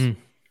civilians.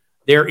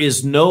 There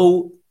is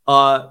no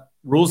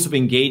rules of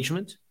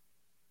engagement.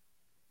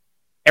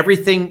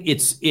 Everything,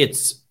 it's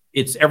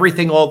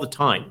everything all the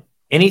time.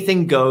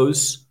 Anything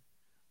goes.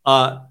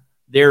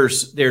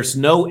 There's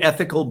no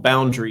ethical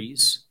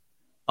boundaries.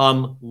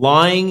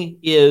 Lying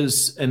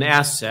is an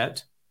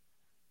asset.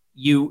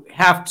 You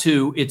have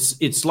to.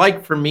 It's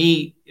like, for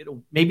me,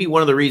 maybe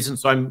one of the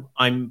reasons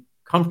I'm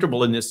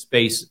comfortable in this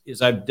space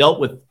is I've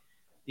dealt with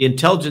the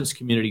intelligence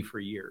community for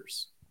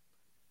years,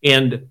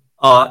 and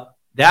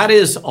that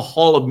is a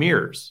hall of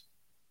mirrors.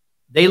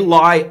 They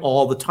lie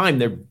all the time.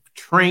 They're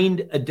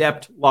trained,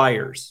 adept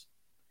liars,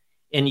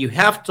 and you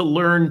have to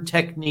learn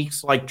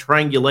techniques like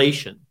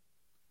triangulation.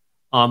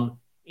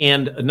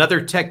 And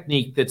another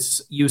technique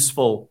that's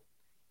useful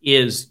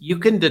is you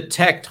can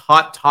detect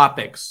hot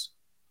topics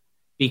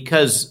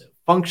because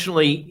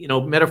functionally,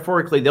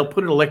 metaphorically, they'll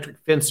put an electric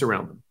fence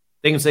around them,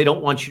 things they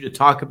don't want you to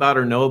talk about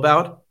or know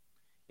about.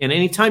 And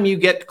anytime you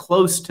get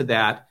close to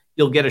that,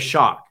 you'll get a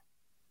shock.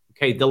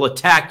 Okay, they'll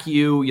attack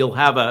you. You'll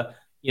have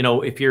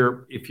if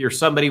you're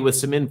somebody with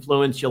some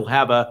influence, you'll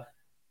have a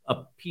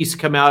piece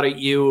come out at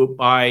you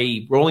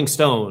by Rolling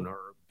Stone or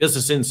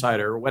Business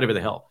Insider or whatever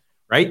the hell,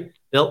 right?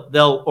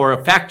 They'll or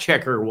a fact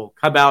checker will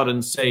come out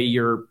and say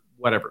you're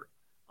whatever.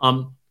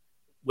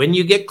 When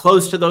you get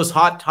close to those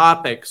hot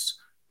topics,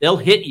 they'll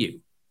hit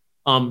you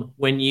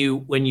when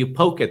you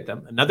poke at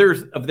them.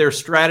 Another of their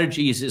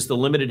strategies is the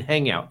limited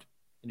hangout.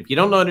 And if you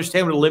don't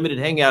understand what a limited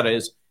hangout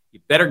is, you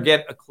better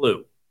get a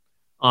clue.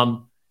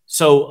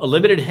 So a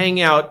limited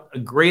hangout, a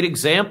great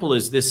example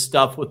is this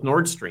stuff with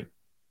Nord Stream,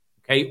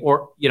 okay,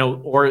 or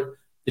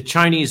the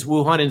Chinese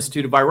Wuhan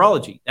Institute of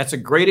Virology. That's a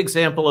great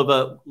example of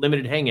a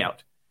limited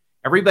hangout.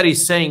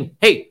 Everybody's saying,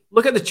 hey,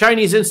 look at the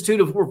Chinese Institute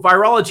of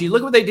Virology.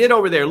 Look what they did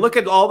over there. Look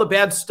at all the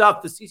bad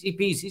stuff, the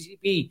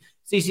CCP.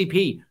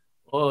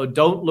 Oh,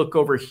 don't look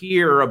over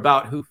here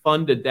about who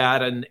funded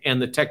that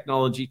and the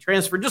technology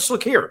transfer. Just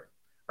look here,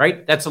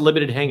 right? That's a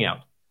limited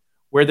hangout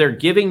where they're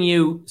giving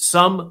you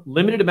some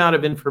limited amount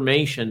of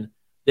information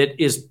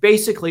that is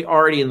basically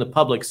already in the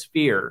public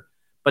sphere,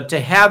 but to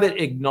have it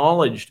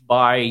acknowledged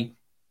by,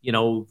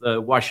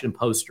 the Washington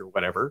Post or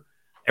whatever,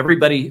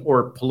 everybody,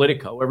 or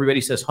Politico, everybody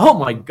says, oh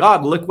my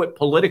God, look what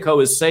Politico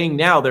is saying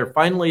now. They're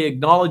finally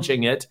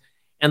acknowledging it.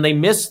 And they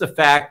miss the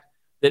fact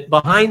that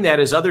behind that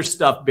is other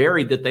stuff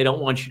buried that they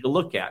don't want you to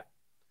look at.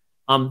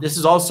 This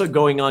is also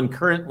going on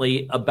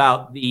currently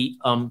about the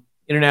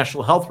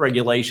international health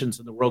regulations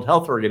and the World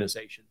Health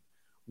Organization.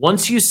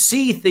 Once you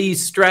see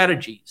these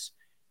strategies,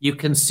 you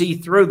can see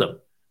through them,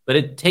 but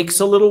it takes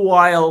a little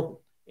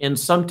while, and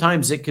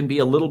sometimes it can be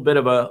a little bit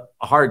of a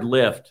hard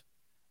lift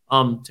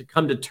to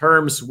come to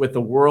terms with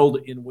a world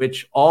in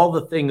which all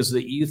the things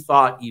that you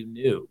thought you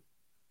knew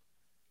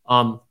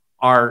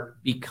are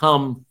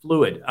become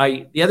fluid.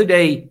 The other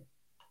day,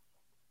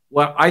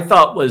 what I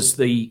thought was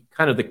the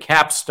kind of the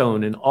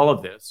capstone in all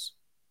of this,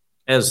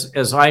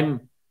 as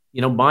I'm,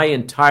 my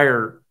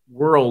entire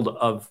world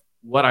of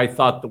what I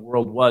thought the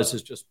world was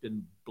has just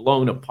been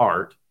blown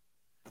apart.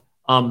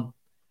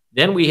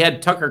 Then we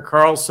had Tucker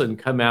Carlson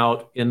come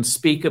out and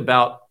speak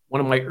about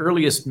one of my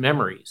earliest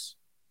memories,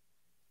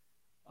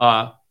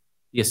 the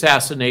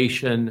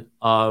assassination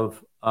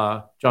of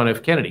John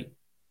F. Kennedy.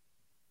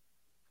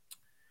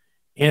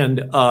 And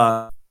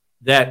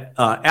that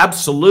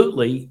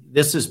absolutely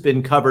this has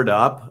been covered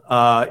up.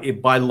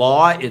 By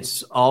law,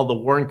 it's all the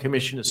Warren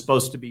Commission is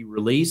supposed to be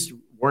released,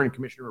 Warren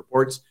Commission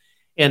reports,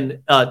 and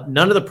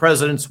none of the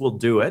presidents will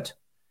do it,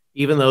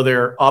 even though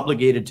they're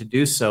obligated to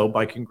do so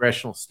by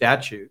congressional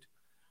statute.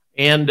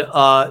 And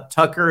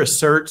Tucker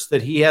asserts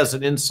that he has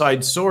an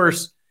inside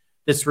source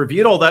that's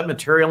reviewed all that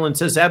material and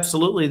says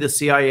absolutely the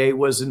CIA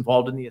was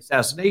involved in the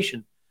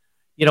assassination.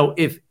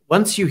 If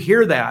once you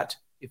hear that,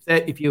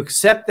 if you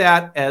accept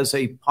that as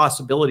a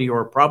possibility or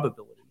a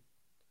probability,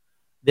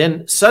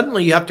 then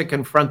suddenly you have to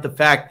confront the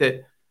fact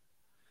that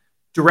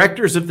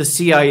directors of the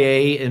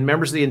CIA and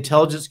members of the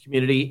intelligence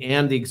community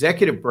and the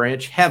executive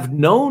branch have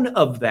known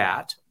of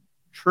that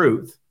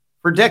truth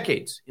for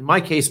decades. In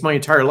my case, my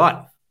entire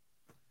life,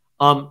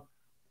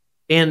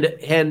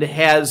 and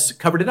has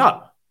covered it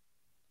up.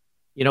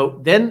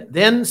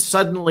 Then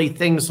suddenly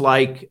things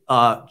like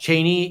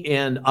Cheney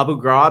and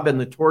Abu Ghraib and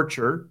the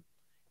torture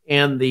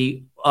and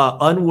the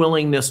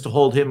unwillingness to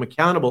hold him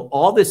accountable,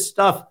 all this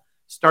stuff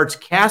starts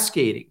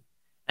cascading,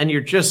 and you're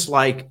just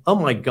like, oh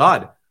my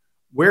God.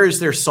 Where is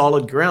there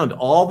solid ground?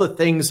 All the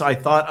things I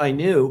thought I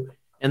knew.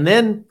 And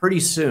then pretty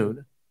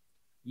soon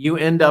you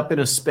end up in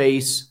a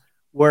space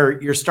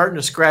where you're starting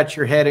to scratch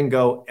your head and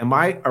go,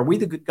 are we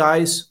the good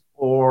guys,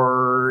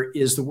 or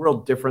is the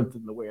world different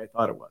than the way I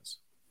thought it was?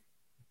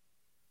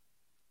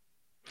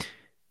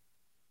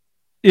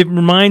 It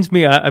reminds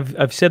me,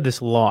 I've said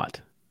this a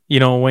lot.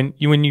 When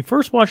you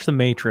first watch The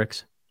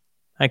Matrix,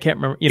 I can't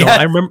remember, Yes.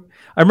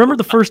 I remember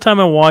the first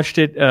time I watched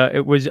it, I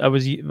was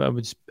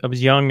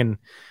young, and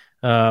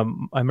I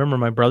remember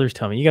my brothers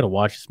telling me, you got to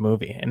watch this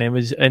movie.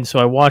 And so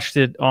I watched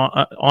it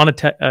on a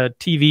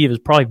TV. It was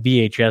probably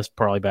VHS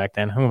probably back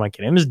then. Who am I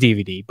kidding? It was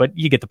DVD, but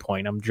you get the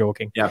point. I'm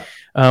joking. Yeah.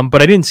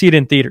 But I didn't see it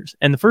in theaters.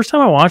 And the first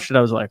time I watched it,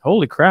 I was like,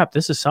 holy crap,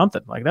 this is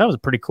something. Like, that was a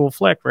pretty cool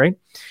flick, right?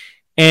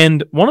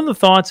 And one of the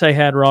thoughts I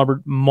had,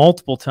 Robert,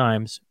 multiple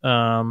times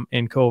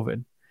in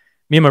COVID,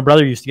 me and my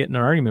brother used to get in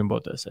an argument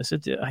about this. I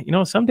said,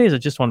 some days I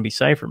just want to be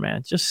Cypher,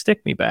 man. Just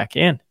stick me back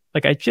in.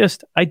 Like,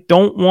 I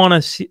don't want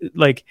to see,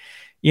 like,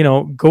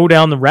 go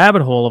down the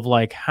rabbit hole of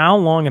like, how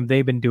long have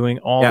they been doing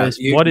all this?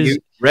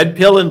 Red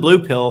pill and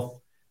blue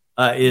pill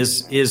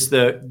is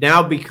the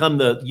now become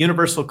the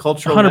universal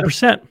cultural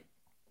 100%.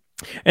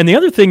 And the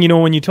other thing,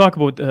 when you talk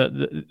about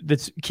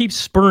that keeps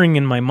spurring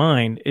in my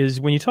mind is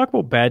when you talk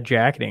about bad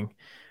jacketing.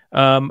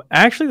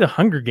 Actually, the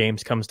Hunger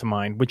Games comes to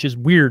mind, which is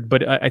weird,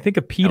 but I think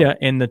of PETA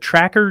and the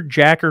Tracker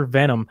Jacker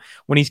Venom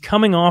when he's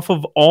coming off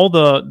of all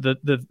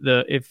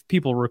the if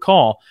people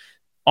recall,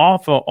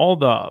 off of all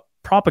the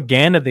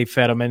propaganda they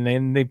fed him, and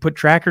then they put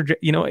Tracker.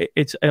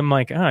 I'm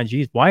like,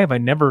 geez, why have I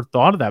never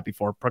thought of that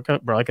before?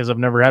 Because I've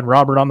never had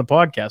Robert on the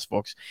podcast,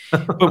 folks.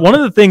 But one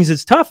of the things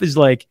that's tough is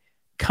like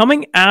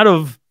coming out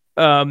of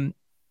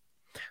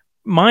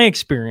my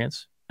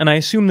experience, and I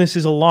assume this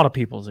is a lot of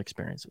people's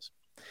experiences.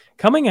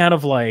 Coming out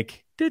of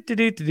like,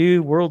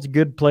 world's a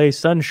good place,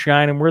 sun's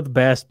shining, we're the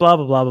best, blah,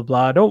 blah, blah, blah,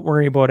 blah. Don't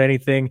worry about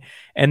anything.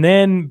 And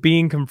then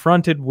being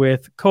confronted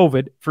with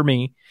COVID for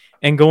me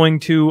and going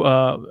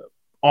to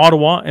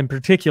Ottawa in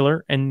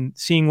particular and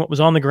seeing what was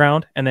on the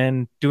ground and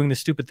then doing the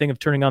stupid thing of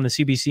turning on the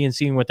CBC and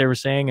seeing what they were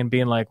saying and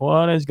being like,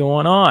 what is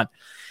going on?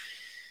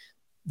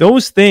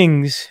 Those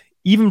things,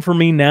 even for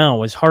me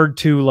now, is hard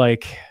to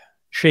like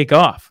shake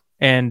off.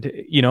 And,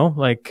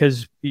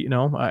 because,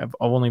 I've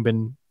only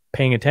been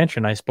paying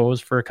attention, I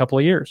suppose, for a couple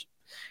of years,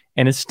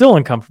 and it's still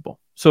uncomfortable.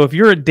 So if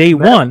you're at day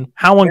one,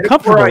 how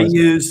uncomfortable I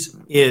use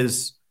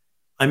is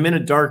I'm in a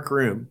dark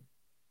room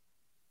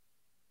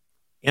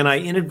and I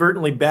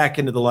inadvertently back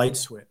into the light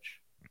switch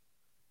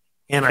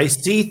and I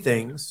see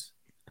things.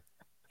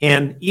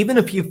 And even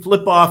if you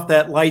flip off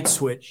that light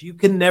switch, you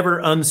can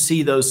never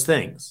unsee those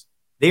things.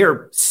 They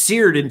are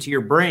seared into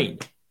your brain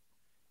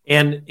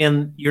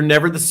and you're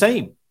never the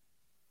same.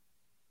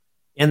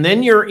 And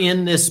then you're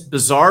in this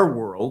bizarre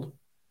world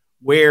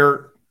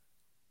where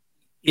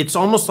it's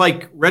almost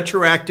like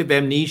retroactive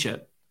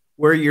amnesia,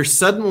 where you're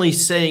suddenly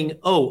saying,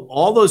 oh,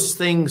 all those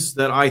things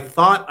that I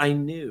thought I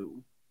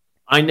knew,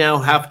 I now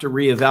have to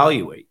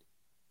reevaluate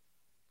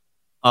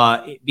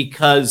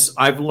because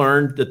I've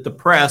learned that the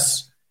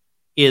press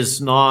does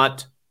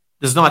not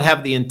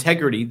have the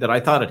integrity that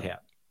I thought it had.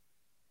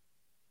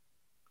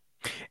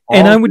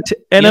 And I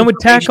would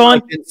tack on,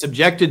 I've been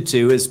subjected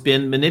to has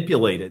been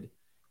manipulated.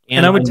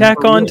 And I would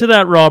tack on to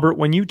that, Robert,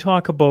 when you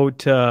talk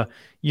about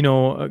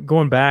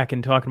going back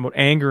and talking about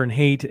anger and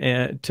hate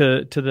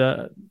to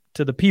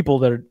the people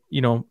that are,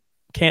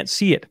 can't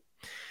see it.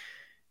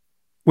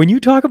 When you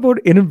talk about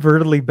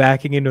inadvertently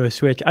backing into a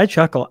switch, I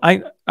chuckle.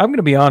 I'm going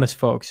to be honest,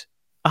 folks.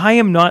 I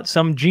am not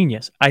some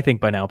genius. I think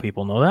by now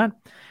people know that.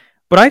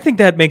 But I think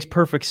that makes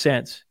perfect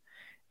sense.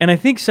 And I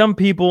think some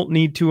people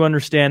need to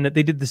understand that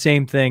they did the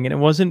same thing, and it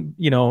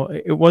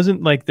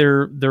wasn't like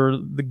they're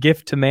the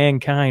gift to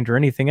mankind or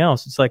anything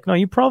else. It's like, no,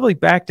 you probably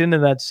backed into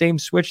that same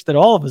switch that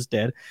all of us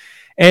did,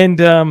 and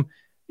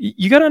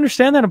you got to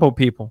understand that about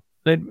people.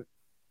 And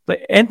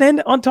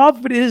then on top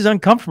of it, it is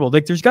uncomfortable.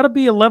 Like there's got to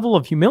be a level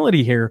of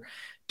humility here.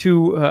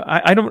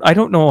 I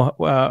don't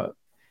know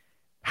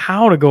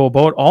how to go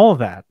about all of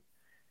that.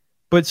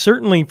 But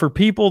certainly for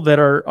people that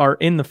are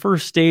in the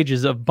first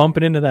stages of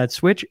bumping into that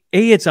switch,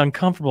 A, it's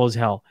uncomfortable as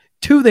hell.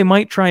 2, they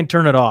might try and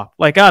turn it off.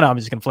 Like, no, I'm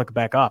just going to flick it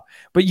back off.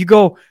 But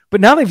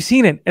but now they've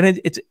seen it, and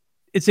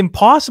it's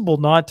impossible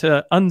not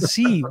to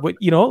unsee what,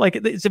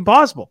 it's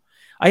impossible.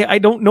 I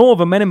don't know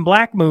of a Men in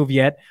Black move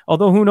yet,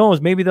 although who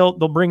knows, maybe they'll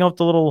bring out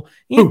the little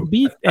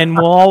beat and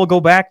we'll all go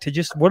back to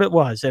just what it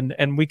was,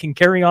 and we can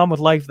carry on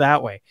with life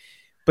that way.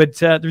 But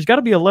there's got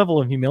to be a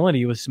level of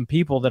humility with some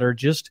people that are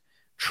just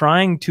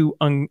trying to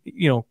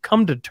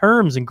come to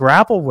terms and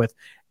grapple with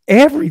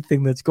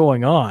everything that's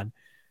going on,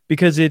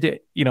 because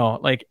it, you know,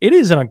 like, it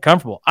is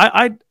uncomfortable.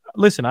 I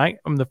listen,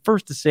 I'm the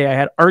first to say I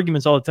had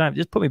arguments all the time.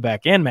 Just put me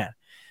back in, man.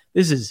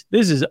 This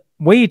is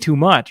way too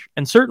much.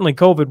 And certainly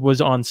COVID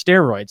was on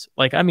steroids.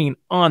 Like, I mean,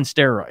 on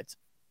steroids.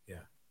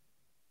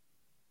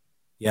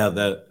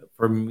 Yeah.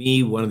 For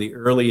me, one of the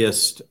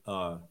earliest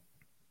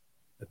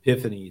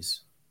epiphanies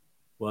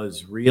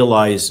was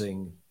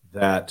realizing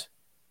that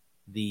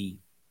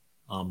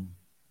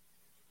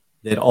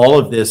that all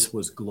of this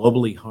was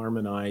globally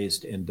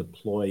harmonized and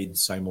deployed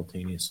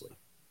simultaneously.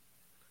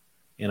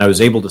 And I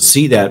was able to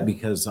see that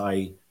because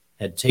I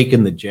had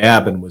taken the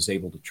jab and was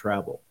able to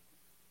travel.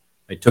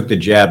 I took the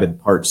jab in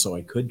part so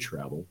I could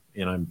travel,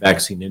 and I'm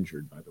vaccine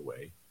injured, by the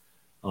way.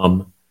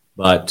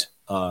 But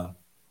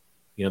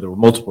there were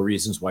multiple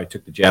reasons why I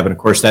took the jab, and of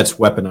course that's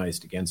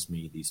weaponized against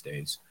me these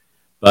days.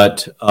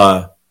 But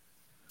what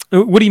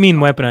do you mean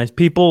weaponized?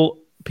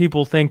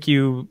 People think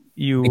you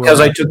because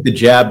I took the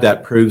jab,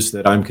 that proves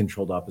that I'm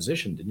controlled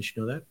opposition. Didn't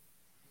you know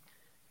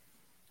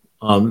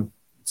that?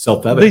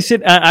 Self-evident. They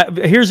said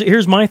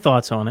here's my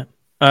thoughts on it.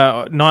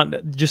 Not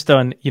just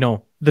on,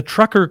 the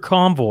trucker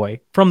convoy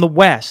from the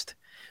West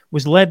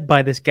was led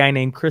by this guy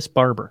named Chris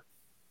Barber.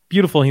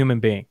 Beautiful human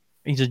being.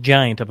 He's a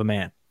giant of a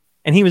man.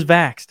 And he was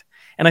vaxxed.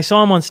 And I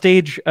saw him on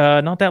stage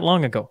not that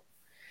long ago.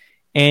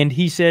 And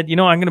he said, I'm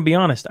going to be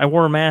honest. I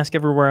wore a mask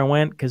everywhere I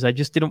went because I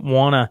just didn't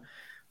want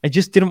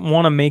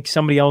to make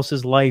somebody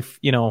else's life,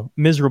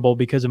 miserable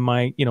because of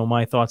my,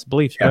 my thoughts,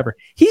 beliefs, whatever.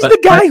 He's the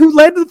guy who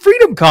led the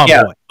Freedom Convoy.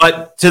 Yeah,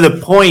 but to the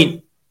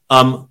point,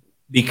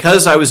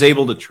 because I was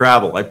able to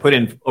travel, I put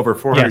in over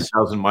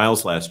 400,000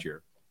 miles last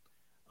year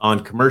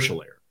on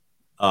commercial air,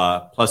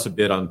 plus a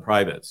bit on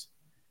privates.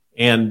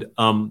 And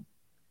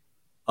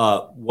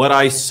what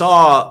I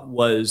saw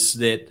was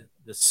that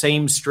the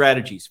same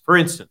strategies, for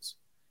instance,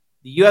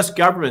 the U.S.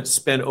 government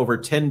spent over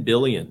 $10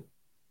 billion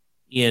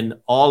in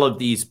all of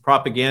these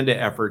propaganda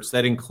efforts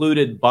that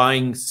included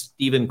buying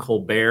Stephen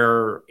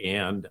Colbert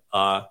and,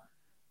 the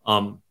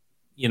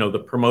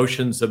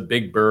promotions of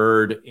Big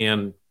Bird,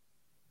 and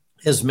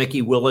as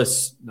Mickey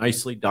Willis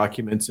nicely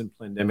documents in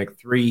Plandemic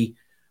 3,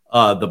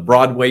 the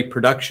Broadway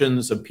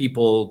productions of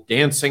people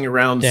dancing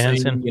around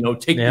saying,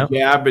 take the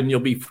jab and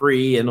you'll be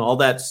free and all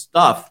that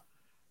stuff.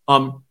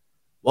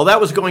 While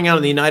that was going on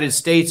in the United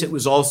States, it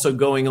was also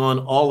going on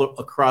all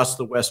across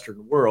the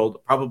Western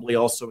world, probably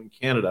also in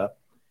Canada.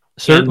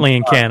 Certainly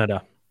in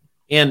Canada.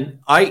 And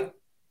I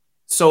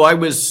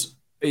was,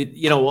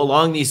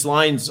 along these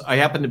lines, I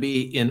happened to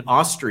be in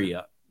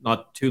Austria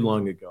not too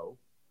long ago,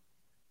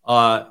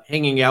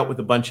 hanging out with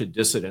a bunch of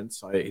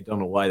dissidents. I don't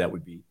know why that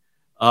would be.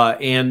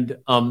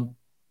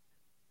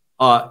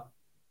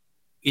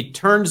 It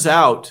turns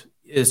out,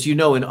 as you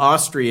know, in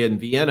Austria and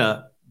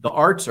Vienna, the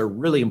arts are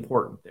really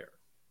important there.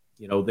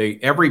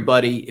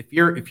 Everybody, if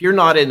you're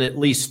not in at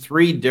least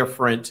three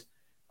different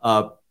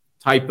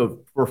type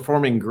of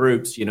performing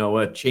groups,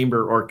 a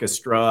chamber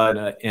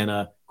orchestra and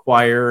a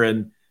choir,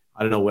 and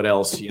I don't know what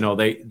else,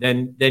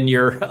 then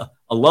you're a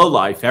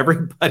lowlife.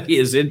 Everybody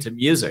is into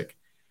music.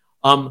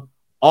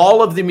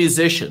 All of the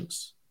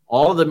musicians,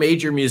 all of the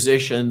major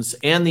musicians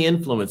and the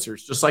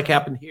influencers, just like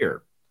happened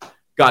here,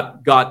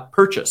 got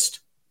purchased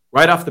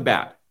right off the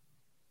bat,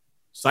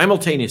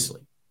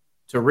 simultaneously,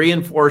 to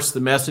reinforce the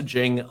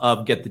messaging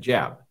of get the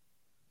jab. I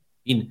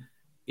mean,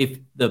 if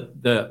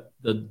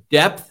the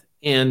depth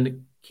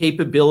and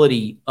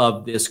capability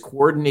of this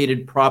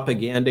coordinated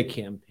propaganda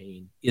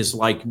campaign is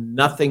like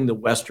nothing the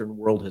Western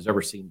world has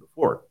ever seen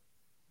before.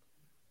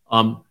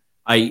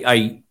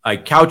 I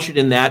couch it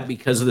in that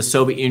because of the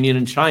Soviet Union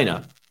and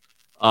China.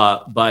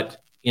 But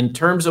in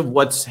terms of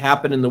what's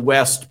happened in the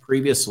West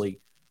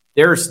previously,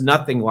 there's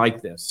nothing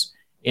like this.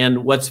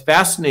 And what's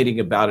fascinating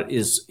about it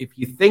is if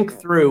you think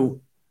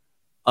through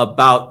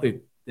about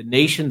the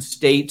nation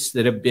states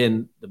that have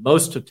been the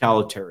most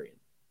totalitarian,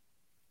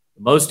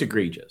 the most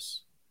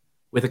egregious,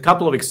 with a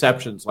couple of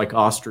exceptions, like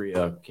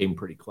Austria came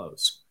pretty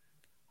close.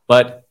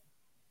 But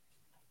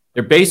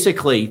they're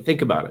basically,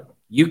 think about it,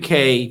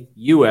 UK,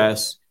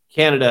 US,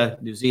 Canada,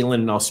 New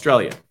Zealand, and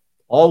Australia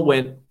all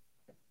went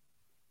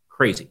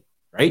crazy,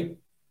 right?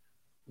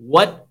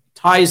 What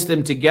ties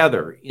them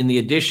together in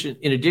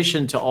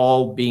addition to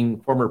all being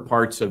former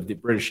parts of the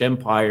British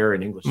Empire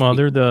and English? Well,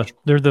 they're the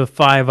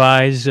Five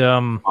Eyes.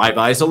 Five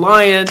Eyes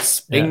Alliance,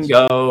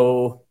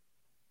 bingo. Yes.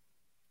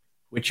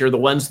 Which are the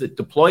ones that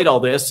deployed all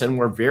this and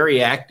were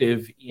very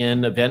active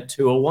in Event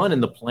 201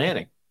 and the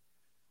planning.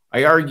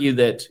 I argue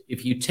that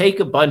if you take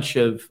a bunch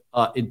of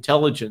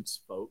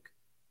intelligence folk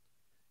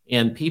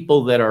and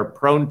people that are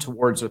prone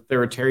towards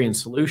authoritarian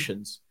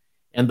solutions,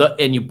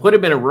 and you put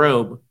them in a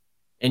room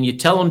and you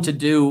tell them to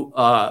do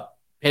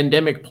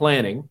pandemic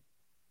planning,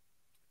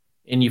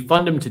 and you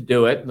fund them to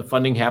do it, and the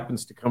funding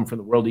happens to come from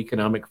the World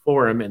Economic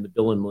Forum and the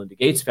Bill and Melinda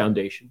Gates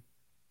Foundation,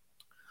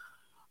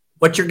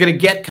 what you're going to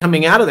get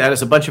coming out of that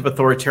is a bunch of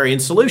authoritarian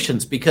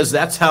solutions, because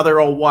that's how they're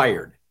all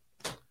wired.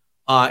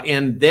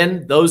 And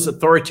then those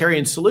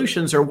authoritarian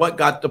solutions are what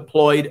got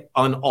deployed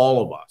on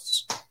all of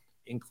us,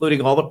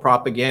 including all the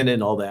propaganda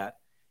and all that.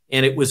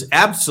 And it was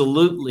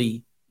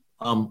absolutely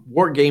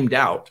war gamed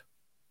out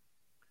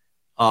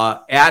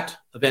at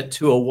Event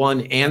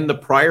 201 and the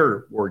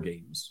prior war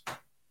games.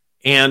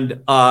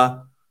 And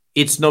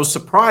it's no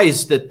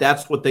surprise that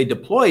that's what they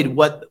deployed.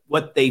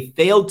 What they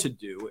failed to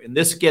do, and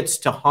this gets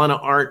to Hannah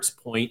Arendt's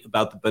point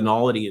about the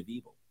banality of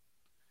evil.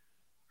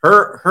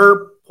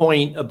 Her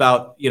point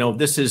about,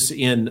 this is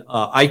in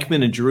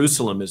Eichmann in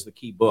Jerusalem is the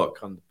key book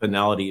on the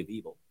banality of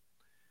evil.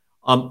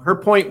 Her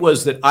point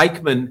was that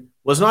Eichmann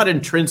was not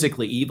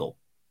intrinsically evil.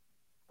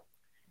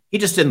 He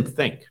just didn't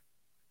think.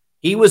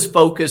 He was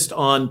focused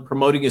on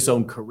promoting his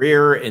own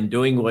career and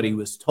doing what he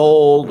was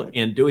told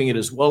and doing it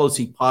as well as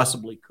he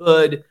possibly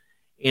could.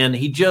 And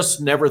he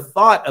just never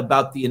thought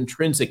about the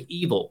intrinsic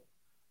evil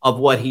of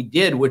what he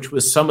did, which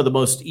was some of the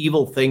most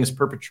evil things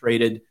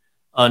perpetrated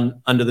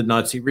under the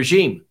Nazi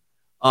regime.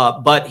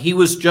 But he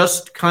was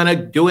just kind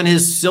of doing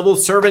his civil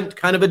servant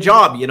kind of a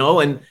job,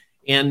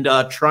 and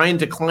trying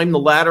to climb the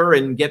ladder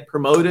and get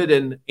promoted.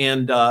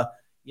 And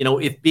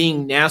if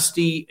being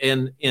nasty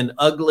and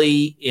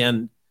ugly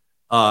and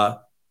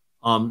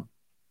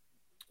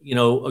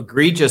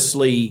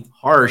egregiously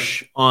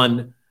harsh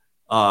on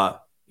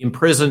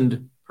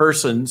imprisoned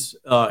persons,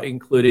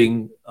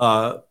 including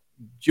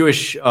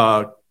Jewish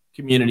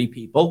community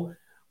people,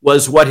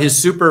 was what his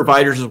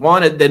supervisors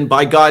wanted, then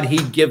by God,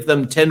 he'd give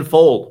them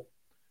tenfold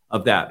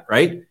of that,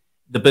 right?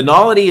 The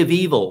banality of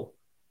evil,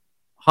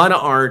 Hannah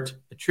Arendt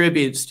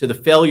attributes to the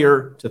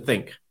failure to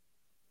think,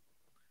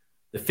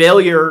 the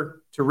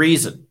failure to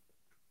reason,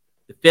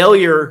 the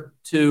failure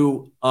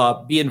to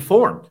be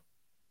informed.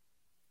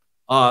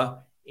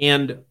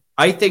 And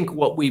I think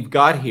what we've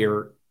got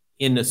here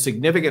in a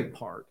significant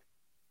part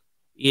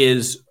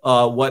is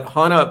what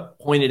Hannah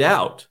pointed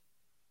out,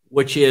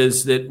 which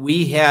is that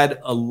we had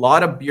a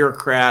lot of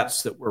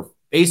bureaucrats that were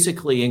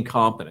basically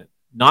incompetent,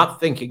 not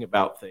thinking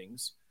about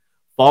things,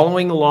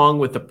 following along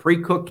with a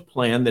pre-cooked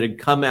plan that had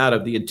come out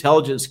of the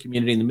intelligence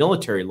community and the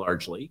military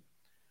largely,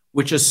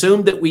 which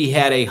assumed that we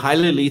had a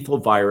highly lethal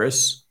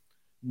virus,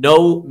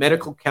 no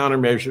medical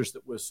countermeasures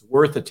that was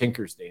worth a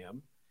tinker's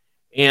damn,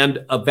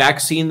 and a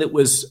vaccine that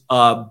was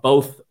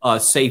both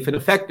safe and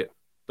effective.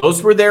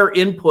 Those were their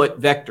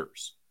input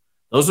vectors.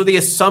 Those are the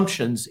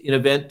assumptions in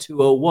Event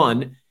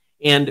 201.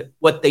 And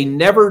what they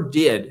never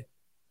did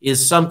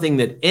is something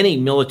that any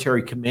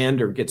military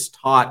commander gets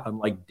taught on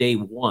like day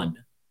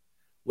one,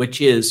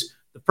 which is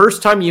the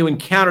first time you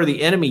encounter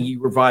the enemy,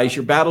 you revise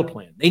your battle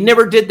plan. They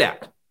never did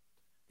that.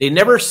 They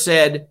never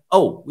said,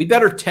 oh, we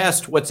better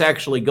test what's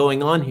actually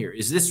going on here.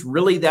 Is this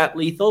really that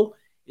lethal?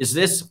 Is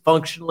this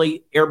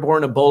functionally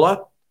airborne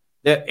Ebola?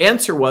 The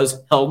answer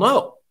was hell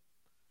no.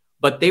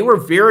 But they were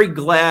very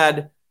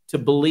glad to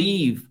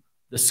believe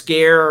the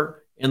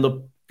scare and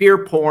the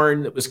fear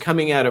porn that was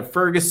coming out of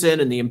Ferguson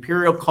and the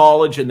Imperial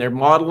College and their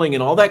modeling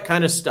and all that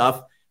kind of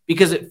stuff,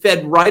 because it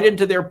fed right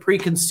into their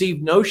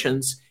preconceived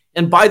notions.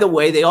 And by the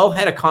way, they all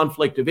had a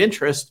conflict of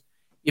interest.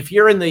 If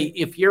you're in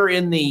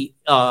the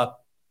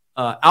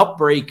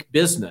outbreak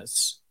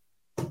business,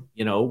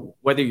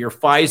 whether you're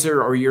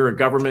Pfizer or you're a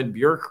government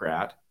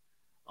bureaucrat,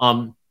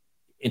 and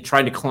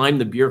trying to climb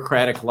the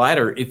bureaucratic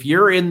ladder, if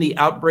you're in the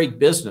outbreak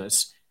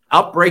business,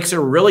 outbreaks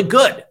are really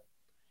good.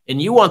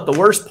 And you want the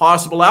worst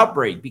possible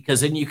outbreak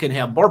because then you can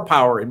have more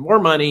power and more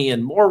money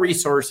and more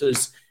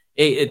resources.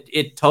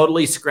 It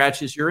totally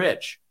scratches your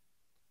itch.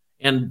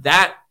 And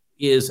that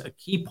is a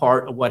key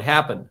part of what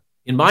happened.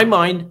 In my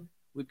mind,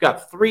 we've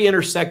got three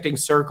intersecting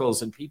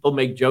circles and people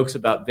make jokes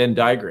about Venn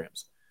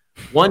diagrams.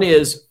 One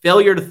is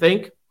failure to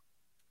think.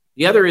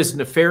 The other is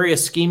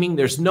nefarious scheming.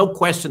 There's no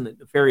question that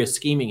nefarious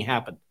scheming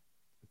happened.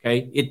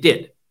 Okay, it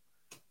did.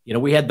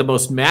 We had the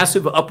most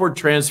massive upward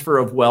transfer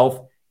of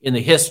wealth in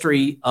the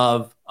history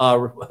of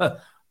the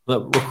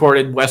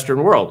recorded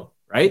Western world,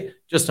 right?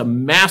 Just a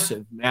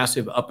massive,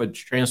 massive upward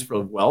transfer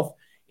of wealth.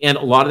 And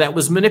a lot of that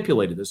was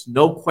manipulated. There's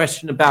no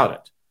question about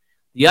it.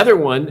 The other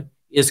one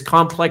is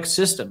complex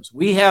systems.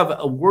 We have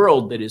a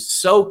world that is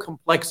so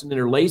complex and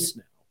interlaced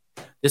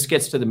now. This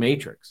gets to the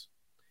matrix,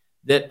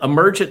 that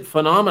emergent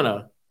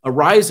phenomena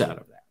arise out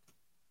of that.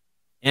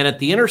 And at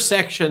the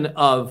intersection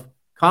of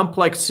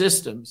complex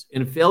systems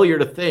and failure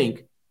to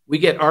think, we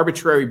get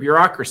arbitrary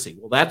bureaucracy.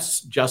 Well,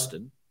 that's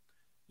Justin.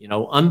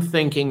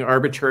 Unthinking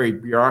arbitrary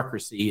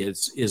bureaucracy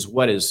is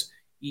what is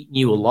eating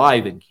you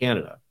alive in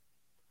Canada.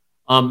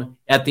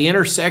 At the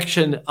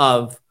intersection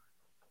of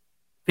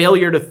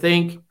failure to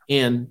think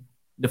and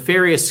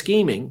nefarious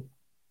scheming,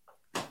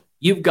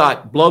 you've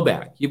got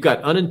blowback. You've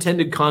got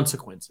unintended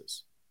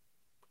consequences.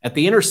 At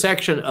the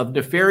intersection of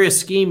nefarious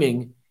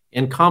scheming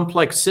and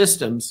complex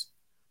systems,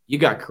 you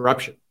got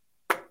corruption.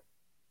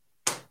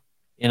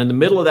 And in the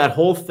middle of that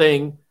whole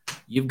thing,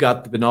 you've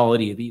got the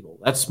banality of evil.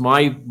 That's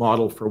my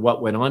model for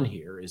what went on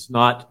here, is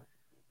not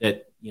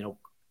that,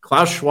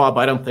 Klaus Schwab,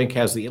 I don't think,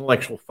 has the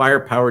intellectual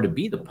firepower to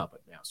be the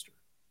puppet master.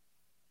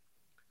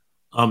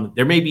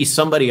 There may be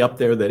somebody up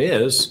there that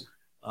is,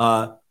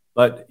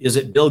 but is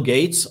it Bill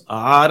Gates?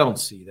 I don't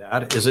see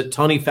that. Is it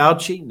Tony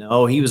Fauci?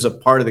 No, he's a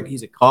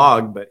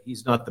cog, but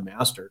he's not the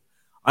master.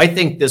 I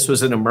think this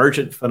was an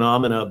emergent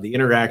phenomena of the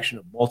interaction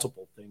of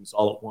multiple things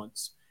all at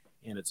once.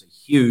 and it's a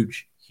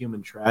huge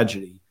human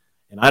tragedy.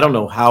 And I don't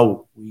know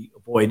how we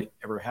avoid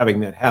ever having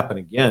that happen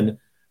again,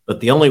 but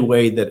the only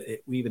way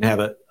that we even have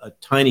a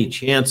tiny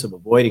chance of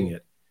avoiding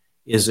it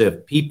is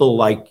if people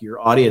like your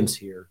audience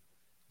here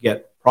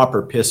get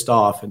proper pissed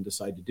off and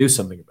decide to do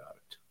something about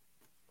it.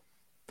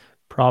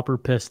 Proper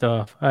pissed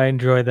off. I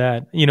enjoy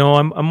that. You know,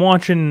 I'm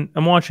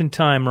watching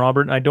time,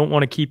 Robert. I don't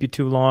want to keep you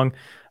too long.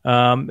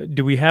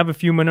 Do we have a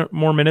few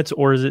more minutes,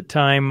 or is it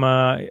time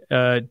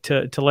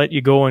to let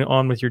you go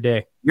on with your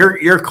day?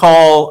 Your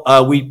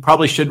call. We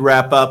probably should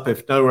wrap up.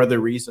 If no other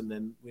reason,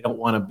 then we don't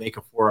want to make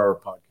a 4-hour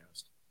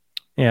podcast.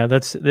 Yeah,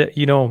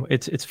 you know,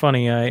 it's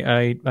funny.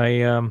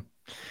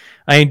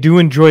 I do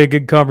enjoy a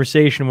good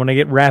conversation. When I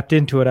get wrapped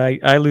into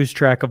it, I lose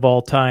track of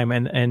all time,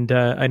 and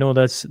I know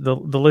that's the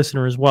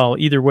listener as well.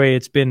 Either way,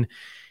 it's been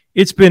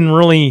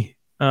really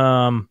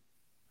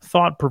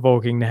thought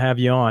provoking to have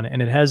you on,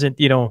 and it hasn't,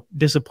 you know,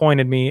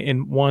 disappointed me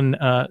in one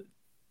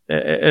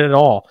at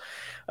all.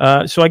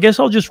 So I guess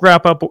I'll just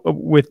wrap up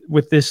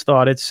with this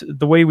thought. It's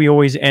the way we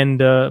always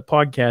end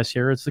podcasts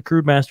here. It's the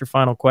Crude Master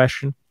final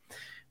question.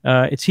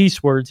 It's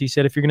Heath's words. He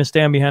said, "If you're going to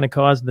stand behind a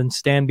cause, then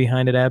stand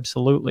behind it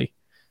absolutely."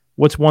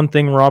 What's one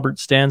thing Robert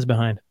stands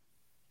behind?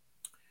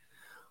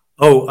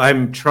 Oh,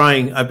 I've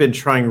been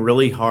trying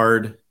really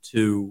hard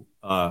to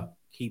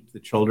keep the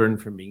children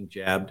from being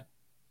jabbed.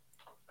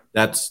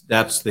 That's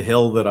the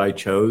hill that I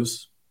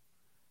chose.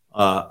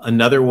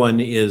 Another one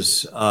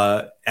is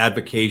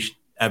advocating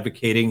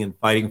and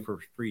fighting for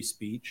free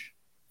speech.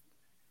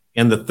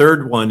 And the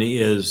third one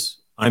is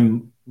I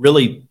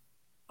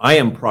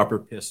am proper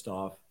pissed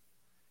off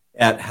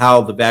at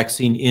how the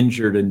vaccine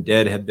injured and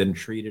dead have been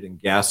treated and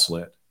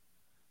gaslit.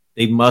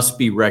 They must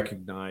be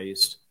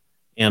recognized,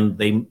 and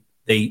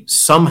they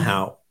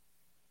somehow,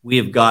 we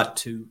have got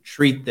to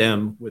treat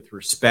them with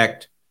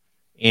respect,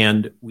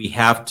 and we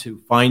have to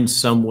find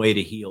some way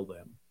to heal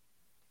them.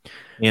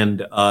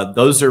 And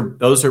those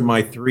are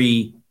my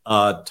three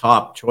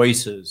top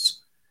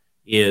choices.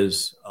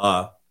 Is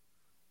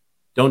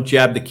don't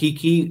jab the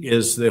kiki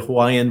is the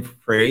Hawaiian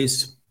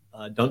phrase.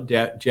 Don't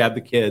jab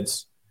the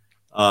kids.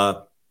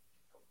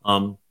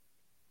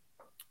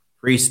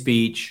 Free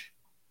speech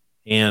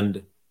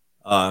and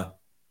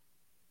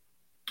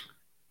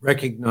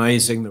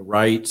recognizing the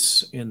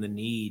rights and the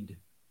need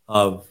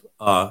of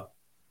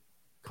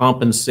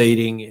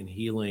compensating and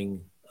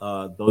healing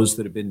those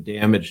that have been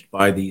damaged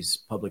by these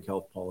public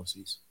health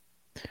policies.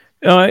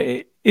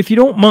 If you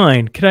don't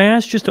mind, could I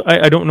ask just?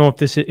 I don't know if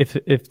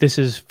this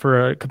is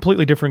for a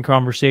completely different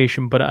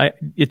conversation, but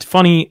it's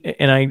funny,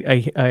 and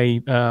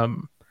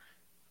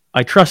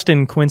I trust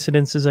in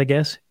coincidences, I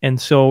guess.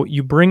 And so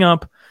you bring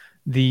up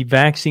the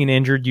vaccine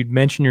injured. You'd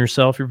mention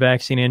yourself, you're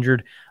vaccine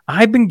injured.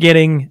 I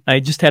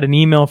just had an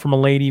email from a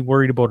lady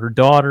worried about her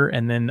daughter,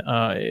 and then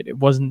it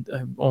wasn't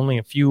only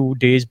a few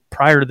days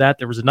prior to that,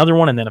 there was another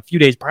one, and then a few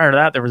days prior to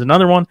that, there was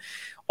another one,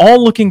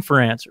 all looking for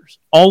answers,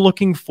 all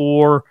looking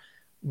for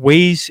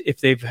ways, if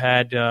they've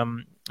had,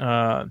 whether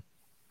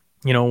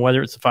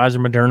it's the Pfizer,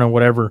 Moderna,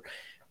 whatever,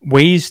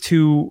 ways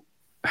to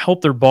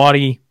help their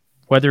body,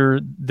 whether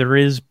there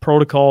is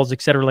protocols,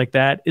 et cetera, like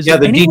that. The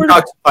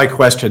detoxify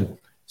question.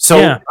 So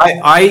yeah.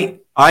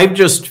 I've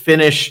just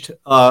finished,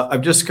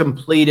 I've just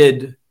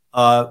completed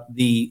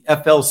the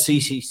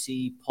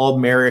FLCCC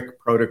Palmeric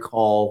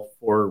protocol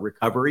for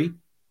recovery.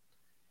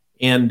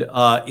 And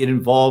it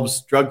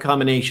involves drug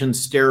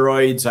combinations,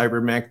 steroids,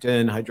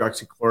 ivermectin,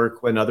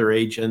 hydroxychloroquine, other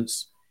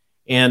agents.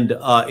 And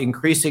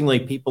increasingly,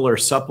 people are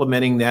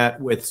supplementing that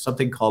with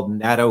something called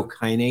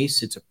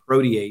nattokinase. It's a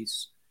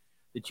protease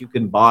that you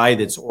can buy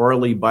that's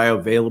orally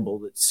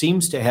bioavailable that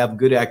seems to have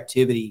good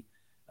activity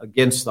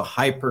against the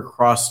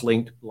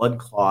hypercross-linked blood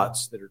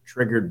clots that are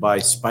triggered by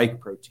spike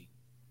protein.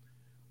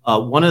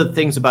 One of the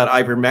things about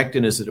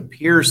ivermectin is it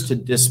appears to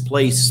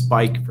displace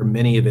spike from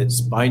many of its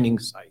binding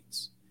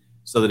sites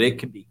so that it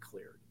can be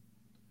cleared.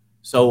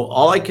 So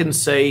all I can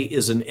say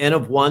is an N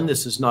of 1.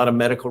 This is not a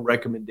medical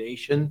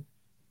recommendation.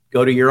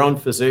 Go to your own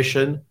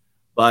physician.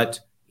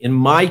 But in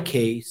my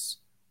case,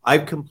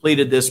 I've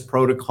completed this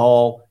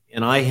protocol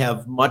and I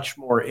have much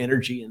more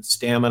energy and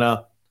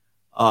stamina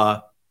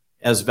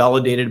as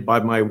validated by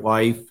my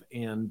wife,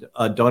 and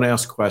don't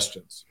ask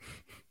questions.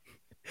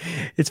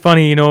 It's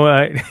funny,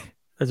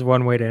 that's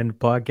one way to end the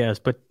podcast,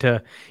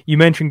 but you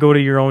mentioned go to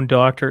your own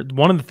doctor.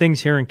 One of the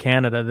things here in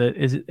Canada that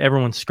is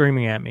everyone's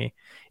screaming at me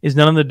is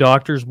none of the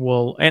doctors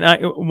will, and I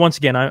don't want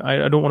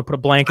to put a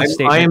blanket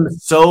statement. I am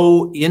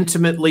so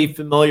intimately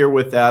familiar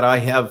with that. I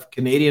have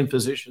Canadian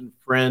physician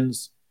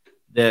friends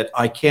that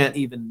I can't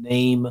even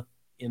name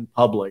in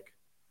public.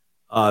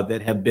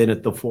 That have been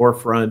at the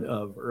forefront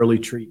of early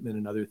treatment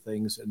and other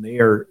things, and they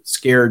are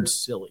scared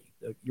silly.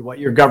 What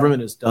your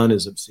government has done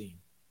is obscene.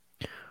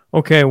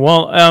 Okay,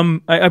 well,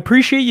 I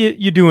appreciate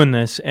you doing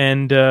this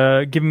and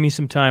giving me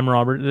some time,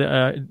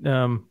 Robert.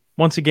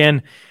 Once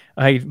again,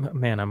 I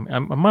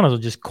might as well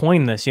just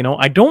coin this.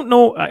 I don't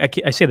know.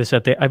 I say this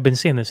I've been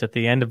saying this at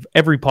the end of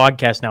every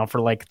podcast now for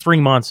like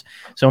 3 months,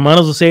 so I might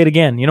as well say it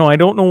again. I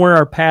don't know where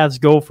our paths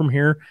go from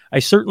here. I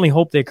certainly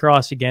hope they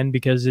cross again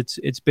because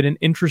it's been an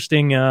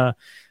interesting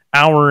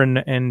hour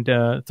and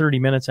 30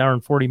 minutes, hour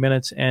and 40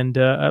 minutes. And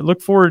I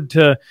look forward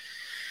to,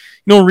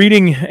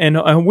 reading, and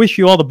I wish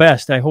you all the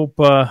best. I hope,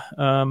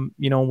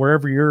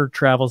 wherever your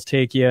travels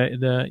take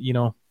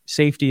you,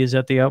 safety is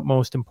at the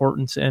utmost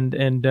importance, and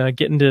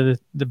getting to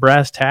the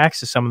brass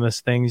tacks of some of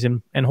these things,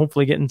 and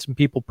hopefully getting some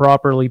people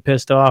properly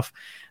pissed off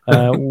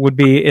would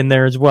be in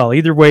there as well.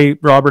 Either way,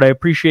 Robert, I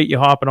appreciate you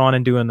hopping on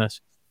and doing this.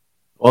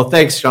 Well,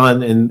 thanks,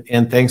 Sean,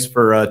 and thanks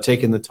for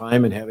taking the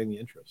time and having the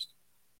interest.